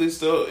technically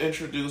still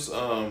introduce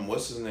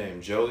what's his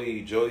name? Joe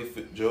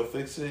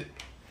Fixit,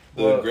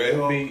 the Well, Grey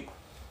Hulk.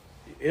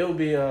 It'll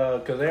be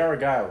because they already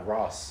got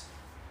Ross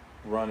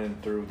running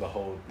through the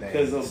whole thing.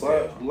 Because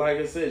still. like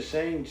I said,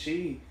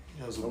 Shang-Chi,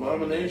 Has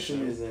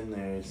Abomination is in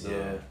there, so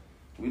Yeah.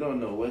 we don't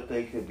know what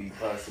they could be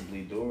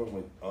possibly doing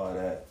with all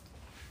that.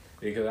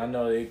 Because I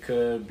know it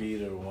could be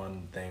the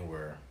one thing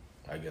where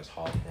I guess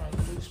Hawk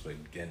runs loose, but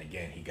then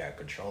again he got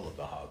control of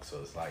the Hawk, so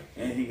it's like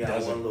And he got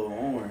doesn't- one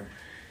little arm.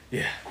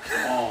 Yeah.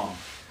 Arm.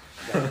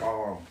 That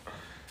arm.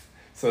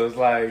 So it's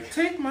like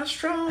Take my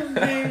strong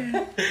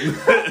man.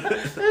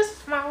 This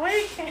is my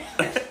weekend.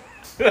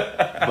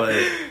 But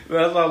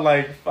that's why I'm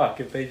like, fuck,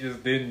 if they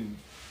just didn't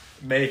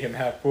make him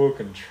have full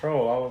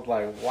control, I was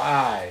like,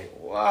 why?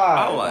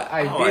 I like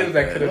Ideas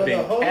that could have Well, been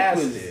the Hulk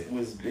casted.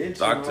 was bitching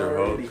Dr.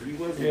 already. Hulk. He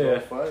wasn't Yeah.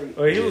 gonna fight.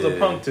 Well, he was a Yeah.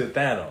 punk to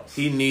Thanos.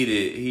 he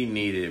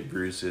needed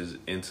Bruce's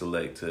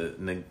intellect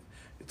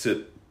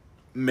to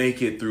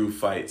make it through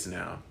fights.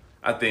 Now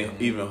I think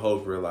even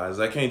Hulk realized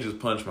I can't just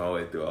punch my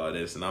way through all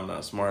this, and I'm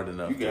not smart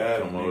enough You to got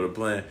it, come up nigga. with a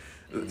plan.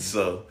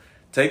 So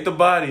take the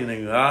body,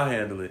 nigga. I'll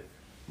handle it.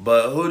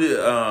 But who did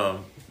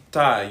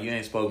Ty? You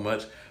ain't spoke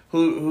much.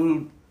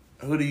 Who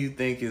do you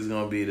think is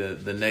gonna be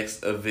the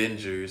next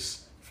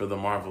Avengers for the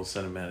Marvel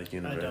Cinematic I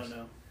Universe? don't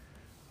know.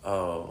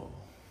 Oh,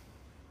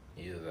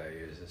 He was like,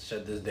 just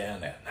shut this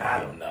down now. I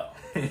don't know.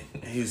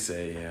 he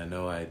said, "Yeah,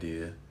 no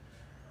idea."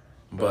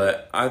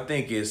 But I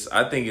think it's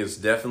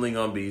definitely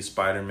gonna be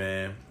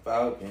Spider-Man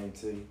Falcon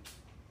too.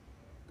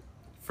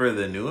 for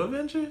the new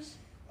Avengers.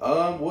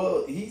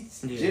 Well, he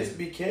Yeah. just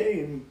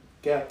became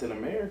Captain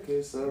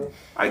America, so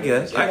I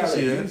guess they I can gotta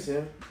see use that.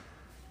 him.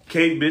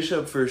 Kate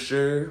Bishop for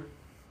sure.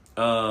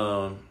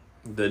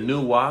 The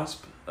new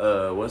Wasp.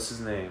 What's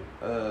his name?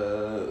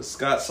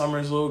 Scott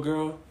Summers' little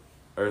girl,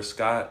 or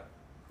Scott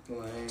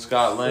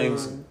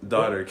Lang's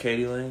daughter,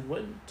 Katie Lang.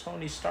 Wouldn't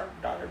Tony Stark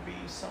daughter be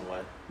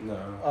somewhat No.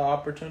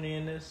 opportunity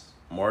in this?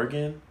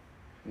 Morgan.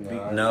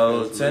 No,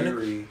 No, that's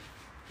technically-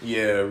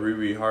 Yeah,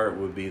 Riri Hart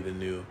would be the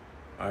new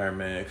Iron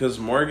Man because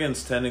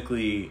Morgan's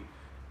technically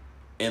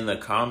in the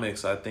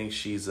comics. I think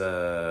she's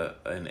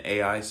an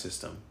AI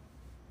system.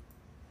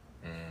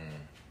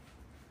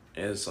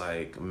 It's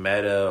like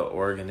meta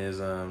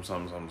organism,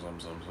 some.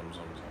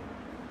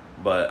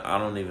 But I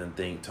don't even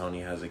think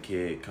Tony has a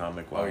kid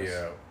comic Oh wise.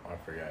 yeah, I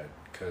forgot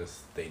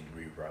because they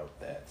rewrote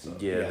that. So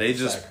Yeah, they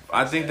just.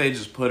 I think they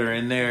just put her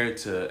in there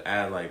to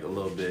add like a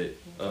little bit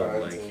of like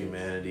Context.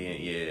 humanity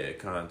and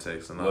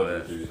context and all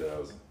Love that.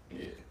 3000.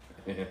 Yeah.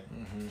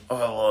 Oh,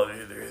 I love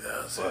you,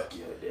 3000. Fuck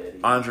your daddy.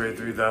 Andre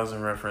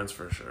 3000 reference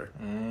for sure.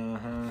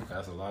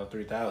 That's a lot of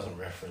 3000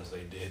 reference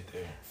they did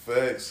there.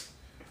 Facts.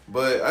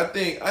 But I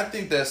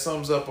think that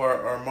sums up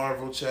our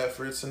Marvel chat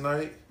for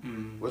tonight.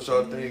 What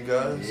y'all think,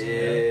 guys?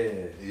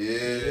 Yeah.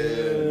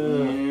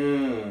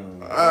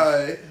 All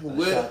right.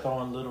 Stop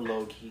throwing little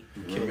low key.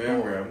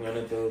 Remember, I'm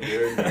gonna throw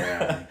dirt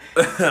around.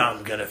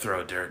 I'm gonna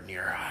throw dirt in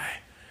your eye.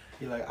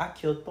 You're like, I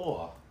killed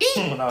Thor.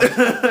 When I was-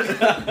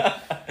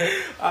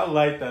 I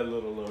like that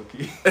little low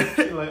key.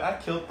 You're like, I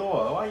killed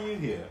Thor. Why you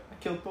here? I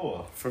killed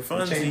Thor. For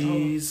You changed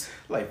funsies.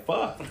 Like,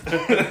 fuck.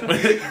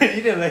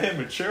 You didn't let him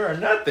mature or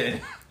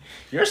nothing.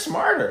 You're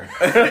smarter.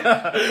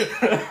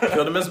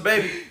 Killed him as a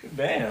baby.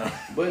 Damn.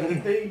 But the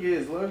thing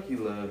is, Loki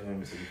love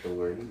him some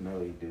Thor. You know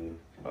he do.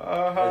 That's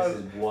Uh-huh.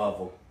 his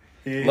waffle.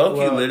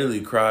 Loki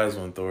literally cries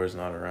when Thor's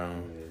not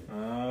around.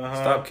 Uh-huh.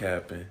 Stop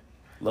capping.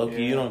 Loki, Yeah.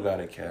 you don't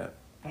gotta cap.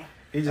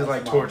 He just That's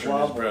like my torturing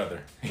his waffle. brother.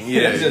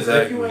 Yeah, If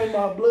exactly. you ain't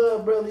my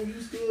blood, brother,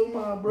 you still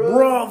my brother.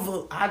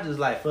 Bravo. I just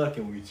like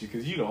fucking with you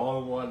because you the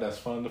only one that's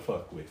fun to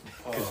fuck with.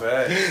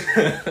 Facts.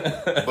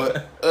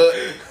 But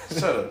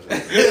shut up.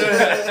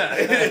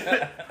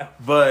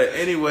 But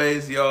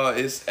anyways, y'all,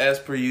 it's as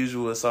per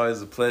usual. It's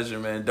always a pleasure,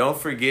 man. Don't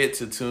forget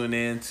to tune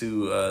in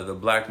to the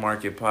Black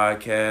Market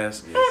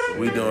Podcast.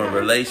 We doing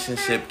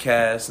relationship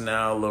cast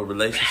now, little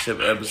relationship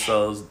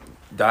episodes,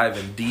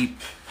 diving deep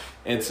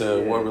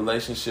into what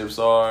relationships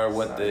are,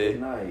 what Silent they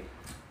night.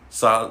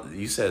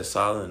 you said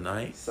solid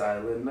night.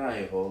 Silent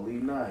night. Holy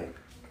night.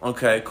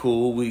 Okay,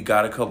 cool. We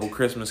got a couple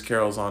Christmas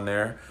carols on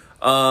there.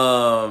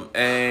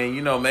 And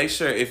you know, make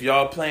sure if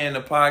y'all playing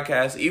the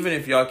podcast, even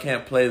if y'all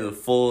can't play the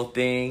full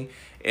thing,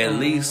 at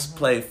least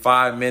play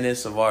 5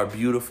 minutes of our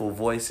beautiful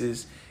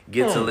voices.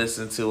 Get to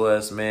listen to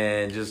us,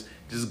 man. Just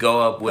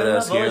go up with Play my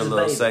us here, a voice,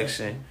 little baby.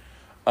 section.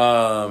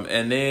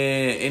 And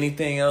then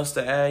anything else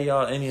to add,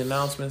 y'all? Any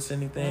announcements?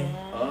 Anything?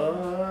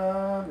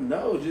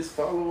 No, just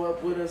follow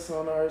up with us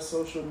on our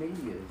social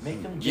medias.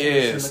 Make them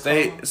Yeah,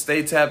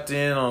 stay tapped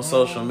in on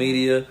social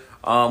media.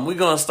 We're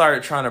gonna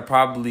start trying to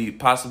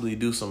possibly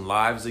do some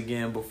lives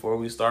again before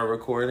we start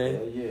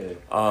recording. Yeah.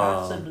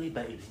 Possibly,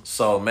 baby.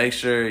 So make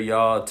sure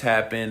y'all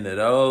tap into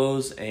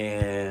those,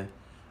 and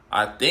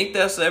I think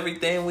that's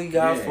everything we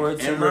got for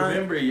tonight. And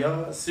remember,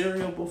 y'all,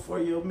 cereal before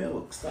your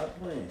milk. Stop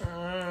playing.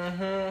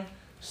 Mm-hmm.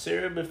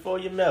 Cereal before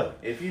your milk.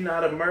 If you're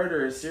not a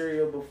murderer,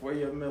 cereal before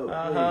your milk.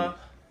 Uh-huh.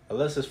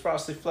 Unless it's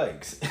Frosted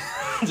Flakes.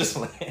 Just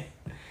like...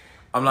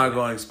 I'm not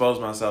going to expose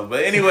myself,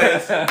 but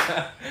anyways,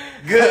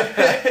 good.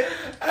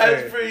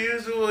 As per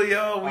usual,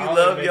 y'all, we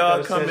love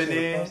y'all coming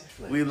in.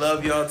 We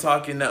love y'all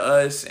talking to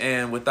us,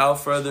 and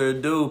without further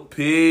ado,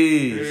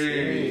 peace.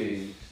 Peace.